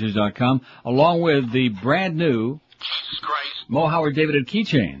 neilrogers.com, along with the brand new Mo Howard David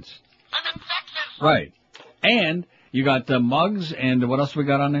keychains. Right. And you got mugs, and what else we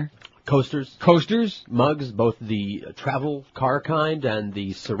got on there? Coasters, mugs, both the travel car kind and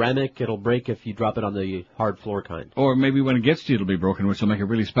the ceramic. It'll break if you drop it on the hard floor kind. Or maybe when it gets to you, it'll be broken, which will make it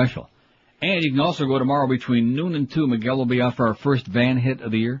really special. And you can also go tomorrow between noon and 2. Miguel will be out for our first van hit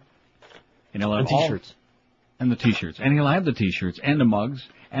of the year. And he'll have T-shirts. And the T-shirts. And he'll have the T-shirts and the mugs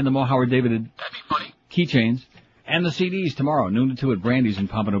and the Mo Howard David keychains and the CDs tomorrow, noon to 2 at Brandy's in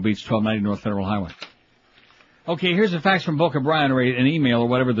Pompano Beach, 1290 North Federal Highway. Okay, here's a fax from Boca Brian, or an email, or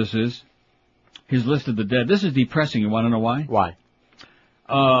whatever this is. He's listed the dead. This is depressing. You want to know why? Why?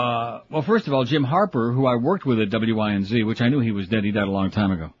 Well, first of all, Jim Harper, who I worked with at WYNZ, which I knew he was dead. He died a long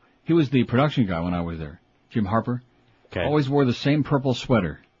time ago. He was the production guy when I was there. Jim Harper. Okay. Always wore the same purple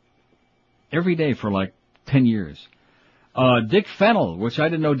sweater. Every day for like 10 years. Dick Fennell, which I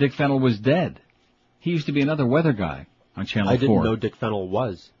didn't know Dick Fennell was dead. He used to be another weather guy on Channel 4. I didn't know Dick Fennell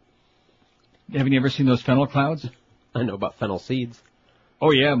was. Haven't you ever seen those fennel clouds? I know about fennel seeds.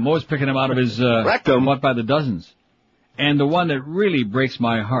 Oh yeah, Mo's picking them out of his rectum, what by the dozens. And the one that really breaks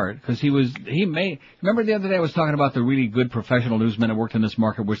my heart, because remember the other day I was talking about the really good professional newsmen that worked in this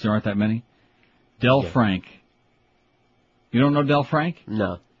market, which there aren't that many? Del Frank. You don't know Del Frank?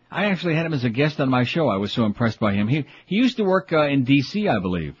 No. I actually had him as a guest on my show. I was so impressed by him. He used to work in D.C., I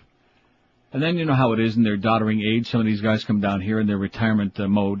believe. And then you know how it is in their doddering age. Some of these guys come down here in their retirement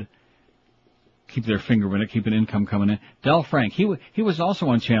mode. keep their finger in it, keep an income coming in. Del Frank, he was also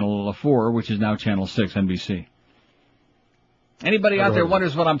on Channel 4, which is now Channel 6, NBC. Anybody out there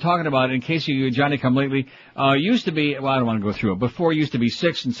wonders what I'm talking about, in case you Johnny come lately, used to be, well, I don't want to go through it. Before it used to be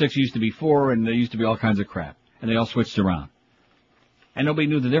 6, and 6 used to be 4, and there used to be all kinds of crap. And they all switched around. And nobody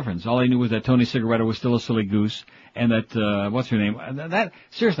knew the difference. All they knew was that Tony Cigaretto was still a silly goose, and that, what's her name?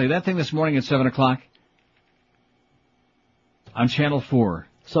 Seriously, that thing this morning at 7 o'clock on Channel 4.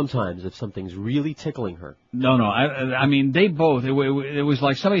 Sometimes, if something's really tickling her. No, I mean, they both, it was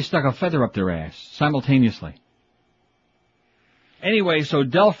like somebody stuck a feather up their ass, simultaneously. Anyway, so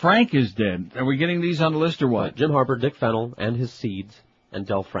Del Frank is dead. Are we getting these on the list or what? Jim Harper, Dick Fennell, and his seeds, and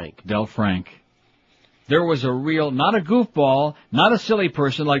Del Frank. Del Frank. There was a real, not a goofball, not a silly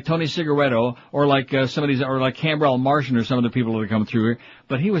person like Tony Cigaretto, or like or like Cambrell Martian or some of the people that have come through here,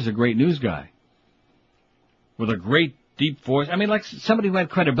 but he was a great news guy. With a great deep voice. I mean, like somebody who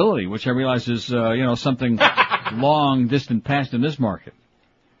had credibility, which I realize is, something long distant past in this market.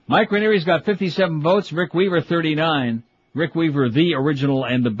 Mike Ranieri's got 57 votes, Rick Weaver 39. Rick Weaver, the original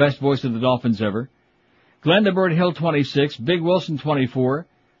and the best voice of the Dolphins ever. Glenn the Bird Hill 26, Big Wilson 24,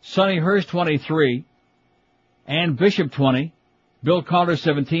 Sonny Hurst 23, Ann Bishop 20, Bill Calder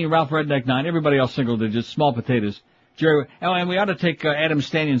 17, Ralph Redneck 9, everybody else single digits, small potatoes. Jerry, and we ought to take Adam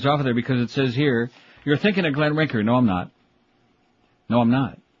Stanions off of there because it says here, you're thinking of Glenn Rinker. No, I'm not. No, I'm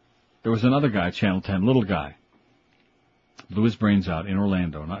not. There was another guy at Channel 10, little guy. Blew his brains out in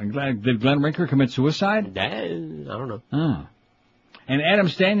Orlando. Did Glenn Rinker commit suicide? I don't know. Oh. And Adam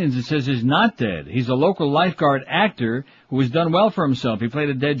Stanions, it says, is not dead. He's a local lifeguard actor who has done well for himself. He played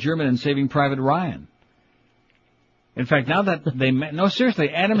a dead German in Saving Private Ryan. In fact, now that they met, no, seriously,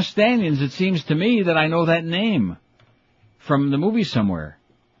 Adam Stanions, it seems to me that I know that name from the movie somewhere.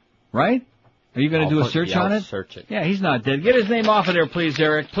 Right? Are you going to do a search on it? Search it. Yeah, he's not dead. Get his name off of there, please,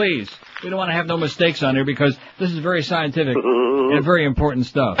 Eric, please. We don't want to have no mistakes on here because this is very scientific and very important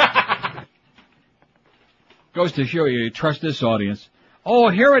stuff. Goes to show you trust this audience. Oh,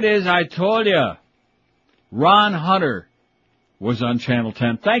 here it is, I told you. Ron Hunter was on Channel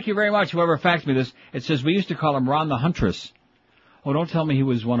 10. Thank you very much, whoever faxed me this. It says we used to call him Ron the Huntress. Oh, don't tell me he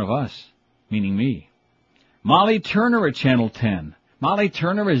was one of us, meaning me. Molly Turner at Channel 10. Molly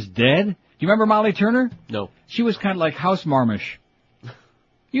Turner is dead? Do you remember Molly Turner? No. She was kind of like House Marmish.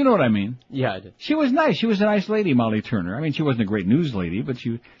 You know what I mean? Yeah, I did. She was nice. She was a nice lady, Molly Turner. I mean, she wasn't a great news lady, but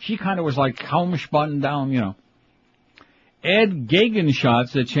she kind of was like homespun down, Ed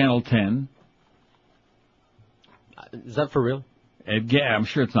Gagenshots at Channel 10. Is that for real? I'm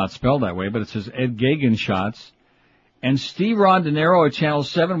sure it's not spelled that way, but it says Ed Gagenshots. And Steve Rondinero at Channel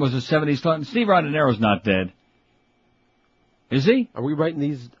 7 was a 70s star. Steve Rondinero's not dead. Is he? Are we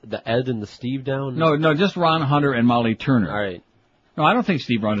writing the Ed and the Steve down? No, just Ron Hunter and Molly Turner. All right. No, I don't think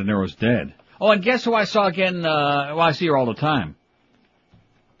Steve Rondinero's dead. Oh, and guess who I saw again? I see her all the time.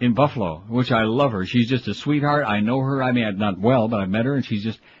 In Buffalo, which I love her. She's just a sweetheart. I know her. I mean, not well, but I've met her, and she's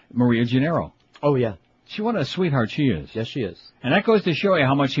just Maria Gennaro. Oh, yeah. What a sweetheart she is. Yes, she is. And that goes to show you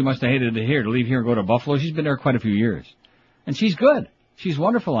how much she must have hated it here to leave here and go to Buffalo. She's been there quite a few years. And she's good. She's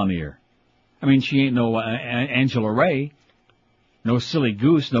wonderful on the air. I mean, she ain't no Angela Ray. No silly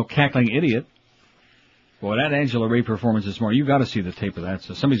goose, no cackling idiot. Boy, that Angela Ray performance this morning, you got to see the tape of that.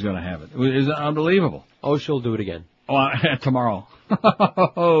 So somebody's going to have it. It was unbelievable. Oh, she'll do it again. Oh, tomorrow.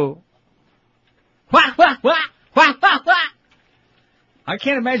 I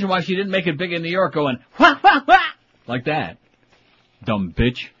can't imagine why she didn't make it big in New York going, like that. Dumb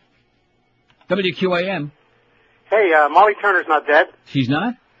bitch. WQAM. Hey, Molly Turner's not dead. She's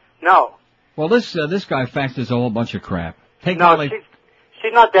not? No. Well, this guy faxed us a whole bunch of crap. Take no, Molly.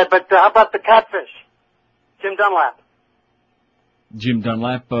 She's not dead, but how about the catfish? Jim Dunlap. Jim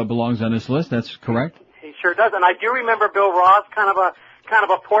Dunlap belongs on this list, that's correct. He sure does, and I do remember Bill Ross, kind of a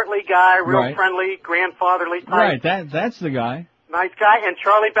portly guy, real friendly, grandfatherly type. Right, that's the guy. Nice guy, and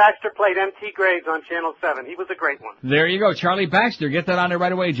Charlie Baxter played M.T. Graves on Channel 7. He was a great one. There you go, Charlie Baxter. Get that on there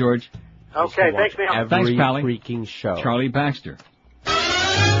right away, George. Okay, thanks, Neil. Thanks, Pally. Freaking show. Charlie Baxter.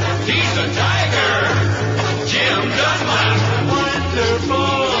 He's a tiger, Jim Dunlap. Wonderful,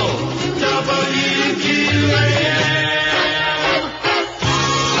 WQAM.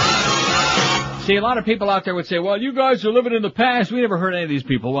 See, a lot of people out there would say, well, you guys are living in the past. We never heard any of these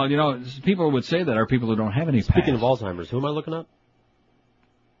people. Well, people would say that are people who don't have any past. Speaking of Alzheimer's, who am I looking up?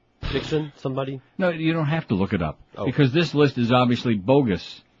 Dixon, somebody? No, you don't have to look it up. Because this list is obviously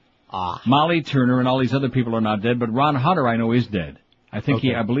bogus. Molly Turner and all these other people are not dead, but Ron Hunter I know is dead. I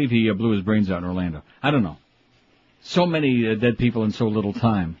believe he blew his brains out in Orlando. I don't know. So many dead people in so little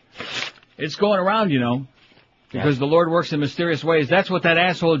time. It's going around, Because the Lord works in mysterious ways. That's what that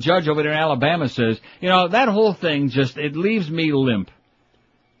asshole judge over there in Alabama says. You know, that whole thing just, it leaves me limp.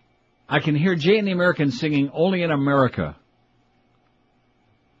 I can hear Jay and the Americans singing Only in America.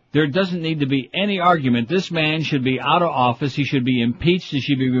 There doesn't need to be any argument. This man should be out of office. He should be impeached. He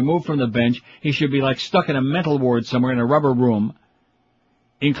should be removed from the bench. He should be like stuck in a mental ward somewhere in a rubber room.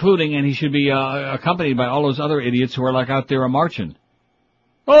 Including, and he should be accompanied by all those other idiots who are like out there marching.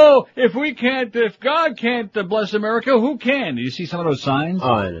 Oh, if God can't bless America, who can? Do you see some of those signs?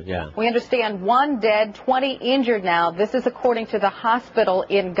 Oh, yeah. We understand 1 dead, 20 injured now. This is according to the hospital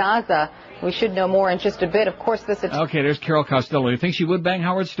in Gaza. We should know more in just a bit. Of course, this... Okay, there's Carol Costello. You think she would bang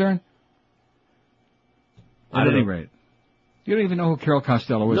Howard Stern? At any rate. You don't even know who Carol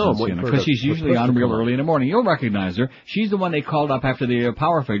Costello is, because she's usually on real early in the morning. You'll recognize her. She's the one they called up after the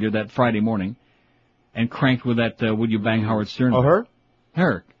power failure that Friday morning and cranked with that, would you bang Howard Stern? Oh, her?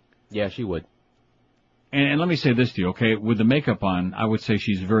 Her. Yeah, she would. And let me say this to you, okay? With the makeup on, I would say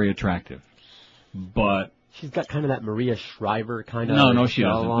she's very attractive. But... She's got kind of that Maria Shriver kind of... No, she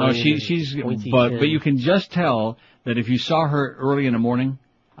doesn't. No, she's... But you can just tell that if you saw her early in the morning,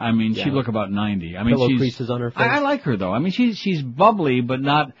 I mean, she'd look about 90. I mean, Pillow creases on her face. I like her, though. I mean, she's bubbly, but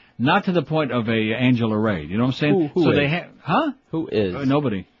not to the point of a Angela Ray. You know what I'm saying? Who is? They huh? Who is?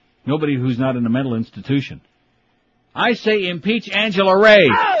 Nobody. Nobody who's not in a mental institution. I say impeach Angela Ray.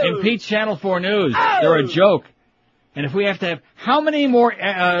 Oh! Impeach Channel 4 News. Oh! They're a joke. And if we have to have, how many more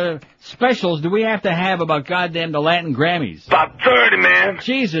specials do we have to have about goddamn the Latin Grammys? About 30, man.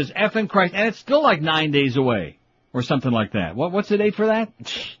 Jesus effing Christ. And it's still like 9 days away. Or something like that. What's the date for that?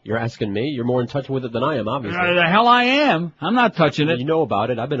 You're asking me? You're more in touch with it than I am, obviously. The hell I am. I'm not touching it. You know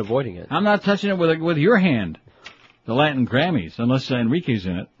about it. I've been avoiding it. I'm not touching it with your hand. The Latin Grammys, unless Enrique's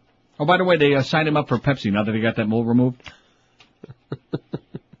in it. Oh, by the way, they signed him up for Pepsi now that he got that mole removed.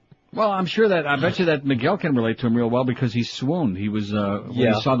 Well, I bet you that Miguel can relate to him real well because he swooned. He was, when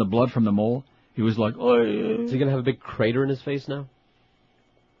he saw the blood from the mole, he was like, oh, yeah. Is he going to have a big crater in his face now?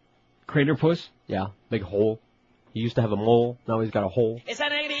 Crater puss? Yeah, big hole. He used to have a mole, now he's got a hole. Esa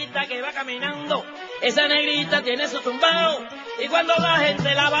negrita que va caminando, esa negrita tiene su tumbao, y cuando la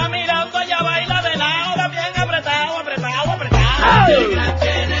gente la va mirando, ella baila de lado, bien apretado, apretado, apretado. Negra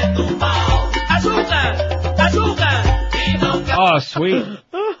tiene tumbao, azúcar, azúcar. Oh, sweet.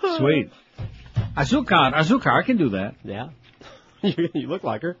 Sweet. Azúcar, I can do that. Yeah. You look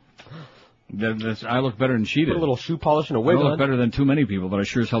like her. I look better than she did. Put a little shoe polish and a wig I on. look better than too many people, but I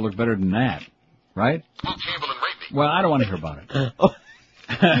sure as hell look better than that. Right? Well, I don't want to hear about it.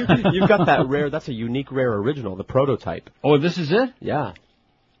 You've got that rare, that's a unique rare original, the prototype. Oh, this is it? Yeah.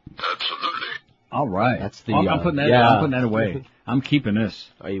 Absolutely. All right. That's the, I'm putting that away. I'm keeping this.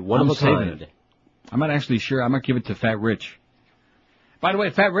 One of a kind. I might give it to Fat Rich. By the way,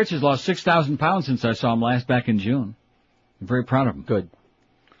 Fat Rich has lost 6,000 pounds since I saw him last back in June. I'm very proud of him. Good.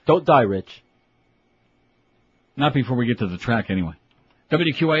 Don't die, Rich. Not before we get to the track, anyway.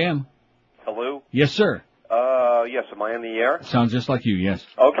 WQAM. Hello? Yes, sir. Yes, am I in the air? Sounds just like you, yes.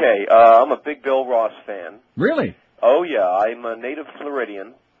 Okay, I'm a big Bill Ross fan. Really? Oh, yeah, I'm a native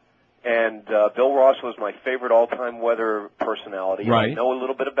Floridian, and Bill Ross was my favorite all-time weather personality. Right. I know a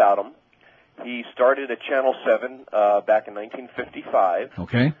little bit about him. He started at Channel 7 back in 1955.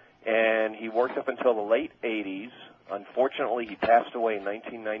 Okay. And he worked up until the late 80s. Unfortunately, he passed away in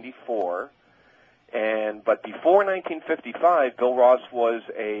 1994. But before 1955, Bill Ross was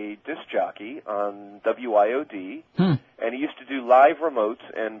a disc jockey on WIOD, and he used to do live remotes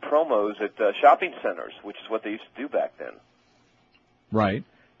and promos at shopping centers, which is what they used to do back then. Right.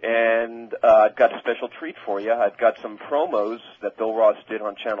 And I've got a special treat for you. I've got some promos that Bill Ross did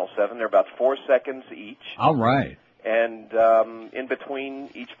on Channel 7. They're about 4 seconds each. All right. And in between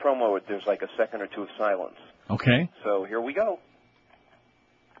each promo, there's like a second or two of silence. Okay. So here we go.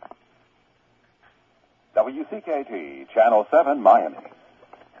 WCKT, Channel 7, Miami.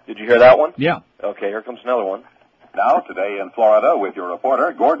 Did you hear that one? Yeah. Okay, here comes another one. Now, today in Florida with your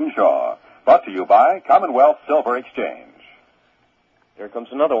reporter, Gordon Shaw. Brought to you by Commonwealth Silver Exchange. Here comes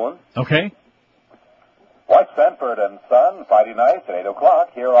another one. Okay. Watch Sanford and Son Friday nights at 8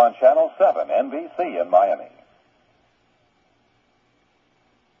 o'clock here on Channel 7, NBC in Miami.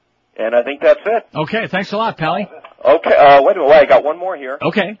 And I think that's it. Okay, thanks a lot, Pally. Okay, wait a minute, I got one more here.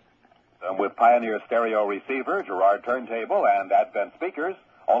 Okay. With Pioneer Stereo Receiver, Gerard Turntable, and Advent Speakers,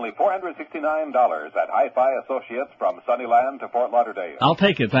 only $469 at Hi-Fi Associates from Sunnyland to Fort Lauderdale. I'll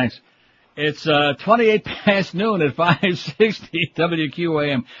take it, thanks. It's 28 past noon at 560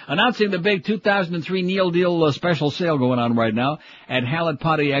 WQAM. Announcing the big 2003 Neil Deal special sale going on right now at Hallett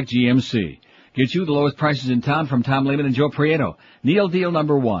Pontiac GMC. Get you the lowest prices in town from Tom Lehman and Joe Prieto. Neil Deal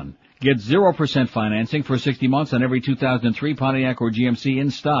number 1. Get 0% financing for 60 months on every 2003 Pontiac or GMC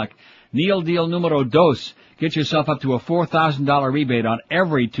in stock. Neil Deal Numero Dos. Get yourself up to a $4,000 rebate on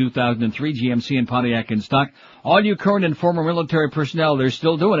every 2003 GMC and Pontiac in stock. All you current and former military personnel, they're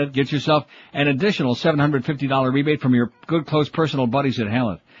still doing it. Get yourself an additional $750 rebate from your good close personal buddies at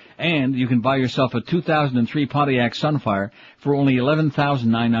Hallett. And you can buy yourself a 2003 Pontiac Sunfire for only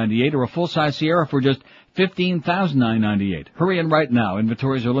 $11,998 or a full-size Sierra for just $15,998. Hurry in right now.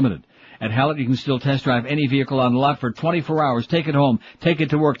 Inventories are limited. At Hallett, you can still test drive any vehicle on the lot for 24 hours. Take it home, take it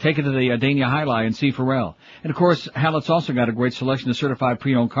to work, take it to the Dania Highline and see Pharrell. And of course, Hallett's also got a great selection of certified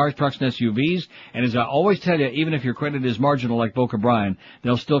pre-owned cars, trucks, and SUVs. And as I always tell you, even if your credit is marginal like Boca Brian,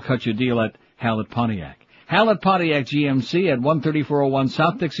 they'll still cut you a deal at Hallett Pontiac. Hallett Pontiac GMC at 13401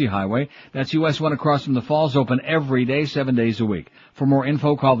 South Dixie Highway. That's US 1 across from the Falls, open every day, 7 days a week. For more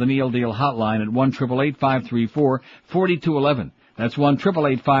info, call the Neil Deal hotline at 1-888-534-4211. That's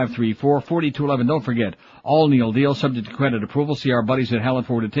 1-888-534-4211. Don't forget, all Neil Deal subject to credit approval. See our buddies at Hallett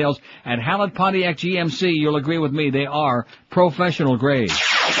for details. At Hallett Pontiac GMC, you'll agree with me, they are professional grade.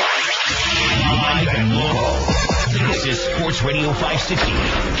 Live and local. This is Sports Radio 560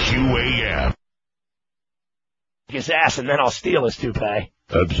 QAM. His ass and then I'll steal his toupee.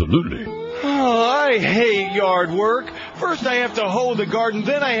 Absolutely. Oh, I hate yard work. First I have to hoe the garden,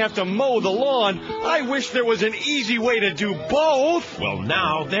 then I have to mow the lawn. I wish there was an easy way to do both. Well,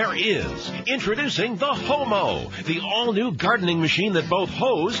 now there is. Introducing the Homo, the all-new gardening machine that both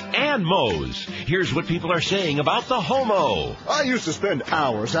hoes and mows. Here's what people are saying about the Homo. I used to spend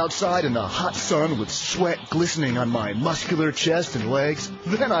hours outside in the hot sun with sweat glistening on my muscular chest and legs.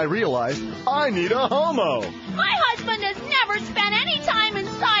 Then I realized I need a Homo. My husband has never spent any time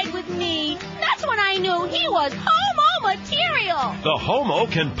inside with me. That's when I knew he was homo material. The Homo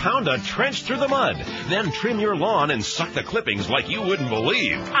can pound a trench through the mud, then trim your lawn and suck the clippings like you wouldn't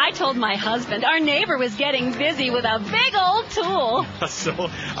believe. I told my husband our neighbor was getting busy with a big old tool. So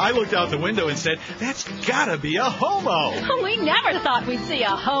I looked out the window and said, that's gotta be a Homo. We never thought we'd see a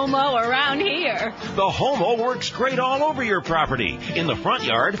homo around here. The Homo works great all over your property, in the front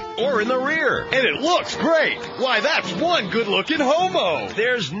yard or in the rear. And it looks great. Why, that's one good-looking Homo.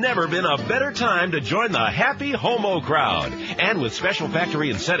 There's never been a better time to join the happy Homo crowd. And with special factory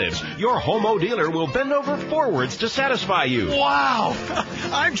incentives, your Homo dealer will bend over forwards to satisfy you. Wow!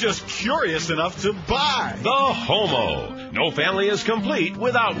 I'm just curious enough to buy. The Homo. No family is complete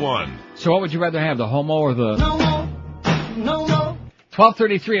without one. So what would you rather have, the Homo or the... No more. No more.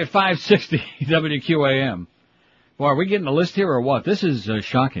 12:33 at 560 WQAM. Well, are we getting a list here or what? This is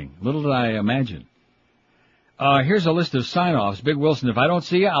shocking. Little did I imagine. Here's a list of sign-offs. Big Wilson, if I don't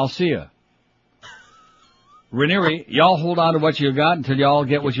see you, I'll see you. Ranieri, y'all hold on to what you got until y'all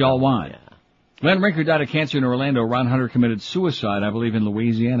get what y'all want. Glenn Rinker died of cancer in Orlando. Ron Hunter committed suicide, I believe, in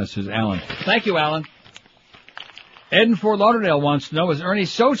Louisiana, says Alan. Thank you, Alan. Ed in Fort Lauderdale wants to know, is Ernie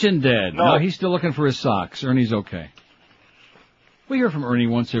Sochin dead? No, he's still looking for his socks. Ernie's okay. We hear from Ernie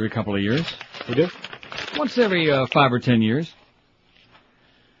once every couple of years. We do? Once every 5 or 10 years.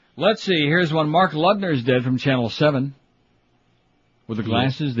 Let's see, here's one. Mark Ludner's dead from Channel 7. With the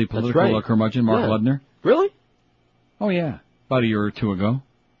glasses, the political curmudgeon, Mark Ludner. Really? Oh, yeah. About a year or two ago.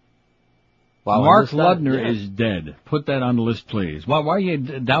 Wow, Mark Ludner is dead. Put that on the list, please. Why are you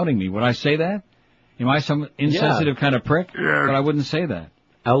doubting me? Would I say that? Am I some insensitive kind of prick? Yeah. But I wouldn't say that.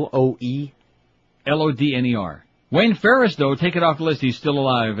 L-O-E? L-O-D-N-E-R. Wayne Ferris, though, take it off the list. He's still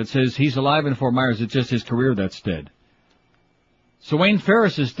alive. It says he's alive in Fort Myers. It's just his career that's dead. So Wayne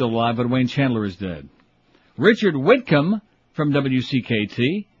Ferris is still alive, but Wayne Chandler is dead. Richard Whitcomb from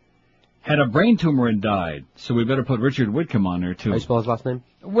WCKT had a brain tumor and died. So we better put Richard Whitcomb on there, too. How do you spell his last name?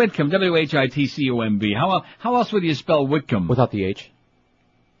 Whitcomb, W-H-I-T-C-O-M-B. How else would you spell Whitcomb? Without the H.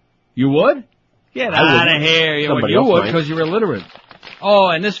 You would? Get out of here. You would because you're illiterate. Oh,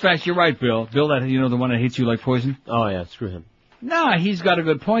 and this fact, you're right, Bill. Bill, that the one that hates you like poison? Oh, yeah, screw him. Nah, he's got a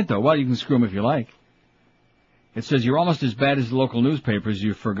good point, though. Well, you can screw him if you like. It says, you're almost as bad as the local newspapers.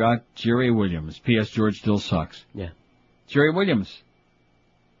 You forgot Jerry Williams. P.S. George still sucks. Yeah. Jerry Williams.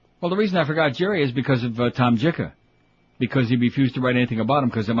 Well, the reason I forgot Jerry is because of Tom Jicka. Because he refused to write anything about him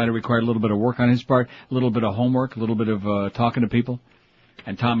because it might have required a little bit of work on his part, a little bit of homework, a little bit of talking to people.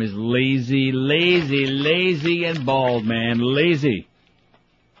 And Tom is lazy and bald, man. Lazy.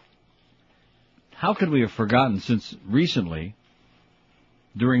 How could we have forgotten since recently,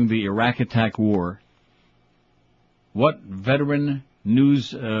 during the Iraq attack war, what veteran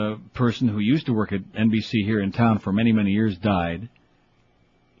news person who used to work at NBC here in town for many, many years died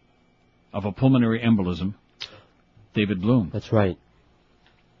of a pulmonary embolism? David Bloom. That's right.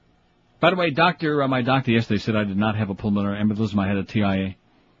 By the way, my doctor yesterday said I did not have a pulmonary embolism. I had a TIA.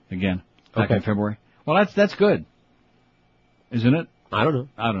 again, back in February. Well, that's good, isn't it? I don't know.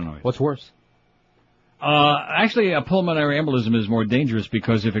 I don't know. What's worse? Actually, a pulmonary embolism is more dangerous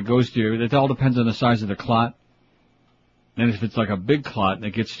because if it goes to you, it all depends on the size of the clot. And if it's like a big clot and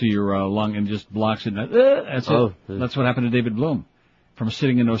it gets to your lung and just blocks it, that's it. That's what happened to David Bloom from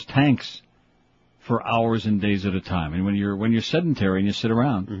sitting in those tanks for hours and days at a time. And when you're sedentary and you sit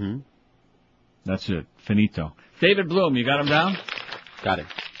around, that's it. Finito. David Bloom, you got him down? Got it.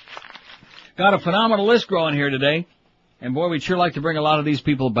 Got a phenomenal list growing here today. And boy, we'd sure like to bring a lot of these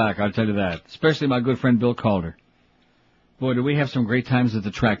people back, I'll tell you that. Especially my good friend Bill Calder. Boy, do we have some great times at the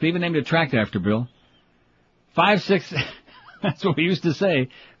track. They even named a track after Bill. 5-6, that's what we used to say.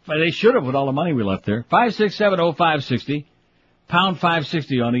 But they should have with all the money we left there. 5670560, pound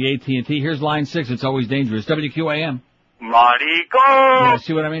 560 on the AT&T. Here's line 6, it's always dangerous. WQAM. Marico! Yeah,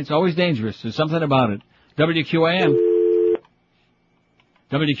 see what I mean? It's always dangerous. There's something about it. WQAM.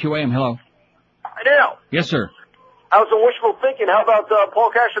 WQAM, hello. Now, Yes, sir. how's the wishful thinking? How about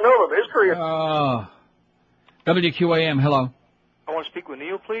Paul Casanova? His career. WQAM, hello. I want to speak with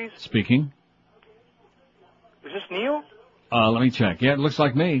Neil, please. Speaking. Is this Neil? Let me check. Yeah, it looks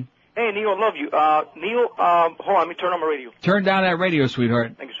like me. Hey, Neil, I love you. Neil, hold on, let me turn on my radio. Turn down that radio,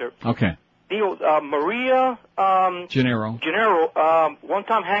 sweetheart. Thank you, sir. Okay. Neil, Maria, Gennaro. one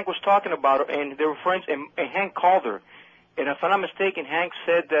time Hank was talking about her, and they were friends, and Hank called her. And if I'm not mistaken, Hank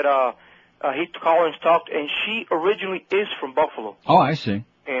said that, he called her and talked, and she originally is from Buffalo. Oh, I see.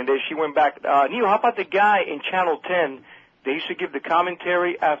 And she went back. Neil, how about the guy in Channel 10? They used to give the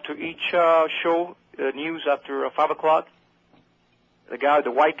commentary after each show, news after 5 o'clock.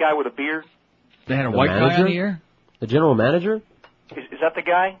 The white guy with a beard. They had a white guy on the air? The general manager? Is that the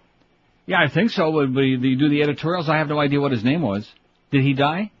guy? Yeah, I think so. Would you do the editorials? I have no idea what his name was. Did he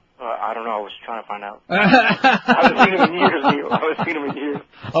die? I don't know. I was trying to find out. I haven't seen him in years, Neil. I haven't seen him in years.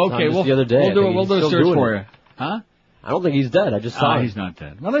 Okay, well, the other day, we'll do a search for you. Huh? I don't think he's dead. I just saw him. He's not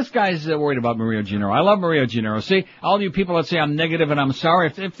dead. Well, this guy's worried about Maria Gennaro. I love Maria Gennaro. See, all you people that say I'm negative and I'm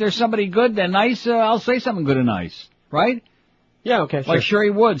sorry, if there's somebody good and nice, I'll say something good and nice. Right? Yeah, okay, sure. Like Sherry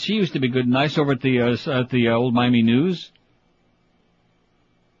Woods. She used to be good and nice over at the old Miami News.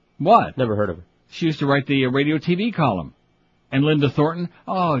 What? Never heard of her. She used to write the radio TV column. And Linda Thornton.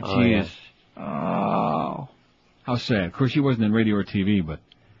 Oh, jeez. Yeah. Oh. How sad. Of course, she wasn't in radio or TV, but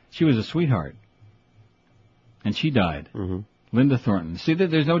she was a sweetheart. And she died. Linda Thornton. See,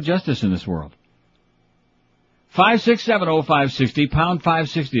 there's no justice in this world. 5670560, pound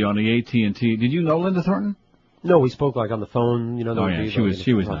 560 on the AT&T. Did you know Linda Thornton? No, we spoke like on the phone, you know. Oh, yeah, she was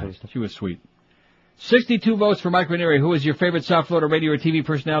nice. She was sweet. 62 votes for Mike Ranieri. Who is your favorite South Florida radio or TV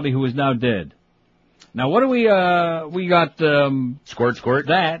personality who is now dead? Now, what do we got, Squirt.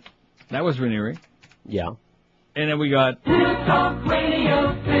 That was Ranieri. Yeah. And then we got... Talk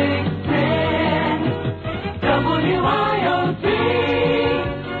Radio 610, WIOT,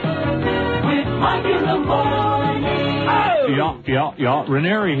 with Mike in the morning. Yeah.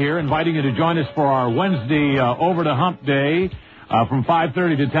 Ranieri here, inviting you to join us for our Wednesday Over the Hump Day. From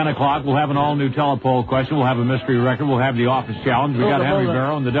 5:30 to 10 o'clock, we'll have an all-new telepoll question. We'll have a mystery record. We'll have the office challenge. We got Henry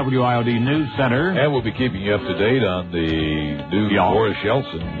Barrow in the WIOD News Center. And we'll be keeping you up to date on the new Boris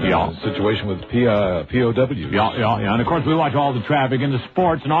Yeltsin situation with POW. Yeah. And, of course, we watch all the traffic and the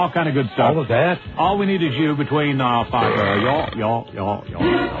sports and all kind of good stuff. All of that? All we need is you between 5. Talk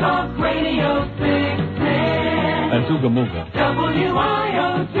Radio 610. And Tuga Muga.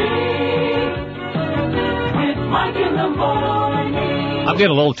 WIOT. With Mike in the morning. I'm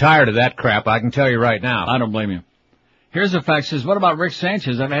getting a little tired of that crap, I can tell you right now. I don't blame you. Here's a fact says, what about Rick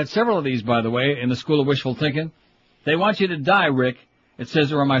Sanchez? I've had several of these, by the way, in the School of Wishful Thinking. They want you to die, Rick. It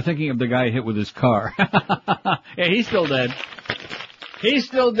says, or am I thinking of the guy hit with his car? Yeah, he's still dead. He's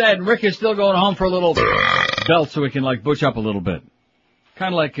still dead, and Rick is still going home for a little belt so he can, butch up a little bit.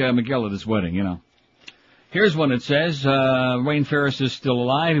 Kind of like Miguel at his wedding, you know. Here's one that says, Wayne Ferris is still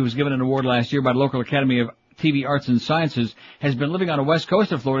alive. He was given an award last year by the local Academy of TV Arts and Sciences, has been living on the west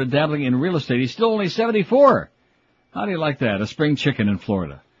coast of Florida, dabbling in real estate. He's still only 74. How do you like that? A spring chicken in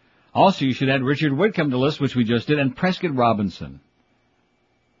Florida. Also, you should add Richard Whitcomb to the list, which we just did, and Prescott Robinson.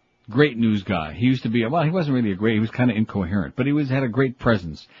 Great news guy. He used to be, he wasn't really he was kind of incoherent, but he had a great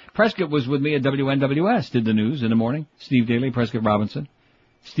presence. Prescott was with me at WNWS, did the news in the morning. Steve Daly, Prescott Robinson.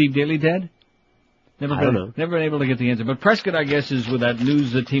 Steve Daly dead? Never been able to get the answer. But Prescott, I guess, is with that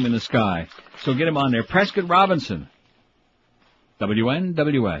news team in the sky. So get him on there. Prescott Robinson.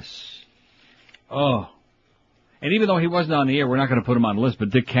 WNWS. Oh. And even though he wasn't on the air, we're not going to put him on the list.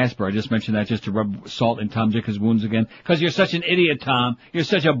 But Dick Casper, I just mentioned that just to rub salt in Tom Jicha's wounds again. Because you're such an idiot, Tom. You're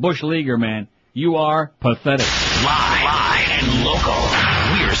such a bush leaguer, man. You are pathetic. Live and local.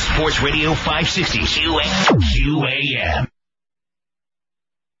 We're Sports Radio 560 QAM.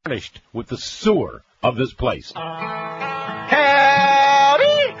 Finished with the sewer of this place. Howdy!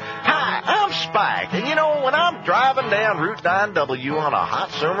 Hi, I'm Spike, and you know, when I'm driving down Route 9W on a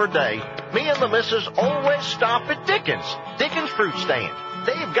hot summer day, me and the missus always stop at Dickens Fruit Stand.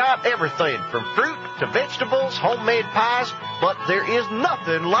 They've got everything from fruit to vegetables, homemade pies, but there is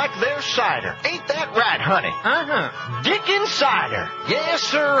nothing like their cider. Ain't that right, honey? Uh-huh. Dickens Cider. Yes,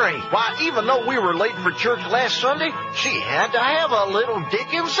 sirree. Why, even though we were late for church last Sunday, she had to have a little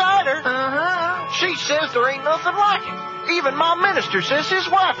Dickens Cider. Uh-huh. She says there ain't nothing like it. Even my minister says his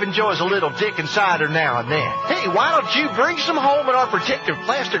wife enjoys a little Dickens Cider now and then. Hey, why don't you bring some home in our protective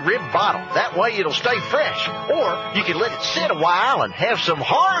plastic rib bottle? That way it'll stay fresh. Or you can let it sit a while and have some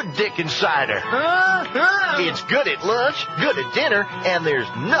hard Dickens Cider. It's good at lunch, good at dinner, and there's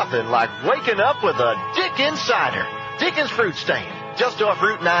nothing like waking up with a Dickens Cider. Dickens Fruit Stand, just off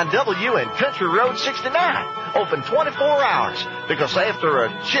Route 9W and Country Road 69. Open 24 hours, because after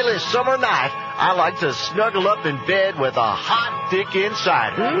a chilly summer night, I like to snuggle up in bed with a hot Dickens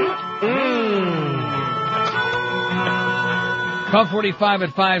Cider. Call 45 at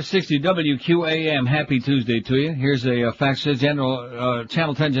 560 WQAM. Happy Tuesday to you. Here's a fax. Says Channel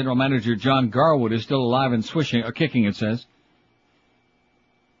 10 General Manager John Garwood is still alive and kicking, it says.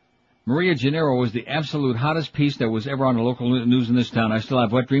 Maria Gennaro was the absolute hottest piece that was ever on the local news in this town. I still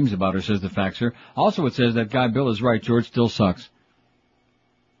have wet dreams about her, says the faxer. Also, it says that guy Bill is right. George still sucks.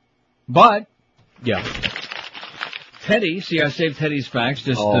 But, yeah. Teddy, see, I saved Teddy's fax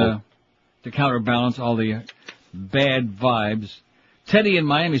just to counterbalance all the bad vibes. Teddy in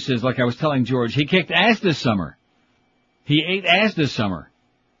Miami says, like I was telling George, he kicked ass this summer. He ate ass this summer.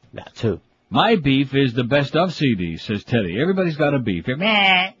 That too. My beef is the best of CD, says Teddy. Everybody's got a beef.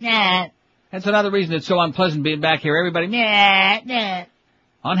 That's another reason it's so unpleasant being back here. Everybody,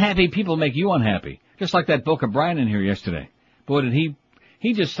 unhappy people make you unhappy. Just like that Boca Brian in here yesterday. Boy, did he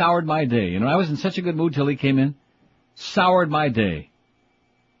just soured my day. You know, I was in such a good mood till he came in. Soured my day.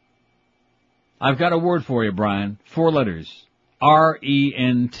 I've got a word for you, Brian. 4 letters.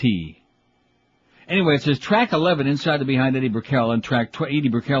 R-E-N-T. Anyway, it says track 11 inside and behind Eddie Brickell and track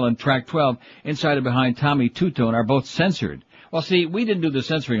 12 inside and behind Tommy Tutone are both censored. Well, see, we didn't do the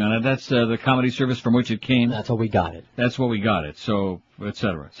censoring on it. That's the comedy service from which it came. That's how we got it. That's what we got it. So,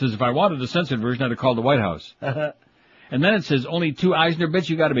 etc. It says if I wanted the censored version, I'd have called the White House. And then it says only 2 Eisner bits.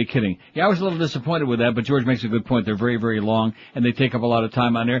 You got to be kidding. Yeah, I was a little disappointed with that, but George makes a good point. They're very, very long, and they take up a lot of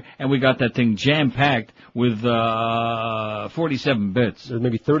time on there. And we got that thing jam-packed with 47 bits. There's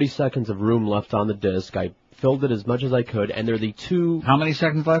maybe 30 seconds of room left on the disc. I filled it as much as I could, and they're the 2... How many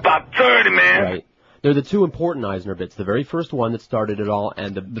seconds left? About 30, man. Right. They're the 2 important Eisner bits. The very first one that started it all,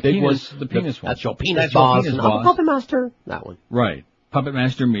 and the big penis, one. The penis one. That's your penis boss. I'm a puppet master. That one. Right. Puppet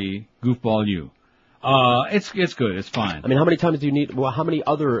master me, goofball you. It's good. It's fine. I mean, how many times do you need? Well, how many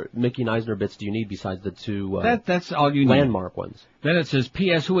other Mickey and Eisner bits do you need besides the 2? That's all you need. Landmark ones. Then it says,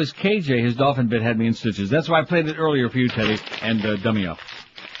 P.S. Who is KJ? His dolphin bit had me in stitches. That's why I played it earlier for you, Teddy, and dummy up.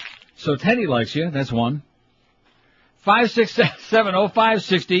 So Teddy likes you. That's one.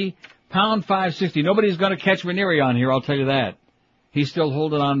 5670560 pound 560. Nobody's going to catch Ranieri on here. I'll tell you that. He's still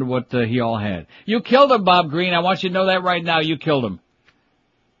holding on to what he all had. You killed him, Bob Green. I want you to know that right now. You killed him.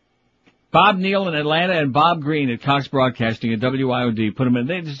 Bob Neal in Atlanta and Bob Green at Cox Broadcasting at WIOD put him in.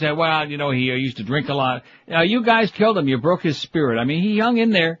 They just said, well, you know, he used to drink a lot. You guys killed him. You broke his spirit. I mean, he hung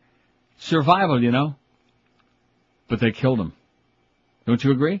in there. Survival, you know. But they killed him. Don't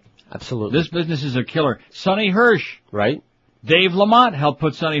you agree? Absolutely. This business is a killer. Sonny Hirsch. Right. Dave Lamont helped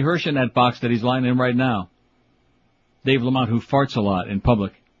put Sonny Hirsch in that box that he's lying in right now. Dave Lamont, who farts a lot in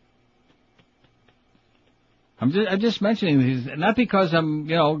public. I'm just mentioning these, not because I'm,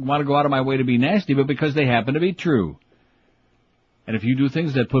 want to go out of my way to be nasty, but because they happen to be true. And if you do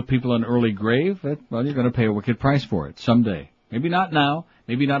things that put people in early grave, well, you're going to pay a wicked price for it someday. Maybe not now,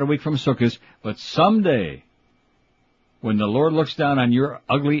 maybe not a week from Sukkot, but someday, when the Lord looks down on your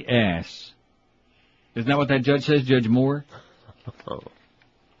ugly ass. Isn't that what that judge says, Judge Moore?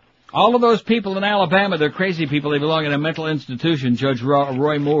 All of those people in Alabama, they're crazy people. They belong in a mental institution, Judge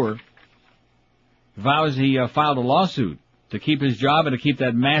Roy Moore. Vows he filed a lawsuit to keep his job and to keep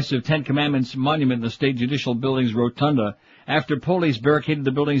that massive Ten Commandments monument in the State Judicial Building's rotunda after police barricaded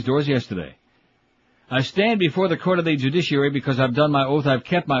the building's doors yesterday. I stand before the court of the judiciary because I've done my oath, I've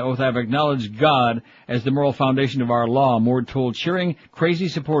kept my oath, I've acknowledged God as the moral foundation of our law, Moore told cheering crazy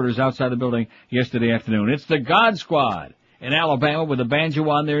supporters outside the building yesterday afternoon. It's the God Squad in Alabama with a banjo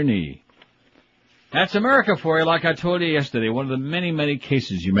on their knee. That's America for you, like I told you yesterday. One of the many, many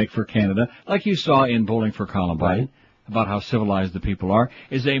cases you make for Canada, like you saw in Bowling for Columbine. Right. about how civilized the people are,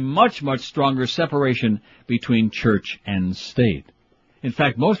 is a much, much stronger separation between church and state. In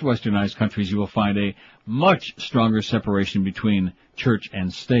fact, most westernized countries you will find a much stronger separation between church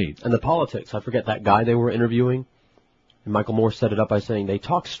and state. And the politics. I forget that guy they were interviewing. And Michael Moore set it up by saying they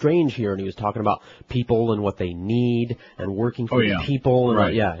talk strange here, and he was talking about people and what they need and working for the people. And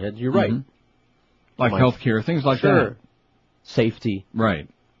right. Yeah, you're right. Mm-hmm. Like healthcare, things like that. Safety. Right.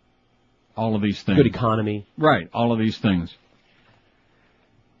 All of these things. Good economy. Right. All of these things.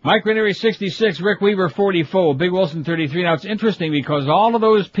 Mike Ranieri, 66, Rick Weaver, 44, Big Wilson, 33. Now, it's interesting because all of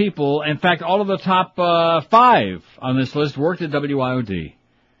those people, in fact, all of the top 5 on this list worked at WIOD.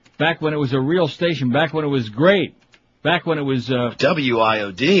 Back when it was a real station, back when it was great, back when it was...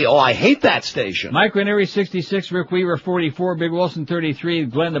 WIOD? Oh, I hate that station. Mike Ranieri, 66, Rick Weaver, 44, Big Wilson, 33,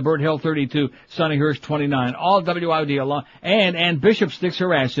 Glenn the Bird Hill, 32, Sonny Hirsch, 29. All WIOD along. And Bishop sticks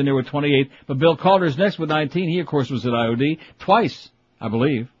her ass in there with 28. But Bill Calder's next with 19. He, of course, was at IOD twice, I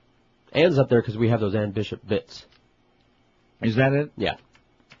believe. Ann's up there because we have those Ann Bishop bits. Is that it? Yeah.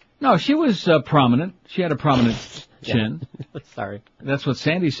 No, she was prominent. She had a prominent chin. Sorry. That's what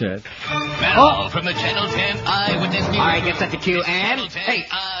Sandy said. Now, from the Channel 10 Eyewitness News. All right, get set to cue, Ann. Hey,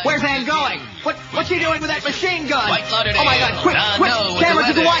 where's Ann going? What's she doing with that machine gun? White Lauderdale. Oh, my God, quick, camera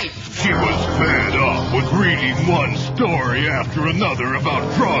to the white. She was fed up with reading one story after another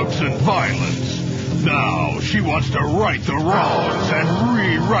about drugs and violence. Now she wants to right the wrongs and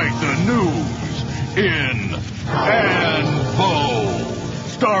rewrite the news in Ann Bo,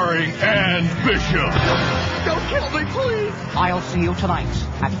 starring Ann Bishop. Don't kill me, please. I'll see you tonight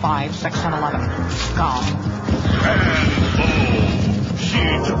at 5, 6, and 11. Gone. Ann Bo. She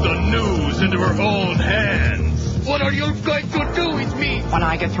took the news into her own hands. What are you going to do with me? When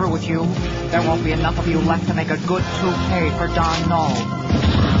I get through with you, there won't be enough of you left to make a good 2K for Don Knoll.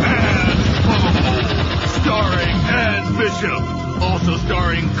 Starring Ann Bishop. Also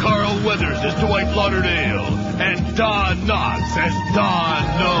starring Carl Weathers as Dwight Lauderdale. And Don Knotts as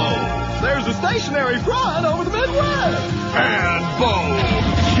Don No. There's a stationary front over the Midwest. Ann Bo.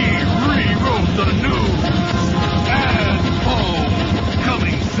 She rewrote the news. Ann Bo.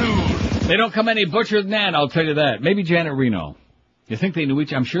 Coming soon. They don't come any butcher than that, I'll tell you that. Maybe Janet Reno. You think they knew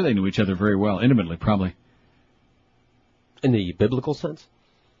I'm sure they knew each other very well, intimately, probably. In the biblical sense?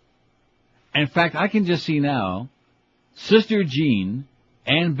 In fact, I can just see now Sister Jean,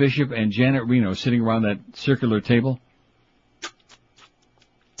 Ann Bishop, and Janet Reno sitting around that circular table.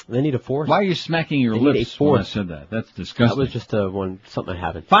 They need a fourth. Why are you smacking your lips when I said that? That's disgusting. That was just something I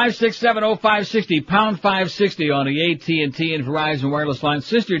haven't. 5670560, pound 560 on the AT&T and Verizon wireless line.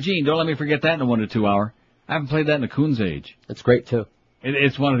 Sister Jean, don't let me forget that in the 1 to 2 hour. I haven't played that in the Coons age. It's great, too.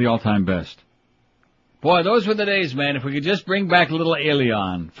 It's one of the all-time best. Boy, those were the days, man. If we could just bring back a little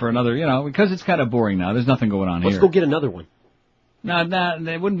Alien for another, because it's kind of boring now. There's nothing going on here. Let's go get another one. No,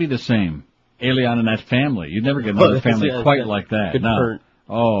 it wouldn't be the same. Alien and that family. You'd never get another family quite like that. Good turn.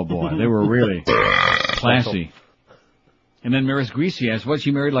 Oh, boy. They were really classy. And then Maris Greasy asked,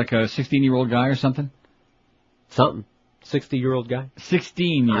 she married like a 16-year-old guy or something? Something. 60-year-old guy?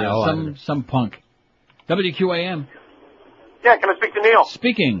 16-year-old. Some punk. WQAM. Yeah, can I speak to Neil?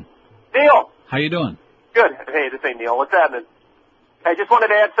 Speaking. Neil. How you doing? Good. Hey, this ain't Neil. What's happening? I just wanted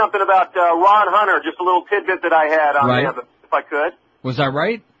to add something about Ron Hunter, just a little tidbit that I had on him, if I could. Was I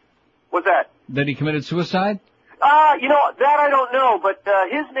right? What's that? That he committed suicide? That I don't know, but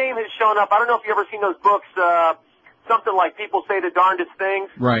his name has shown up. I don't know if you've ever seen those books, something like People Say the Darndest Things.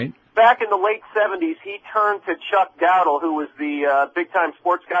 Right. Back in the late 70s, he turned to Chuck Dowdle, who was the big-time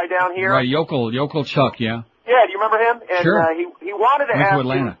sports guy down here. Right, Yokel Chuck, yeah. Yeah, do you remember him? And sure. He wanted to ask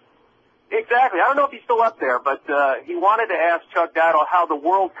Atlanta. Exactly. I don't know if he's still up there, but he wanted to ask Chuck Dowdle how the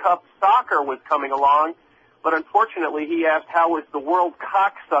World Cup soccer was coming along, but unfortunately he asked how was the world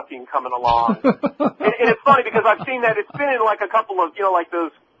cock-sucking coming along. and it's funny because I've seen that. It's been in like a couple of, like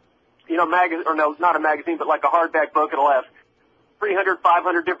those, not a magazine, but like a hardback book. It'll have 300,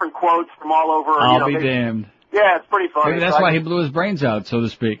 500 different quotes from all over. I'll be damned. Yeah, it's pretty funny. Maybe that's why he blew his brains out, so to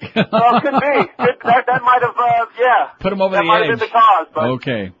speak. Well, could be. That might have, put him over the edge. That might have been the cause, but.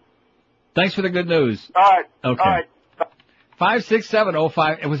 Okay. Thanks for the good news. All right. Okay. All right.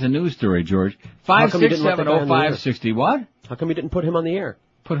 56705. It was a news story, George. 5670560. What? How come you didn't put him on the air?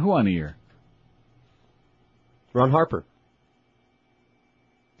 Put who on the air? Ron Harper.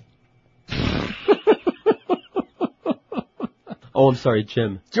 Oh, I'm sorry,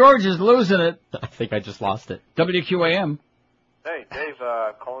 Jim. George is losing it. I think I just lost it. WQAM. Hey, Dave,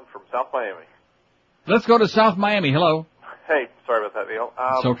 calling from South Miami. Let's go to South Miami. Hello. Hey, sorry about that, Neil.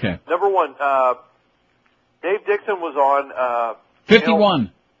 It's okay. Number one, Dave Dixon was on...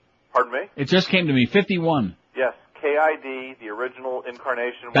 51. Pardon me? It just came to me. 51. Yes. KID, the original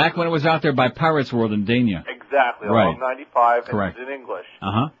incarnation. Back when it was out there by Pirates World in Dania. Exactly, Right. along 95, and Correct. it was in English.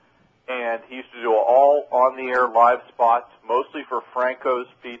 Uh-huh. And he used to do all on-the-air live spots, mostly for Franco's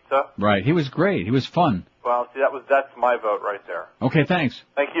Pizza. Right. He was great. He was fun. Well, see, that's my vote right there. Okay, thanks.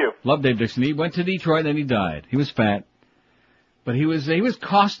 Thank you. Love Dave Dixon. He went to Detroit and then he died. He was fat. But he was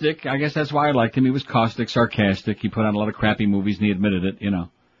caustic. I guess that's why I liked him. He was caustic, sarcastic. He put on a lot of crappy movies and he admitted it, you know.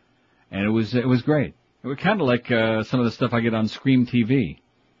 And it was great. It was kind of like some of the stuff I get on Scream TV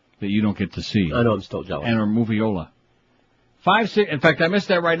that you don't get to see. I know, I'm still jealous. And or Moviola. 5-6. In fact, I missed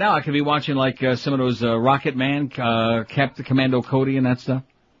that right now. I could be watching like some of those Rocket Man, Captain Commando Cody and that stuff.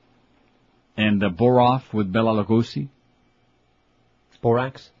 And Borov with Bela Lugosi.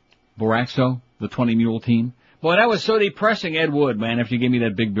 Boraxo, the 20 Mule team. Boy, that was so depressing, Ed Wood, man, after you gave me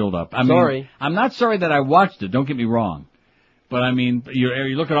that big build-up. Sorry. I'm not sorry that I watched it, don't get me wrong. But I mean,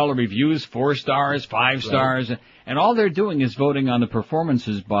 you look at all the reviews, 4 stars, 5 stars, and all they're doing is voting on the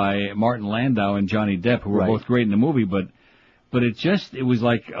performances by Martin Landau and Johnny Depp, who were both great in the movie, but it was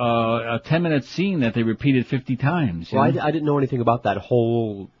like a 10-minute scene that they repeated 50 times. Well, I didn't know anything about that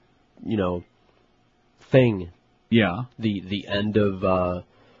whole, thing. Yeah. The end of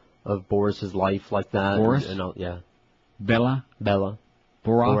Boris's life like that. Boris? Yeah. Bella.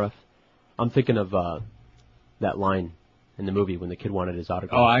 Borov. I'm thinking of that line in the movie when the kid wanted his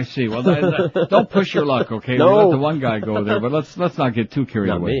autograph. Oh, I see. Well, don't push your luck, okay? No. We'll let the one guy go there, but let's not get too carried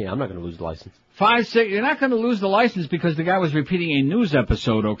Not away. me. I'm not going to lose the license. 5-6. You're not going to lose the license because the guy was repeating a news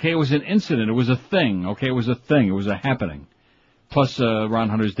episode, okay? It was an incident. It was a thing, okay? It was a thing. It was a happening. Plus, Ron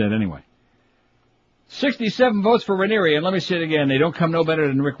Hunter's dead anyway. 67 votes for Ranieri, and let me say it again. They don't come no better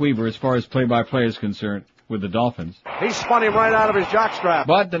than Rick Weaver as far as play-by-play is concerned with the Dolphins. He spun him right out of his jockstrap.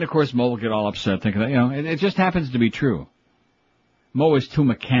 But then, of course, Mo will get all upset thinking that, it just happens to be true. Mo is too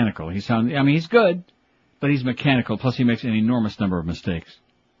mechanical. He's good, but he's mechanical. Plus, he makes an enormous number of mistakes.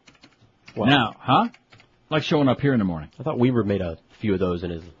 Wow. Now, like showing up here in the morning. I thought Weaver made a few of those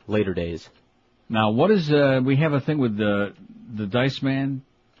in his later days. Now, what is, we have a thing with the Dice Man.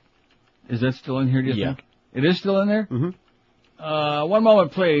 Is that still in here, do you think? It is still in there? Mm-hmm. One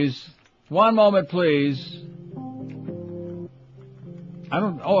moment, please. One moment, please.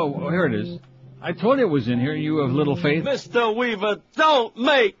 Here it is. I told you it was in here, you have little faith. Mr. Weaver, don't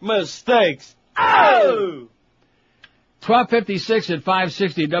make mistakes. Oh! 12:56 at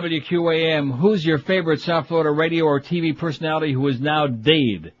 560 WQAM. Who's your favorite South Florida radio or TV personality who is now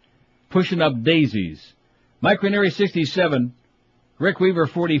dead? Pushing up daisies. Mike Ranieri, 67. Rick Weaver,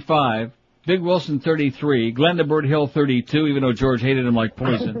 45. Big Wilson, 33. Glenn the Bird Hill, 32, even though George hated him like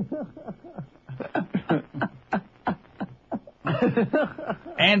poison.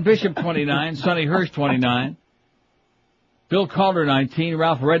 Ann Bishop, 29. Sonny Hirsch, 29. Bill Calder, 19.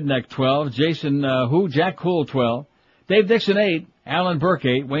 Ralph Redneck, 12. Jason, Jack Cool, 12. Dave Dixon, 8. Alan Burke,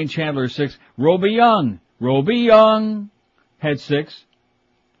 8. Wayne Chandler, 6. Roby Young had 6.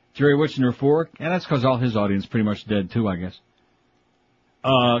 Jerry Witchner, 4. And that's because all his audience pretty much dead, too, I guess.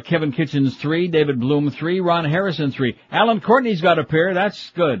 Kevin Kitchens, 3. David Bloom, 3. Ron Harrison, 3. Alan Courtney's got a pair.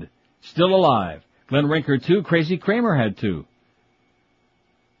 That's good. Still alive. Glenn Rinker, 2. Crazy Kramer had 2.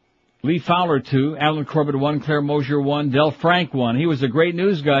 Lee Fowler, 2. Alan Corbett, 1. Claire Mosier, 1. Del Frank, 1. He was a great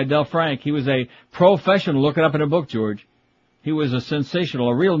news guy, Del Frank. He was a professional. Look it up in a book, George. He was a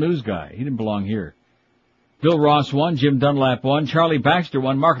real news guy. He didn't belong here. Bill Ross, 1. Jim Dunlap, 1. Charlie Baxter,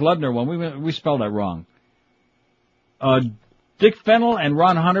 1. Mark Ludner, 1. We spelled that wrong. Dick Fennell and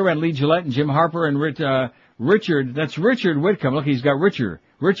Ron Hunter and Lee Gillette and Jim Harper and Richard. That's Richard Whitcomb. Look, he's got Richard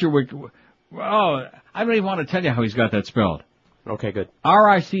Whitcomb. Oh, I don't even want to tell you how he's got that spelled. Okay, good.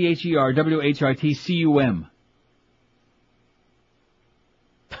 RICHERWHITCUM.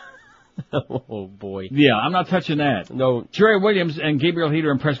 Oh, boy. Yeah, I'm not touching that. No. Jerry Williams and Gabriel Heater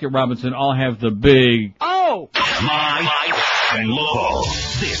and Prescott Robinson all have the big... Oh! Live and local.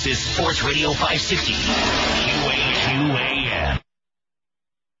 This is Sports Radio 560. QAQAM.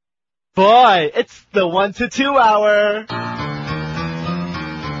 Boy, it's the 1 to 2 hour.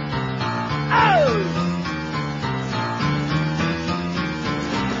 Oh!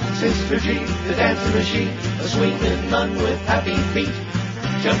 Sister Jean, the dancing machine, a swinging nun with happy feet,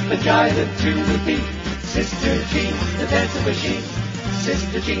 jumping jiving to the beat. Sister Jean, the dancing machine,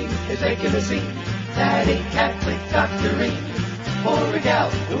 Sister Jean is making a scene. That ain't Catholic doctoring for a gal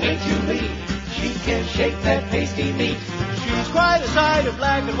who ain't too lean. She can shake that pasty meat. She's quite a sight of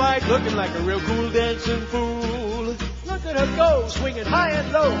black and white, looking like a real cool dancing fool. Look at her go, swinging high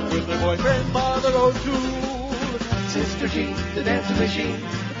and low with her boyfriend Father O'Toole. Sister Jean, the dancing machine,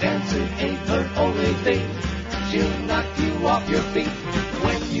 dancing ain't her only thing. She'll knock you off your feet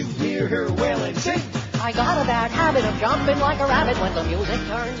when you hear her wail and sing. I got a bad habit of jumping like a rabbit when the music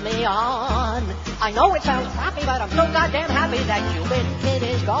turns me on. I know it sounds crappy, but I'm so goddamn happy that Cuban Kid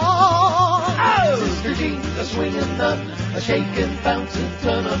is gone. Oh! Sister Jean's a swinging nun, a shaking, bouncing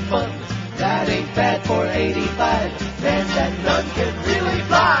ton of fun. That ain't bad for 85, man, that nun can really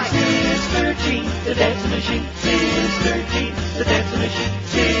fly. Sister Jean, the dancing machine. Sister Jean, the dancing machine.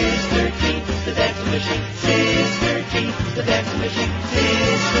 Sister Jean, the dancing machine. Sister Jean, the dancing machine.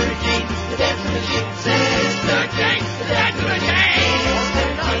 Sister Jean, the dancing machine. Sister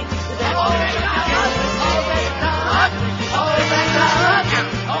Jean, the dancing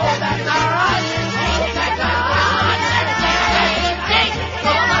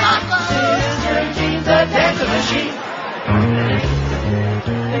machine. The dancing machine.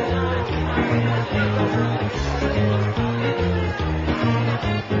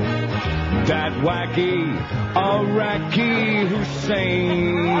 That wacky Iraqi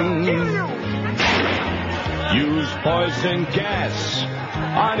Hussein used poison gas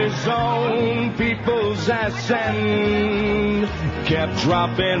on his own people's ass and kept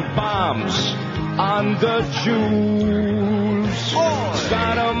dropping bombs on the Jews.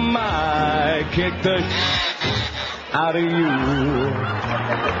 Sodomite, kick the out of you.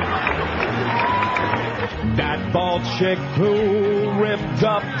 That bald chick who ripped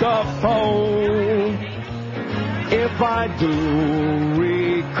up the phone. If I do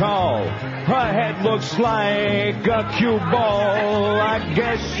recall, her head looks like a cue ball. I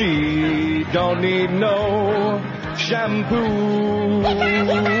guess she don't need no shampoo.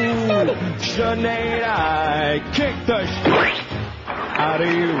 Sinead, I kick the out of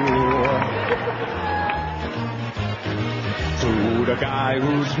you. To the guy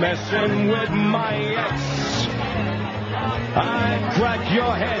who's messing with my ex, I'd crack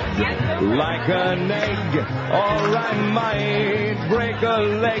your head like an egg, or I might break a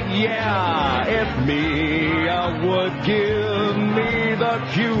leg. Yeah, if Mia would give me the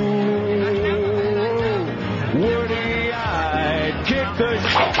cue, Woody, I'd kick the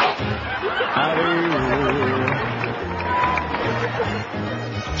out of you.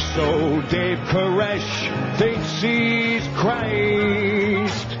 So Dave Koresh thinks he's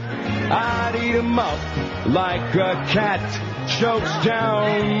Christ. I'd eat him up like a cat chokes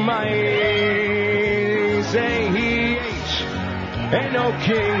down mice. Say he ain't no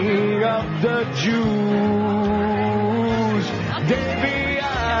king of the Jews. Davey,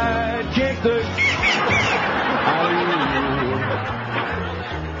 I'd kick the out of you.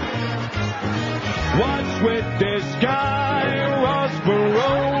 What's with this guy, Ross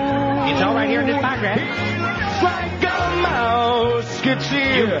Perot? It's all right here in this paragraph. He looks like a mouse. Gets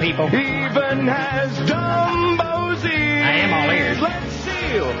here. You people. Even has Dumbo's ears. I am all ears. Let's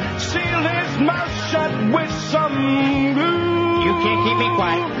seal his mouth shut with some glue. You can't keep me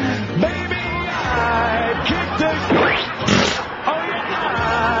quiet. Baby, I kick the oh yeah,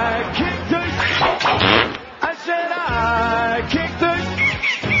 I kick the I said I kick the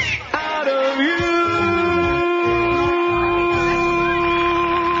out of you.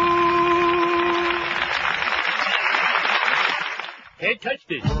 Can't touch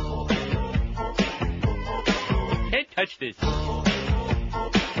this. Can't touch this.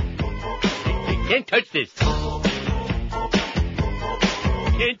 Can't touch this.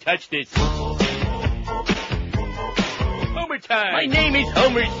 Can't touch this. Homer time. My name is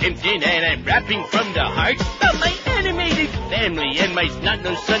Homer Simpson, and I'm rapping from the heart of my animated family and my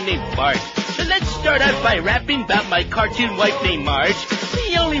snot-nosed son named Bart. So let's start out by rapping about my cartoon wife named Marge.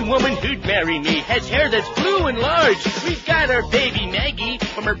 The only woman who'd marry me has hair that's blue and large. We've got our baby Maggie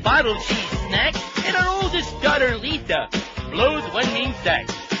from her bottle cheese snack, and our oldest daughter Lisa blows one mean sack.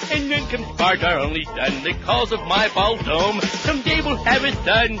 And then comes Bart, our only son, that calls of my bald dome. Someday we'll have a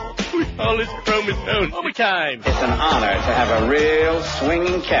son with all his chromosomes. Overtime. It's an honor to have a real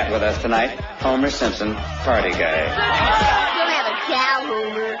swinging cat with us tonight, Homer Simpson, party guy. We'll have a cow,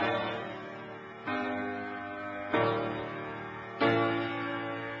 Homer.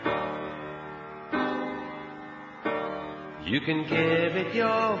 You can give it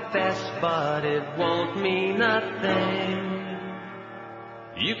your best, but it won't mean nothing.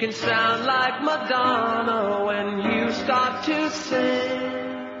 You can sound like Madonna when you start to sing,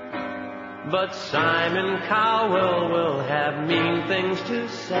 but Simon Cowell will have mean things to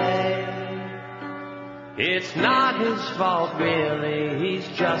say. It's not his fault really, he's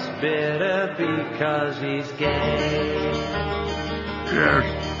just bitter because he's gay.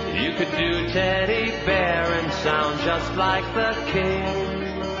 Yes. You could do Teddy Bear and sound just like the king.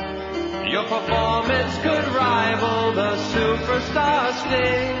 Your performance could rival the superstar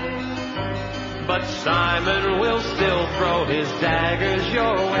Sting, but Simon will still throw his daggers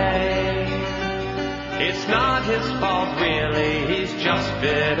your way. It's not his fault really, he's just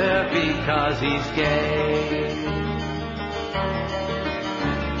bitter because he's gay.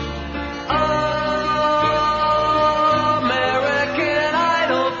 American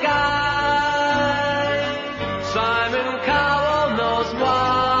Idol guy, Simon Cowell knows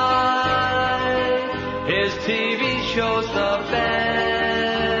why his TV show's the best.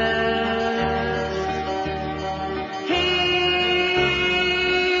 He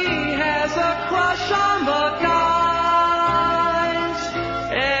has a crush on the guys,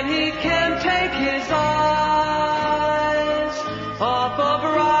 and he can take his eyes off of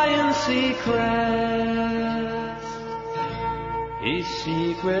Ryan Seacrest. He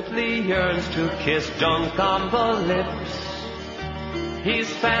secretly yearns to kiss Dunk on the lips. He's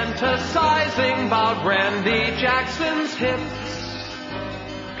fantasizing about Randy Jackson's hips.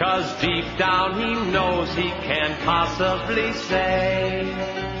 'Cause deep down he knows he can't possibly say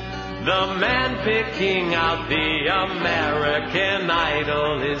the man picking out the American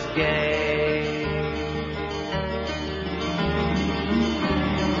Idol is gay.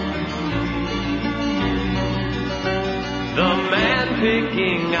 The man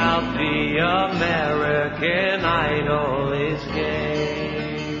picking out the American Idol is gay.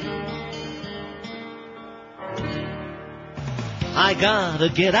 I gotta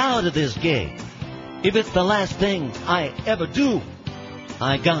get out of this gig. If it's the last thing I ever do,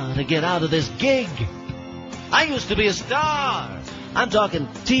 I gotta get out of this gig. I used to be a star. I'm talking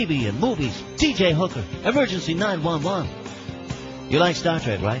TV and movies, TJ Hooker, Emergency 911. You like Star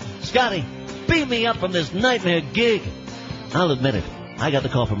Trek, right? Scotty, beam me up from this nightmare gig. I'll admit it. I got the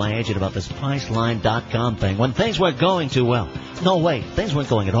call from my agent about this Priceline.com thing when things weren't going too well. No, wait, things weren't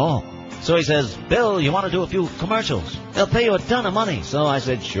going at all. So he says, Bill, you want to do a few commercials? They'll pay you a ton of money. So I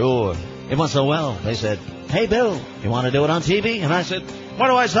said, sure. It went so well. They said, hey, Bill, you want to do it on TV? And I said, where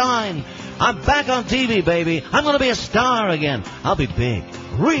do I sign? I'm back on TV, baby. I'm going to be a star again. I'll be big,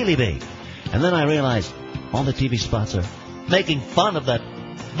 really big. And then I realized all the TV spots are making fun of that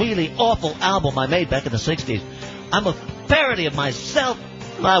really awful album I made back in the 60s. I'm a parody of myself.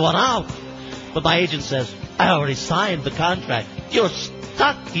 I want out. But my agent says, I already signed the contract. You're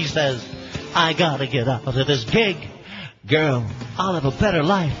stuck, he says. I gotta get out of this gig. Girl, I'll have a better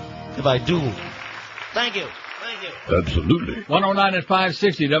life if I do. Thank you. Thank you. Absolutely. 109 at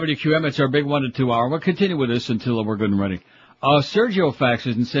 560 WQM. It's our big 1 to 2 hour. We'll continue with this until we're good and ready. Sergio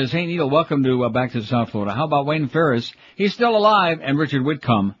faxes and says, hey, Neil, welcome to back to South Florida. How about Wayne Ferris? He's still alive. And Richard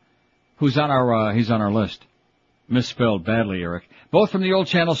Whitcomb, who's on our he's on our list. Misspelled badly, Eric. Both from the old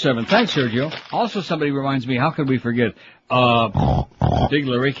Channel 7. Thanks, Sergio. Also, somebody reminds me, how could we forget? Big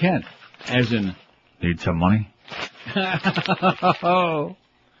Larry Kent. As in, need some money?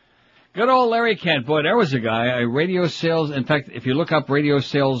 Good old Larry Kent. Boy, there was a guy, a radio sales. In fact, if you look up radio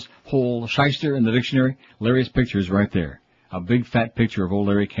sales whole shyster in the dictionary, Larry's picture is right there. A big fat picture of old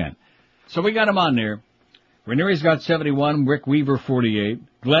Larry Kent. So we got him on there. Ranieri's got 71, Rick Weaver 48,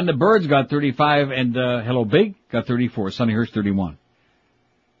 Glenn the Bird's got 35, and Hello Big got 34, Sonny Hurst 31.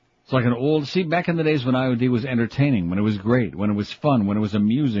 It's like an old, see, back in the days when IOD was entertaining, when it was great, when it was fun, when it was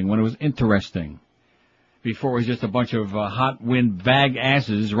amusing, when it was interesting. Before it was just a bunch of hot wind bag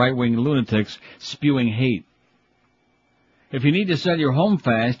asses, right-wing lunatics spewing hate. If you need to sell your home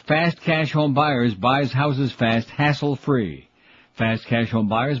fast, Fast Cash Home Buyers buys houses fast, hassle-free. Fast Cash Home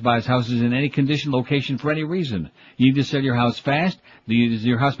Buyers buys houses in any condition, location, for any reason. You need to sell your house fast?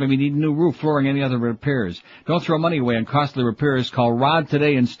 Your house maybe need a new roof, flooring, any other repairs. Don't throw money away on costly repairs. Call Rod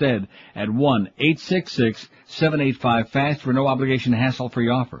today instead at 1-866-785-FAST for no obligation, hassle-free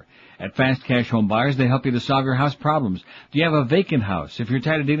offer. At Fast Cash Home Buyers, they help you to solve your house problems. Do you have a vacant house? If you're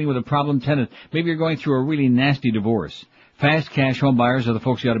tired of dealing with a problem tenant, maybe you're going through a really nasty divorce. Fast Cash Home Buyers are the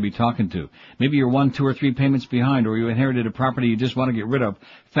folks you ought to be talking to. Maybe you're 1, 2, or 3 payments behind, or you inherited a property you just want to get rid of.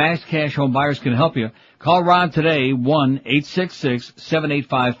 Fast Cash Home Buyers can help you. Call Ron today,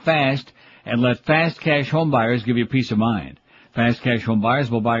 1-866-785-FAST, and let Fast Cash Home Buyers give you peace of mind. Fast Cash Home Buyers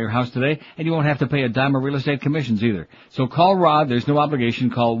will buy your house today, and you won't have to pay a dime of real estate commissions either. So call Rod. There's no obligation.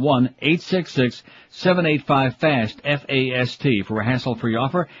 Call 1-866-785-FAST, F-A-S-T, for a hassle-free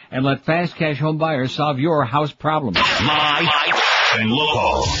offer, and let Fast Cash Home Buyers solve your house problems. Live and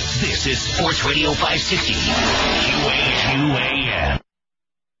local. This is Sports Radio 560. QAM.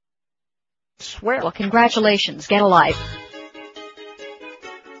 Swear. Well, congratulations. Get a life.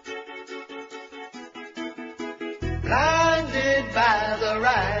 Blinded by the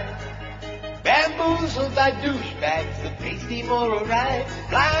ride, bamboozled by douchebags that may seem alright.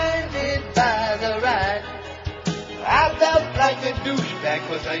 Blinded by the ride, I felt like a douchebag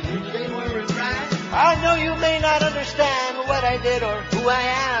 'cause I knew they weren't right. I know you may not understand what I did or who I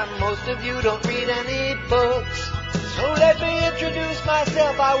am. Most of you don't read any books. So let me introduce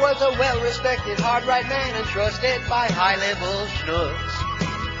myself. I was a well-respected, hard-right man and trusted by high-level schnooks.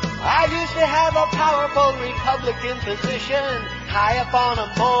 I used to have a powerful Republican position, high up on a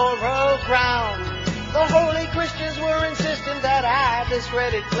moral ground. The holy Christians were insistent that I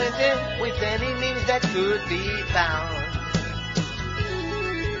discredit Clinton with any means that could be found.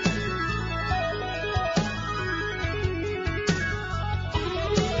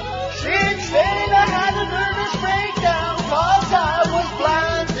 Since then I had a nervous breakdown, cause I was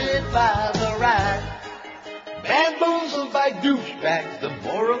blinded by the ride. Bamboozled by douchebags, the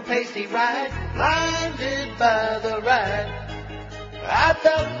moral pasty ride. Blinded by the ride. I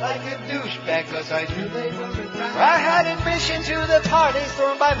felt like a douchebag cause I knew they weren't right. I had admission to the parties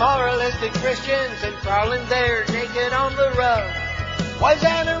thrown by moralistic Christians, and crawling there naked on the rug was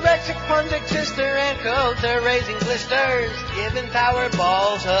anorexic pundit sister and culture raising blisters, giving power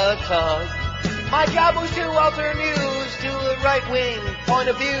balls a tug. My job was to alter news to a right-wing point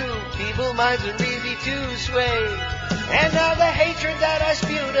of view. Feeble minds are easy to sway. And now the hatred that I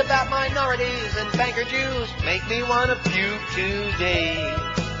spewed about minorities and banker Jews make me want to puke today.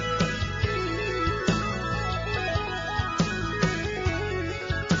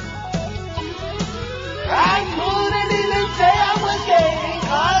 I couldn't even say I was gay,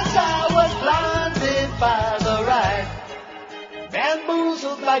 cause I was blinded by the ride.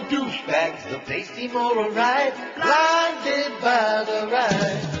 Bamboozled by douchebags, the pasty moral ride. Blinded by the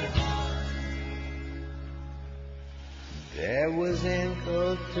ride. There was Ann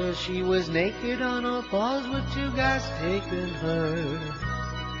Coulter, she was naked on a pause with two guys taking her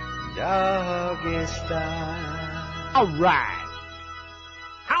doggy style. All right.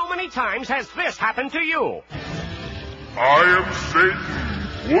 How many times has this happened to you? I am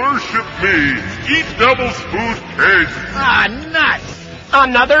Satan. Worship me. Eat devil's food cake. Ah, nuts!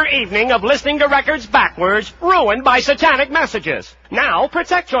 Another evening of listening to records backwards, ruined by satanic messages. Now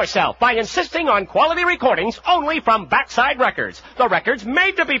protect yourself by insisting on quality recordings only from Backside Records. The records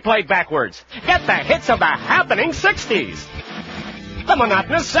made to be played backwards. Get the hits of the happening 60s, the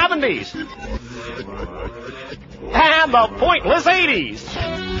monotonous 70s, and the pointless 80s.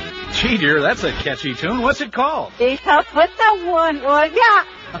 Gee, dear, that's a catchy tune. What's it called? With the one, yeah.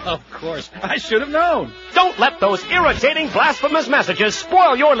 Of course. I should have known. Don't let those irritating, blasphemous messages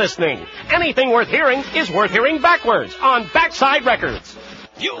spoil your listening. Anything worth hearing is worth hearing backwards on Backside Records.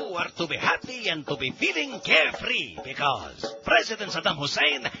 You are to be happy and to be feeling carefree because President Saddam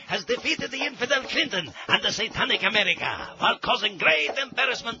Hussein has defeated the infidel Clinton and the satanic America while causing great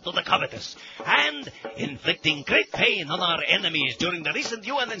embarrassment to the covetous and inflicting great pain on our enemies during the recent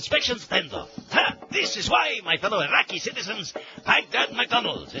UN inspection standoff. This is why, my fellow Iraqi citizens, Baghdad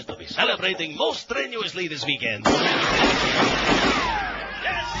McDonald's is to be celebrating most strenuously this weekend.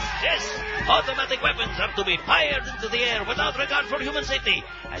 Yes, automatic weapons are to be fired into the air without regard for human safety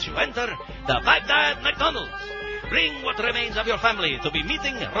as you enter the Baghdad McDonald's. Bring what remains of your family to be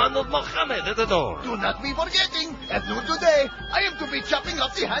meeting Ronald Mohammed at the door. Do not be forgetting, at noon today, I am to be chopping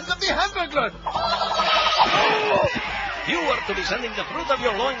off the hands of the Hamburglar. You are to be sending the fruit of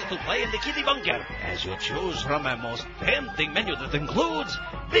your loins to play in the kiddie bunker as you choose from a most tempting menu that includes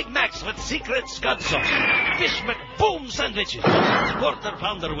Big Macs with secret scud sauce, Fish McBoom sandwiches, quarter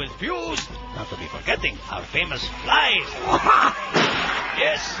pounder with fuse, not to be forgetting our famous flies.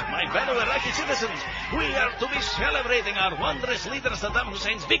 Yes, my fellow Iraqi citizens, we are to be celebrating our wondrous leader Saddam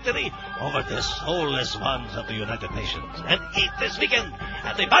Hussein's victory over the soulless ones of the United Nations and eat this weekend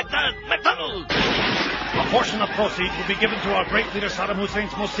at the Baghdad McDonald's. A portion of proceeds will be given to our great leader Saddam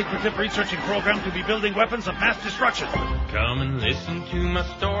Hussein's most secretive researching program to be building weapons of mass destruction. Come and listen to my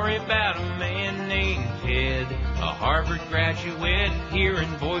story about a man named Ted, a Harvard graduate, hearing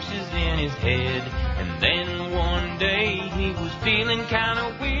voices in his head. And then one day he was feeling kind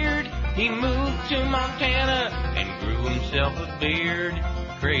of weird. He moved to Montana and grew himself a beard.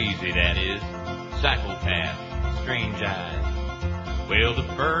 Crazy, that is. Psychopath. Strange eyes. Well, the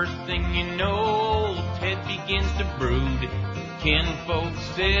first thing you know, Ted begins to brood. Kinfolk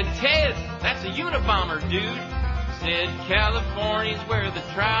said, Ted, that's a Unabomber, dude. Said California's where the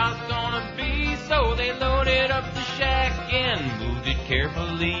trial's gonna be, so they loaded up the shack and moved it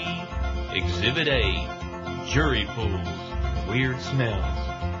carefully. Exhibit A, jury pools, weird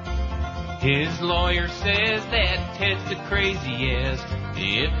smells. His lawyer says that Ted's the craziest.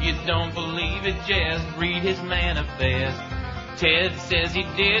 If you don't believe it, just read his manifest. Ted says he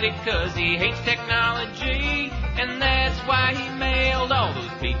did it 'cause he hates technology, and that's why he mailed all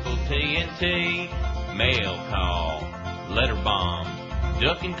those people TNT. Mail call, letter bomb,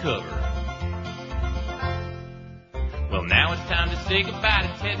 duck and cover. Well, now it's time to say goodbye to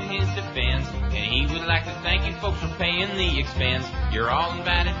Ted and his defense, and he would like to thank you folks for paying the expense. You're all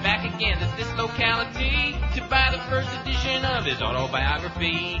invited back again to this locality to buy the first edition of his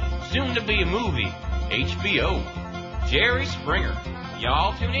autobiography, soon to be a movie, HBO. Jerry Springer.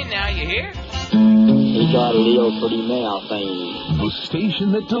 Y'all tune in now, you hear? We got a deal for you now, thing. The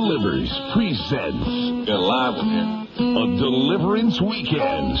station that delivers presents Get live with him. A Deliverance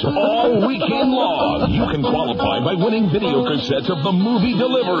Weekend. All weekend long, you can qualify by winning video cassettes of the movie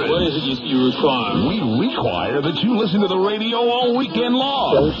Deliverance. What is it you require? We require that you listen to the radio all weekend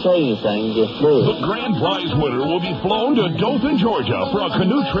long. Don't say anything, just do it. The grand prize winner will be flown to Dothan, Georgia for a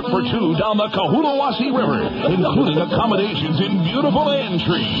canoe trip for two down the Cohulawasi River, including accommodations in beautiful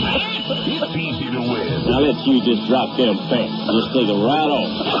Antrim. It's easy to win. Now let's you just drop them pants. Just take them right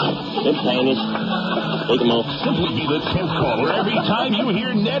off. Them panties. Take them off. Simply be the 10th caller every time you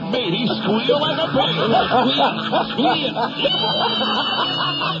hear Ned Beatty squeal like a pig. Squeal.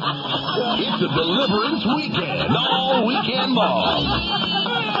 It's a Deliverance Weekend, all weekend long.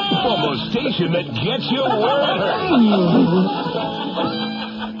 From a station that gets you where it hurts.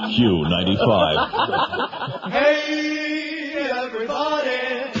 Q95. Hey, everybody,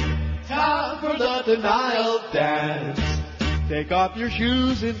 time for the denial dance. Take off your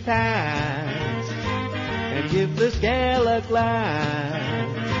shoes and pants and give this gal a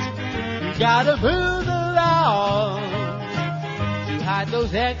glance. You gotta move around to hide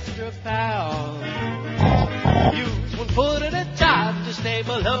those extra pounds. Use 1 foot at a time to stay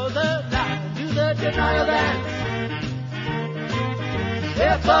below the line. Do the denial dance.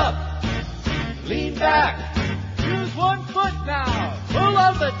 Step up, lean back. Use 1 foot now. Pull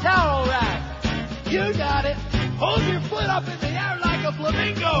up the towel rack. You got it. Hold your foot up in the air like a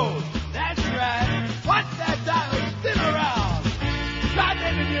flamingo. That's right. Watch that dial spin around. Try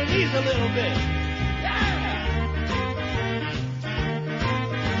bending your knees a little bit. Yeah.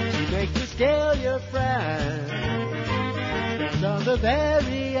 To make the scale your friend, stand on the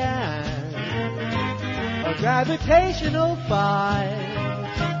very end. A gravitational fight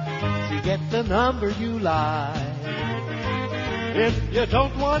to get the number you like. If you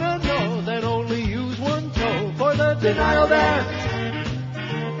don't want to know, then only use 1 toe for the denial dance.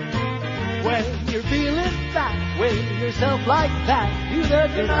 When you're feeling fat, wave yourself like that. Do the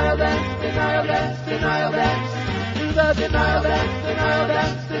denial dance, denial dance, denial dance. Do the denial dance, denial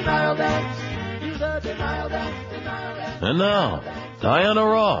dance, denial dance. Do the denial dance, denial dance. And now, Diana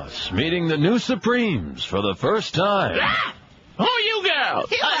Ross meeting the new Supremes for the first time. Who you girl?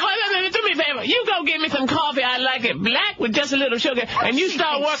 Do me a favor. You go get me some coffee. I like it black with just a little sugar. And you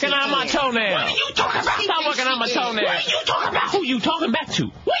start working on my toenails. What are you talking about? Start working on my toenails. What are you talking about? Who you talking back to?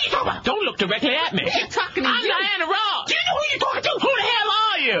 What are you talking about? Don't look directly at me. I'm talking to I'm you. Diana Ross. Do you know who you're talking to? Who the hell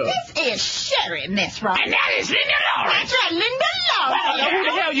are you? This is Sherry, Miss Ross. And that is Linda Lawrence. That's right, Linda Lawrence. I don't know who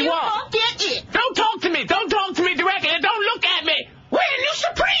the hell you are. Won't get it. Don't talk to me. Don't talk to me directly. And don't look at me. We're the new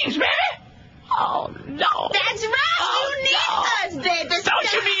Supremes, baby. Oh, no. That's right. You need us, baby. Don't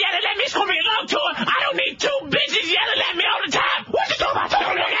you be yelling at me. It's going to be a long tour. I don't need 2 bitches yelling at me all the time. What you talking about?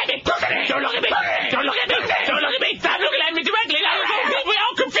 Don't look at me. Don't look at me. Don't look at me. Don't look at me. Stop looking at me directly. We're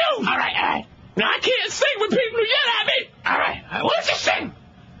all confused. All right. Now, I can't sing when people yell at me. All right. What does you sing?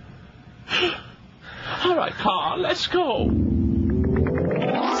 All right, Carl, let's go.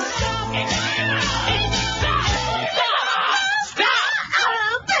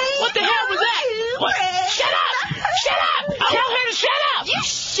 What the hell was that? What? Shut up! Tell her to shut up! You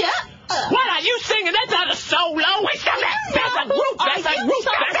shut up! What are you singing? That's not a solo! Wait, stop that! That's a group!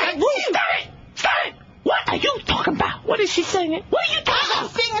 Stop it! What are you talking about? What is she singing? What are you talking about? I'm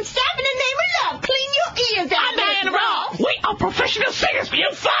singing Stop in the Name of Love. Clean your ears out. I'm Diana Ross. We are professional singers.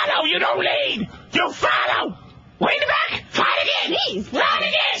 You follow, you don't lead. You follow. Way in the back. Try it again. Please. Try it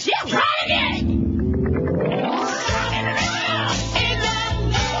again.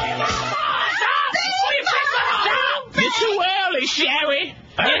 You're too early, Sherry.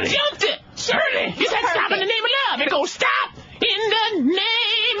 You jumped it. Early. You said stop in the name of love. It goes stop in the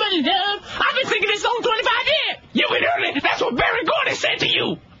name of love. I've been singing this song 25 years. You went early. That's what Barry Gordy said to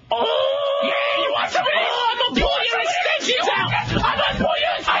you. Oh. Yeah, you want some of this? I'm going to pull your extensions out. I'm going to pull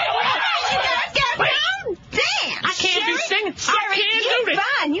your extensions out. Damn. I can't be singing. I can't do this.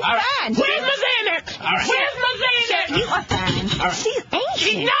 You're fine. Where's my Xanax? Where's my Xanax? You are fine. She's ancient.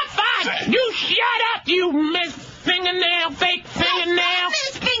 She's not fine. You shut up, you Miss Fingernail, fake fingernail.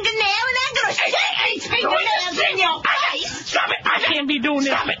 Miss Fingernail, and I'm going to stick these fingernails in your face. Stop it. I can't be doing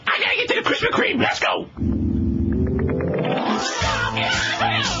this. Stop it. I got to get to the Krispy Kreme. Let's go. Stop it.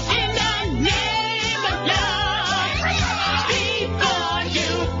 In the name of love, before you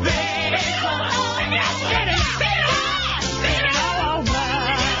break.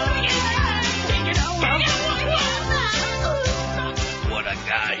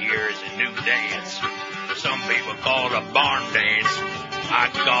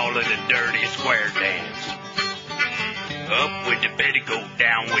 call it a dirty square dance. Up with the petticoat,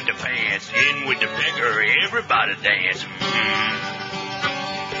 down with the pants, in with the pecker, everybody dance.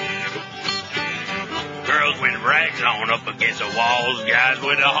 Girls with rags on up against the walls, guys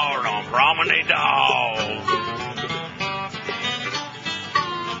with a heart on promenade the halls.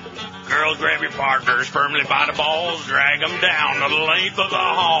 Girls grab your partners firmly by the balls, drag them down the length of the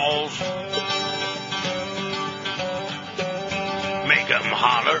halls. Make them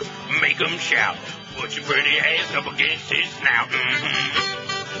holler, make them shout, put your pretty ass up against his snout.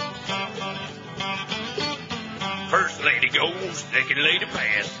 First lady goes, second lady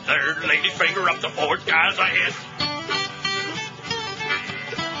pass, third lady finger up the fourth guy's ass.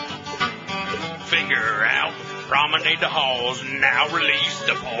 Finger out, promenade the halls, now release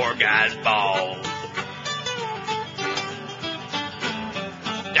the poor guy's balls.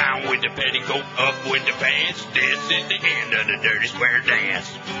 Down with the petticoat, up with the pants, this is the end of the dirty square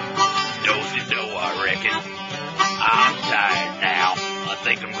dance. Do-si-do, I reckon. I'm tired now. I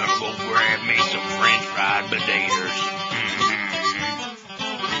think I'm gonna go grab me some French fried potatoes.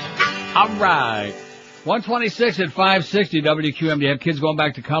 All right. 126 at 560 WQM. Do you have kids going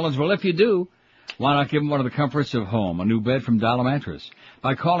back to college? Well, if you do, why not give them one of the comforts of home, a new bed from Dollar Mattress?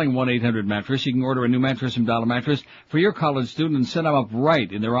 By calling 1-800-MATTRESS, you can order a new mattress from Dollar Mattress for your college student and set them up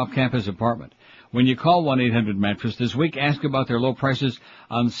right in their off-campus apartment. When you call 1-800-MATTRESS this week, ask about their low prices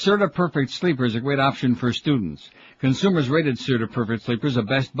on Serta Perfect Sleepers, a great option for students. Consumers rated Serta Perfect Sleepers a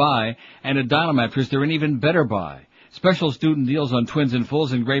best buy, and at Dollar Mattress, they're an even better buy. Special student deals on twins and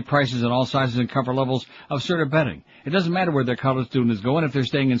fulls and great prices on all sizes and comfort levels of Serta bedding. It doesn't matter where their college student is going, if they're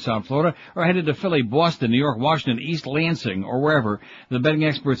staying in South Florida or headed to Philly, Boston, New York, Washington, East Lansing, or wherever, the bedding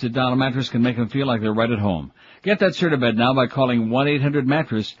experts at Dollar Mattress can make them feel like they're right at home. Get that Serta bed now by calling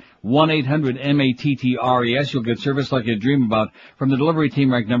 1-800-MATTRESS, 1-800-MATTRES. You'll get service like you dream about from the delivery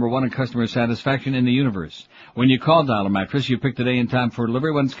team ranked number 1 in customer satisfaction in the universe. When you call Dollar Mattress, you pick the day and time for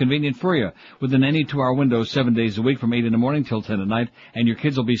delivery when it's convenient for you, within any 2-hour window 7 days a week from 8 in the morning till 10 at night, and your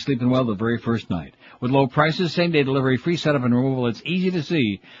kids will be sleeping well the very first night. With low prices, same-day delivery, free setup and removal, it's easy to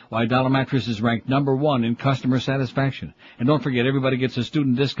see why Dollar Mattress is ranked number 1 in customer satisfaction. And don't forget, everybody gets a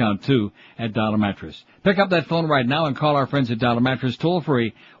student discount, too, at Dollar Mattress. Pick up that phone right now and call our friends at Dollar Mattress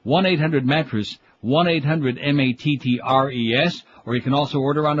toll-free, 1-800-MATTRESS, 1-800-MATTRES, or you can also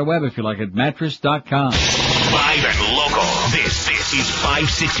order on the web if you like at mattress.com. Live and local. This is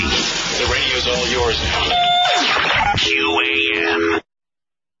 560. The radio's all yours now. QAM.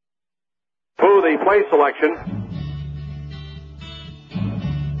 For the play selection.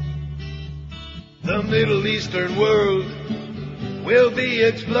 The Middle Eastern world will be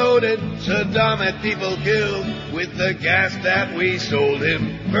exploded. Saddam had people killed with the gas that we sold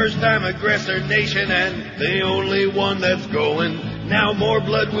him. First time aggressor nation and the only one that's going. Now more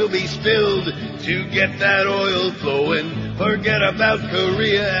blood will be spilled to get that oil flowing. Forget about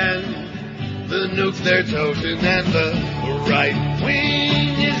Korea and the nukes they're toting, and the right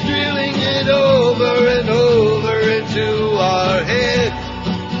wing is drilling it over and over into our heads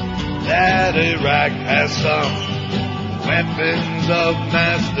that Iraq has some weapons of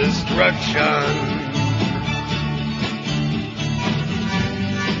mass destruction.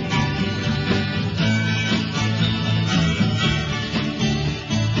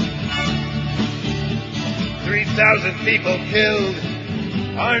 Thousand people killed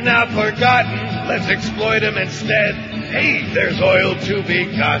are now forgotten. Let's exploit them instead. Hey, there's oil to be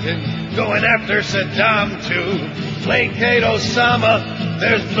gotten. Going after Saddam to placate Osama.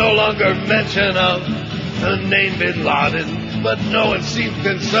 There's no longer mention of the name Bin Laden, but no one seems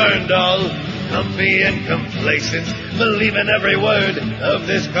concerned. All comfy and complacent, believing every word of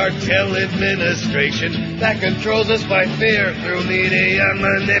this cartel administration that controls us by fear through media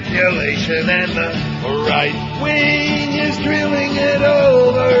manipulation. And the right wing is drilling it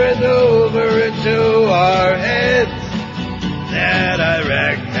over and over into our heads that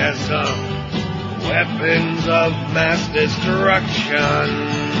Iraq has some weapons of mass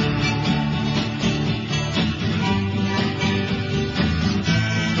destruction.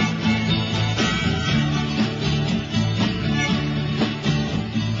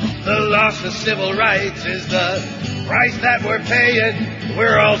 The loss of civil rights is the price that we're paying.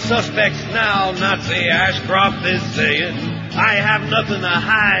 We're all suspects now, Nazi Ashcroft is saying. I have nothing to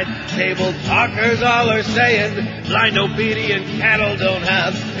hide, table talkers all are saying. Blind obedient cattle don't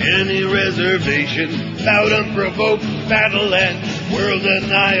have any reservation. Without unprovoked battle and world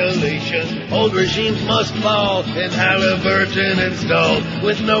annihilation. Old regimes must fall and Halliburton installed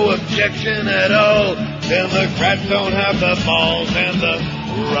with no objection at all. Democrats don't have the balls, and the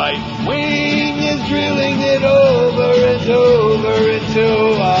right wing is drilling it over and over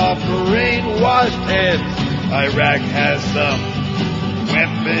into our washed heads. Iraq has some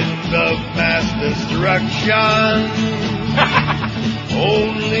weapons of mass destruction.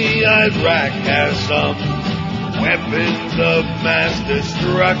 Only Iraq has some weapons of mass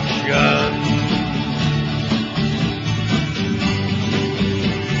destruction.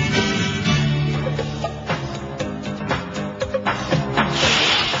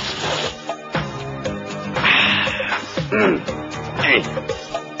 Hey,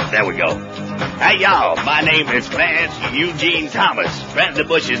 there we go. Hey, y'all, my name is Clarence Eugene Thomas, President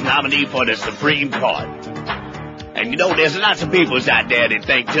Bush's nominee for the Supreme Court. And you know, there's lots of people out there that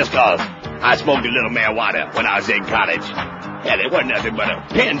think just cause I smoked a little marijuana when I was in college, yeah, it wasn't nothing but a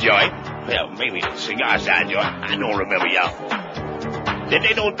pen joint, well, maybe a cigar side joint, I don't remember, y'all, that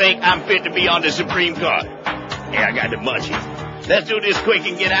they don't think I'm fit to be on the Supreme Court. Yeah, I got the munchies. Let's do this quick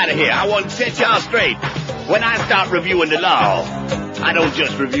and get out of here. I want to set y'all straight. When I start reviewing the law, I don't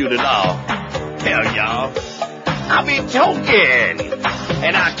just review the law. Hell, y'all, I be toking.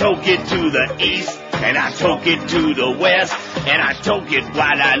 And I toke it to the east, and I toke it to the west, and I toke it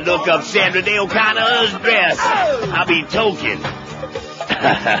while I look up Sandra Day O'Connor's dress. I be toking.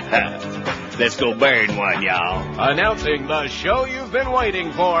 Let's go burn one, y'all. Announcing the show you've been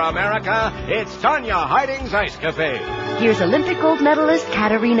waiting for, America. It's Tanya Harding's Ice Cafe. Here's Olympic gold medalist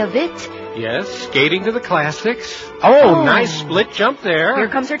Katarina Witt. Yes, skating to the classics. Oh, nice split jump there. Here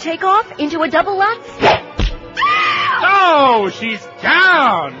comes her takeoff into a double lutz. Oh, she's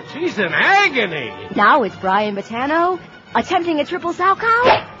down. She's in agony. Now it's Brian Bottano attempting a triple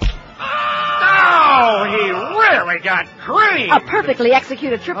Salchow. Oh, he really got cream. A perfectly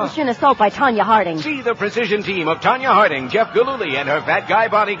executed triple shin assault by Tanya Harding. See the precision team of Tanya Harding, Jeff Gillooly, and her fat guy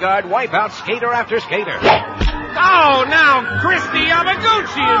bodyguard wipe out skater after skater. Oh, now Christy Yamaguchi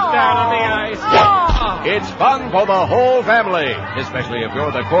is down on the ice. It's fun for the whole family, especially if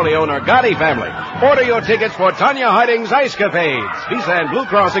you're the Corleone or Gotti family. Order your tickets for Tanya Harding's Ice Capades. Visa and Blue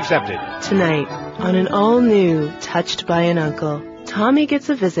Cross accepted. Tonight, on an all-new Touched by an Uncle, Tommy gets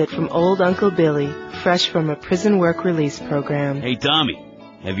a visit from old Uncle Billy, fresh from a prison work release program. Hey, Tommy,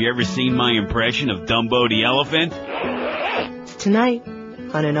 have you ever seen my impression of Dumbo the elephant? Tonight,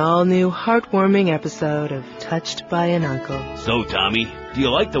 on an all-new heartwarming episode of Touched by an Uncle. So, Tommy, do you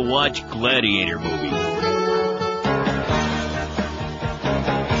like to watch gladiator movies?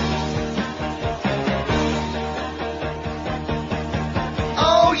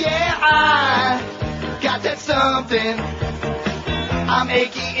 Oh yeah, I got that something. I'm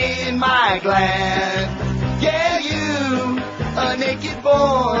achy in my gland. Yeah, you, a naked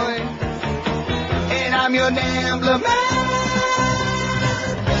boy, and I'm your Nambla man.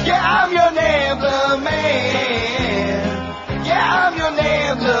 Yeah, I'm your Nambla man. Yeah, I'm your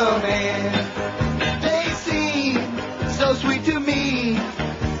Nambla man. They seem so sweet to me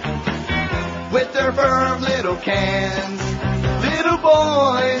with their firm little cans. Little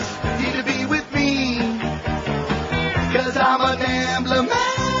boys need to be with me, 'cause I'm a Nambla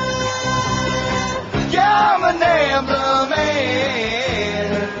man. Yeah, I'm a Nambla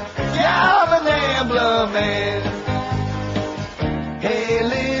man. Yeah, I'm a Nambla man. Hey,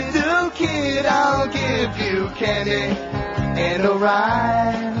 little kid, I'll give you candy and a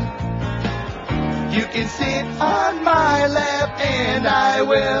ride. You can sit on my lap and I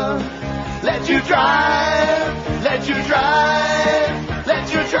will let you drive, let you drive,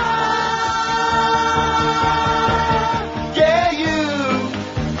 let you drive. Yeah, you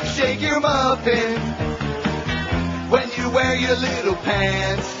shake your muffin when you wear your little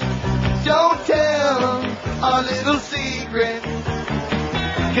pants. Don't tell our little secret,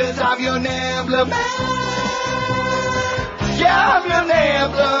 'cause I'm your Nambla man. Yeah, I'm your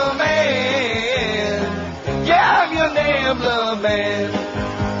Nambla man. Yeah, I'm your Nambla man.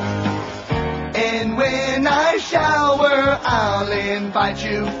 And when I shower, I'll invite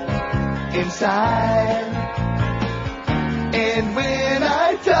you inside. And when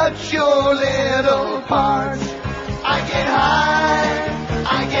I touch your little parts, I get high,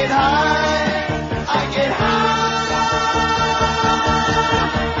 I get high, I get high.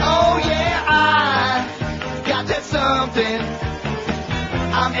 Oh yeah, I got that something.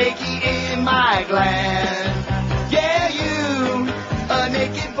 I'm achy in my gland. Yeah, you, a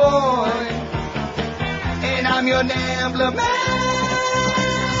naked boy, and I'm your Nambla man.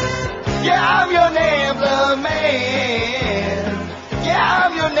 Yeah, I'm your Nambla man. Yeah,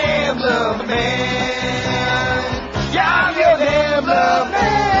 I'm your Nambla man. Yeah, I'm your Nambla man.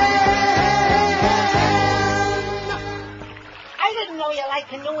 I didn't know you liked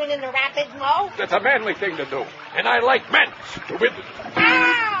canoeing in the rapids, Mo. That's a manly thing to do. And I like men, stupid.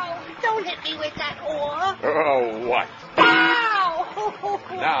 Ow! Don't hit me with that oar. Oh, what? Ow!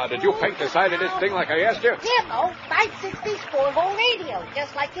 Now, did you paint the side of this thing like I asked you? Yeah, Mo. 560's 4-hole radio.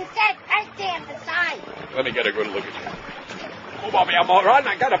 Just like you said, right there on the side. Let me get a good look at you. Move over, you moron.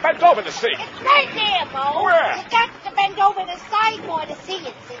 I got it bent over to see. It's right there, Mo. Where? You got to bend over the side more to see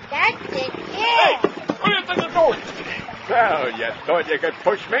it. See, that's it. Yeah. What do you think you're doing? Well, you thought you could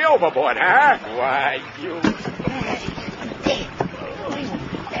push me overboard, huh? Why, you...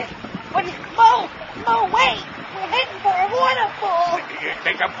 Mo, wait. We're heading for a waterfall. You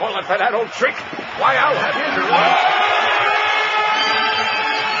think I'm falling for that old trick? Why, I'll have you...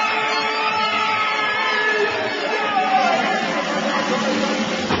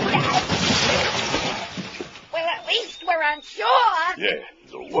 Well, at least we're on shore. Yeah,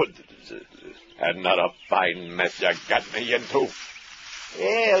 the wood. And not a fine mess you got me into.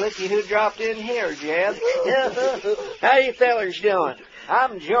 Yeah, looky who dropped in here, Jeb. How you fellers doing?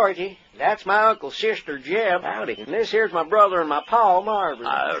 I'm Georgie. That's my uncle's sister, Jeb. Howdy. And this here's my brother and my pa, Marvin.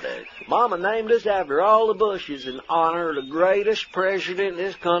 Howdy. Mama named us after all the Bushes in honor of the greatest president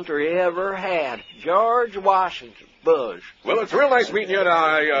this country ever had, George Washington Bush. Well, it's real nice meeting you,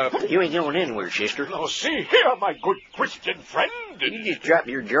 and You ain't going anywhere, sister. No, see here, my good Christian friend. You just drop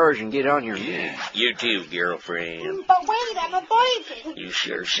your George and get on your knees. You too, girlfriend. But wait, I'm a virgin. You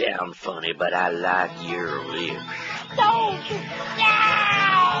sure sound funny, but I like your lips. Don't.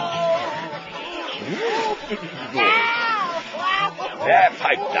 Yeah,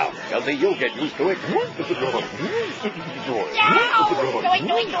 pipe down, Kelly. You'll get used to it. How's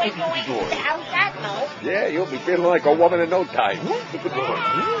that, Mo? Yeah, you'll be feeling like a woman in no time.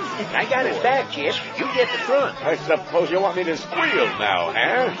 I got his back, Jess. You get the front. I suppose you want me to squeal now,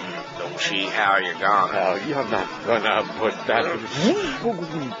 huh? Don't see how you're gonna. Well, you're not gonna put that...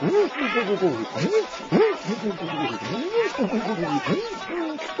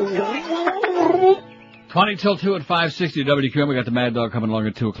 20 till 2 at 560 WQM. We got the Mad Dog coming along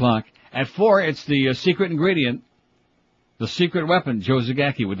at 2 o'clock. At 4, it's the secret ingredient, the secret weapon, Joe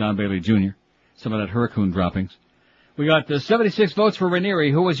Zagacki with Don Bailey Jr. Some of that hurricane droppings. We got 76 votes for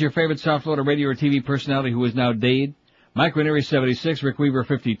Ranieri. Who was your favorite South Florida radio or TV personality who is now dead? Mike Ranieri, 76. Rick Weaver,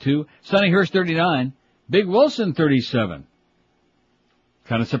 52. Sonny Hurst, 39. Big Wilson, 37.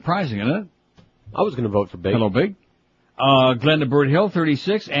 Kind of surprising, isn't it? I was going to vote for Big. Hello, Big. Glenda Bird Hill,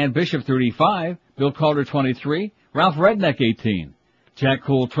 36. Ann Bishop, 35. Bill Calder, 23. Ralph Redneck, 18. Jack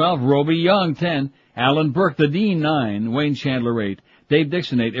Cole, 12. Roby Young, 10. Alan Burke, the Dean, 9. Wayne Chandler, 8. Dave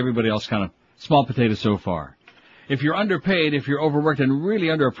Dixon, 8. Everybody else kind of small potatoes so far. If you're underpaid, if you're overworked and really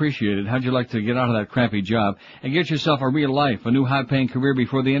underappreciated, how'd you like to get out of that crappy job and get yourself a real life, a new high-paying career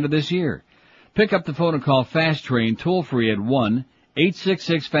before the end of this year? Pick up the phone and call Fast Train toll-free at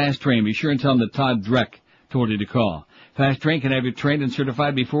 1-866-FAST-TRAIN. Be sure and tell them that Todd Dreck told you to call. Fast Train can have you trained and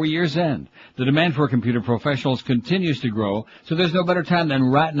certified before year's end. The demand for computer professionals continues to grow, so there's no better time than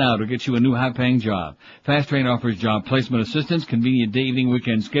right now to get you a new high-paying job. Fast Train offers job placement assistance, convenient day, evening,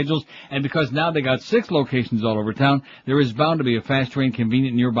 weekend schedules, and because now they got 6 locations all over town, there is bound to be a Fast Train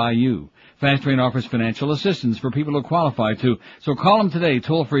convenient nearby you. Fast Train offers financial assistance for people who qualify to, so call them today,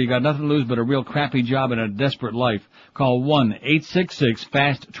 toll-free. You got nothing to lose but a real crappy job and a desperate life. Call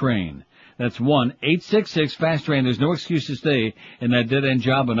 1-866-FAST-TRAIN. That's 1-866-FAST-TRAIN. There's no excuse to stay in that dead-end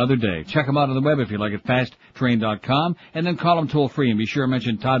job another day. Check them out on the web if you like at fasttrain.com, and then call them toll-free, and be sure to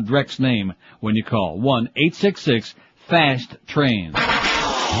mention Todd Dreck's name when you call. 1-866-FAST-TRAIN.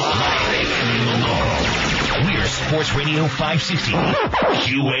 We're Sports Radio 560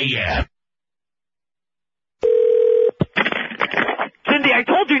 QAM. Cindy, I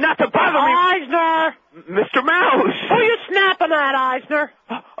told you not to bother me. Eisner! Mr. Mouse! Who are you snapping at, Eisner?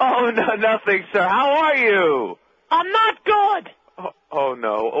 Oh, no, nothing, sir. How are you? I'm not good. Oh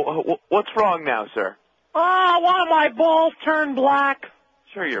no. What's wrong now, sir? One of my balls turned black.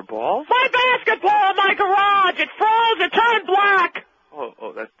 Sure, your balls? My basketball in my garage. It froze. It turned black.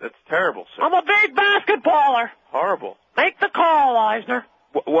 Oh, that's terrible, sir. I'm a big basketballer. Horrible. Make the call, Eisner.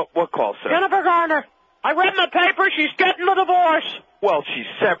 What call, sir? Jennifer Garner. I read in the paper she's getting a divorce. Well, she's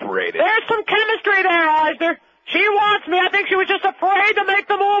separated. There's some chemistry there, Eisner. She wants me. I think she was just afraid to make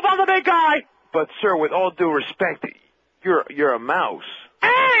the move on the big guy. But, sir, with all due respect, you're a mouse.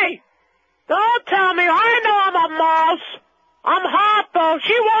 Hey! Don't tell me. I know I'm a mouse. I'm hot, though.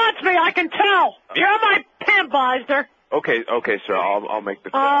 She wants me. I can tell. You're my pimp, Eisner. Okay, sir. I'll make the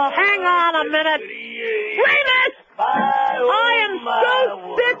call. Oh, hang on a minute. Remus! I am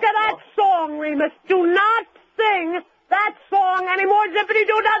so sick of that song, Remus. Do not sing that song anymore.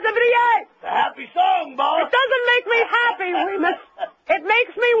 Zippity-doo-dah, zippity-yay. It's a happy song, boss. It doesn't make me happy, Remus. It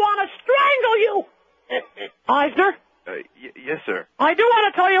makes me want to strangle you. Eisner? Yes, sir. I do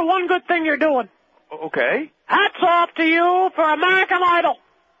want to tell you one good thing you're doing. Okay. Hats off to you for American Idol.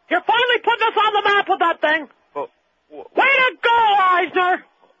 You're finally putting us on the map with that thing. Way to go, Eisner.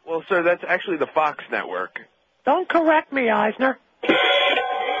 Well, sir, that's actually the Fox network. Don't correct me, Eisner.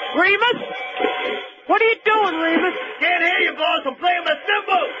 Remus? What are you doing, Remus? Can't hear you, boss. I'm playing my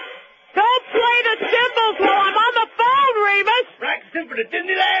cymbals. Don't play the cymbals while I'm on the phone, Remus. Practicing for the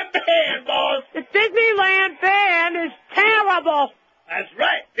Disneyland band, boss. The Disneyland band is terrible. That's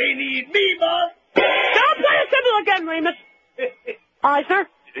right. They need me, boss. Don't play the cymbal again, Remus. Eisner?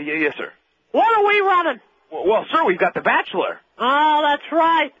 Yes, sir. What are we running? Well, sir, we've got The Bachelor. Oh, that's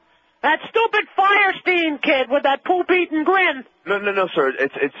right. That stupid Firestein kid with that poop-eating grin. No, sir.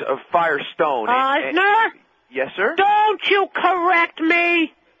 It's a Firestone. Eisner? Yes, sir? Don't you correct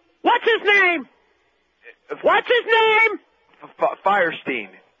me. What's his name? What's his name? Firestein.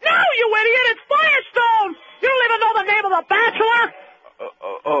 No, you idiot. It's Firestone. You don't even know the name of The Bachelor.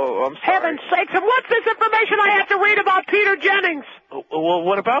 I'm sorry. Heaven's sakes, and what's this information I have to read about Peter Jennings? Well,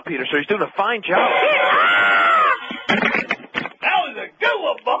 what about Peter, sir? He's doing a fine job. That was a good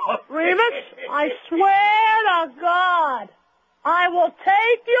one, boss. Remus, I swear to God, I will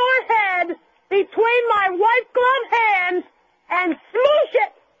take your head between my white glove hands and smoosh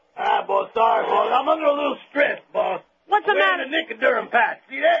it. Boss, sorry, boss. I'm under a little stress, boss. What's the matter? The Nicoderm patch.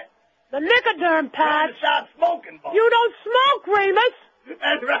 See that? The Nicoderm patch? To stop smoking, boss. You don't smoke, Remus.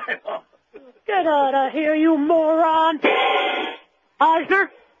 That's right, boss. Get out of here, you moron. Eisner?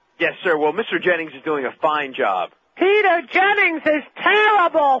 Yes, sir. Well, Mr. Jennings is doing a fine job. Peter Jennings is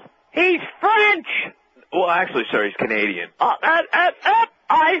terrible. He's French. Well, actually, sir, he's Canadian.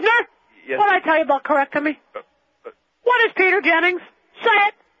 Eisner? Yes. What did I tell you about correcting me? What is Peter Jennings? Say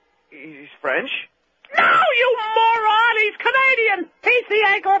it. He's French? No, you moron! He's Canadian! He's the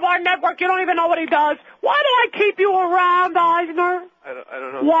anchor of our network. You don't even know what he does. Why do I keep you around, Eisner? I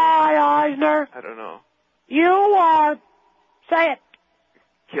don't know. Why, Eisner? I don't know. You are... Say it.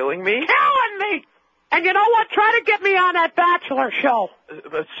 Killing me? Killing me! And you know what? Try to get me on that Bachelor show.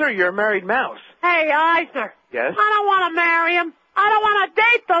 But, sir, you're a married mouse. Hey, Eisner. Yes? I don't want to marry him. I don't want to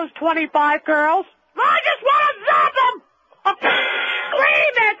date those 25 girls. I just want to zap them!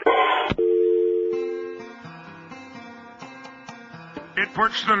 Scream it! It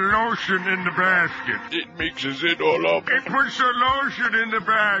puts the lotion in the basket. It mixes it all up. It puts the lotion in the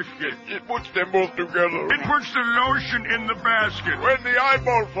basket. It puts them both together. It puts the lotion in the basket. When the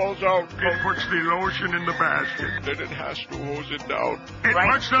eyeball falls out, it puts the lotion in the basket. Then it has to hose it down. It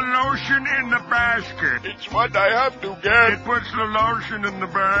puts the lotion in the basket. It's what I have to get. It puts the lotion in the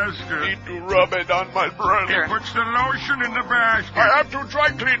basket. Need to rub it on my breast. It puts the lotion in the basket. I have to dry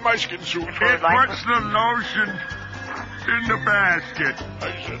clean my skin suit. It puts the lotion in the basket.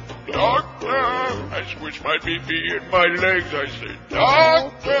 I said, Doctor. I squish my BB in my legs. I said,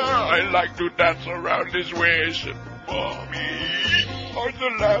 Doctor. I like to dance around this way. I said, Mommy. Are the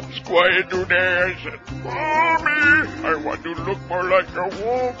lambs quiet today? I said, Mommy. I want to look more like a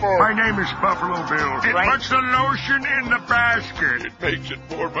woman. My name is Buffalo Bill. It puts the lotion in the basket. It makes it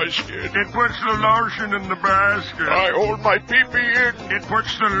for my skin. It puts the lotion in the basket. I hold my pee-pee in. It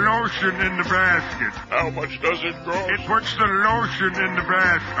puts the lotion in the basket. How much does it cost? It puts the lotion in the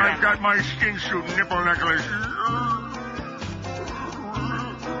basket. I've got my skin suit nipple necklace.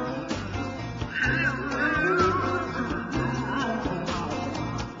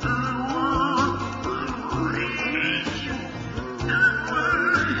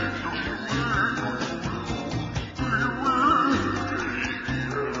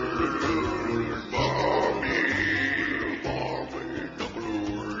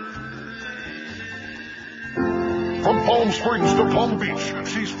 From Palm Springs to Palm Beach,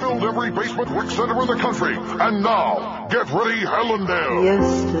 she's filled every basement rec center in the country. And now, get ready, Hellendale.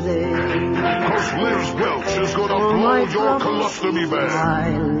 Yesterday, 'cause Liz Welch is gonna blow your colostomy bag. I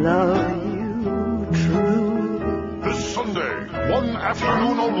love you true. This Sunday, one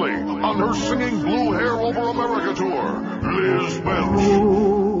afternoon only, on her Singing Blue Hair Over America tour, Liz Welch.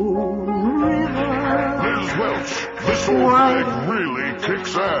 Liz Welch, this old bag really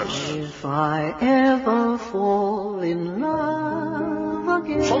kicks ass. If I ever fall in love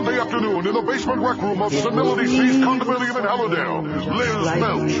again. Sunday afternoon in the basement rec room of Senility C's condominium in Hallandale. Liz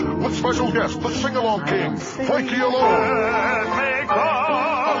Welch with special guest, the sing-along king, Frankie Alone. Let me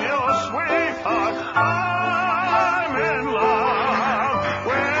call you sweetheart. I'm in love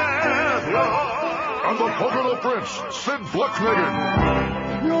with you. And the Pocono Prince, Sid Blucknagin.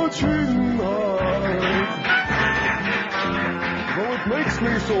 Your tonight, though it makes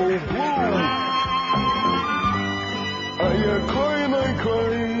me so blue. I cry,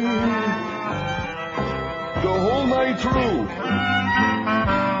 the whole night through.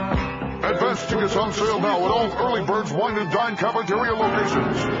 Advance ticket is on sale now at all Early Birds Wine and Dine cafeteria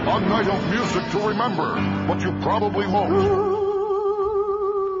locations. A night of music to remember, but you probably won't.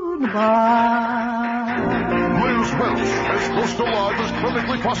 Liz Welch, as close to live as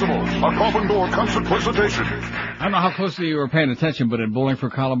clinically possible. A Coffin Door concert presentation. I don't know how closely you were paying attention, but in Bowling for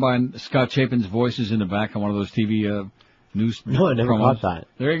Columbine, Scott Chapin's voice is in the back on one of those TV news No, I never promos. caught that.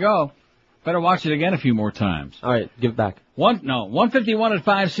 There you go. Better watch it again a few more times. All right, give it back. 151 at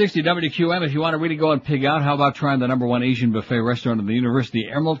 560 WQM. If you want to really go and pig out, how about trying the #1 Asian buffet restaurant in the universe, the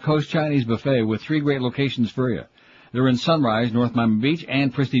Emerald Coast Chinese Buffet, with 3 great locations for you. They're in Sunrise, North Miami Beach,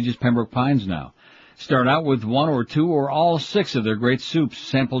 and prestigious Pembroke Pines now. Start out with 1 or 2 or all 6 of their great soups.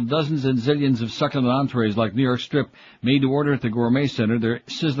 Sample dozens and zillions of succulent entrees like New York strip, made to order at the Gourmet Center. Their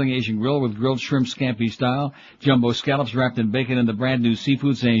sizzling Asian grill with grilled shrimp scampi style, jumbo scallops wrapped in bacon, and the brand new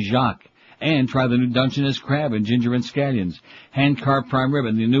seafood Saint Jacques. And try the new Dungeness crab and ginger and scallions, hand-carved prime rib,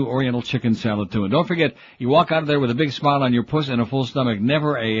 and the new Oriental chicken salad too. And don't forget, you walk out of there with a big smile on your puss and a full stomach,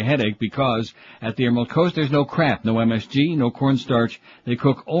 never a headache, because at the Emerald Coast there's no crap, no MSG, no cornstarch. They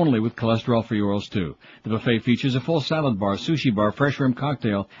cook only with cholesterol-free oils too. The buffet features a full salad bar, sushi bar, fresh rim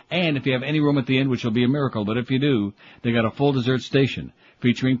cocktail, and if you have any room at the end, which will be a miracle, but if you do, they got a full dessert station,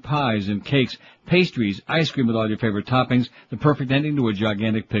 featuring pies and cakes, pastries, ice cream with all your favorite toppings, the perfect ending to a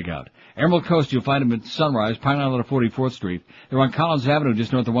gigantic pig-out. Emerald Coast, you'll find them at Sunrise, Pine Island at 44th Street. They're on Collins Avenue,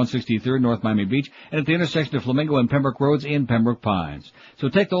 just north of 163rd, North Miami Beach, and at the intersection of Flamingo and Pembroke Roads in Pembroke Pines. So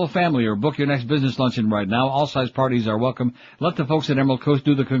take the whole family or book your next business luncheon right now. All size parties are welcome. Let the folks at Emerald Coast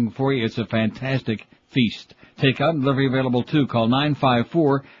do the cooking for you. It's a fantastic feast. Takeout and delivery available too. Call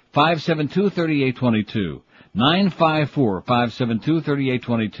 954-572-3822.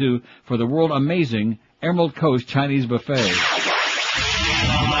 954-572-3822 for the world amazing Emerald Coast Chinese Buffet.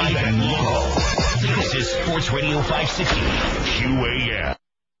 Live and local. This is Sports Radio 560 QAM.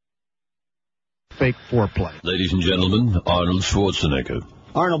 Fake foreplay. Ladies and gentlemen, Arnold Schwarzenegger.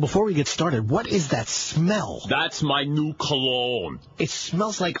 Arnold, before we get started, what is that smell? That's my new cologne. It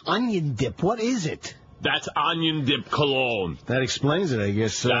smells like onion dip. What is it? That's onion dip cologne. That explains it, I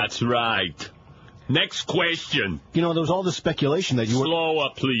guess. That's right. Next question. You know, there was all the speculation that you were... Slower,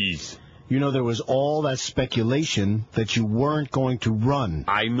 please. You know, there was all that speculation that you weren't going to run.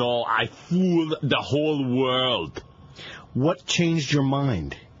 I know. I fooled the whole world. What changed your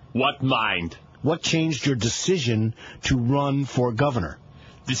mind? What mind? What changed your decision to run for governor?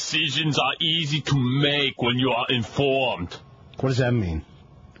 Decisions are easy to make when you are informed. What does that mean?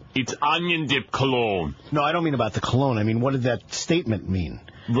 It's onion dip cologne. No, I don't mean about the cologne. I mean, what did that statement mean?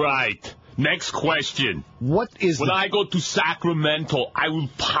 Right. Next question. What is When I go to Sacramento, I will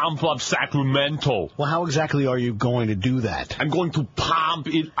pump up Sacramento. Well, how exactly are you going to do that? I'm going to pump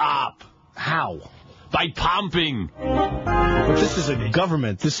it up. How? By pumping. But this is a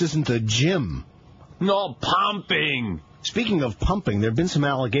government. This isn't a gym. No, pumping. Speaking of pumping, there have been some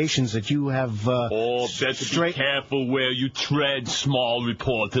allegations that you have... better be careful where you tread, small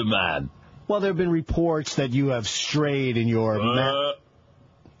reporter man. Well, there have been reports that you have strayed in your...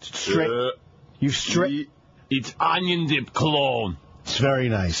 You've strayed... It's onion dip cologne. It's very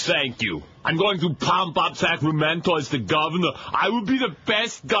nice. Thank you. I'm going to pump up Sacramento as the governor. I will be the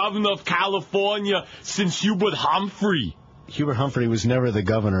best governor of California since Hubert Humphrey. Hubert Humphrey was never the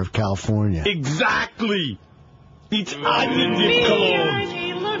governor of California. Exactly. It's onion dip cologne.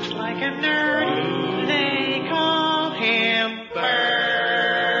 He looks like a nerd. They call him Bird.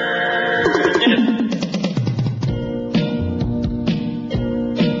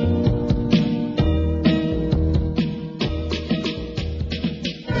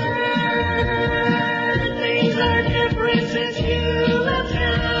 Things are different since you left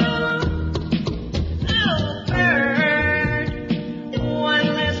town. Oh, Bird. One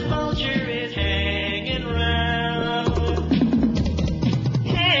less vulture is hanging round.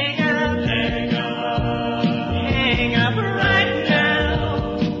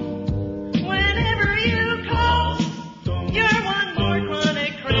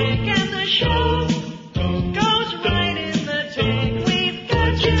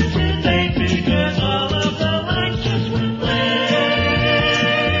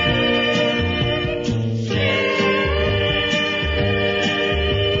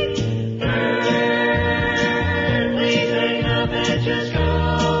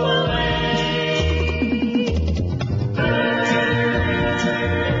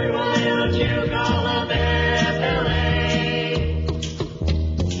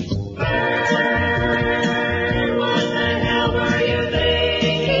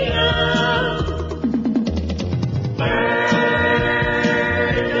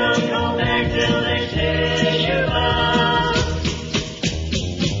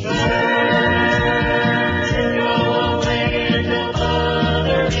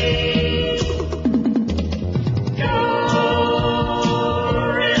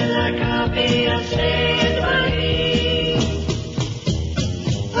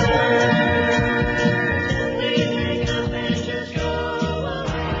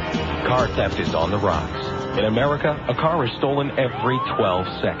 car theft is on the rise. In America, a car is stolen every 12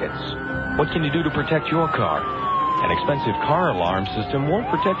 seconds. What can you do to protect your car? An expensive car alarm system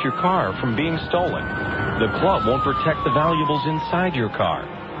won't protect your car from being stolen. The club won't protect the valuables inside your car.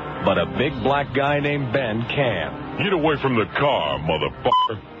 But a big black guy named Ben can. Get away from the car,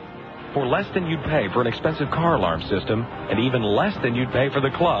 motherfucker. For less than you'd pay for an expensive car alarm system, and even less than you'd pay for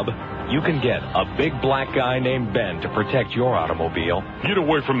the club, you can get a big black guy named Ben to protect your automobile. Get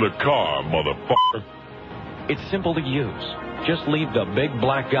away from the car, motherfucker. It's simple to use. Just leave the big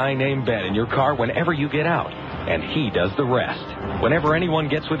black guy named Ben in your car whenever you get out, and he does the rest. Whenever anyone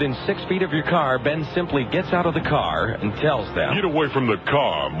gets within 6 feet of your car, Ben simply gets out of the car and tells them, Get away from the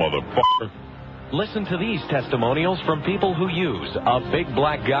car, motherfucker. Listen to these testimonials from people who use a big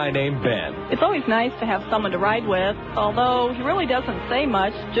black guy named Ben. It's always nice to have someone to ride with, although he really doesn't say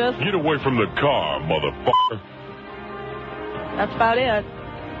much, just... Get away from the car, motherfucker. That's about it.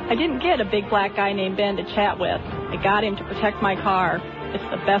 I didn't get a big black guy named Ben to chat with. I got him to protect my car. It's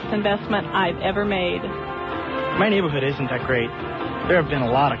the best investment I've ever made. My neighborhood isn't that great. There have been a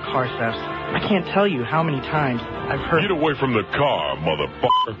lot of car thefts. I can't tell you how many times I've heard... Get away from the car,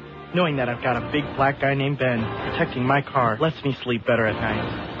 motherfucker. Knowing that I've got a big black guy named Ben protecting my car lets me sleep better at night.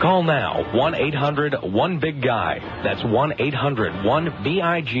 Call now, 1-800-1-BIG-GUY. That's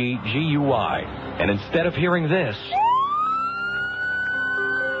 1-800-1-BIGGUY. And instead of hearing this,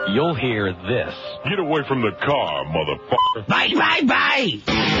 you'll hear this. Get away from the car, motherfucker. Bye, bye, bye.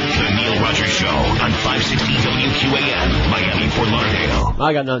 The Neil Rogers Show on 560 WQAM, Miami, Fort Lauderdale.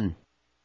 I got nothing.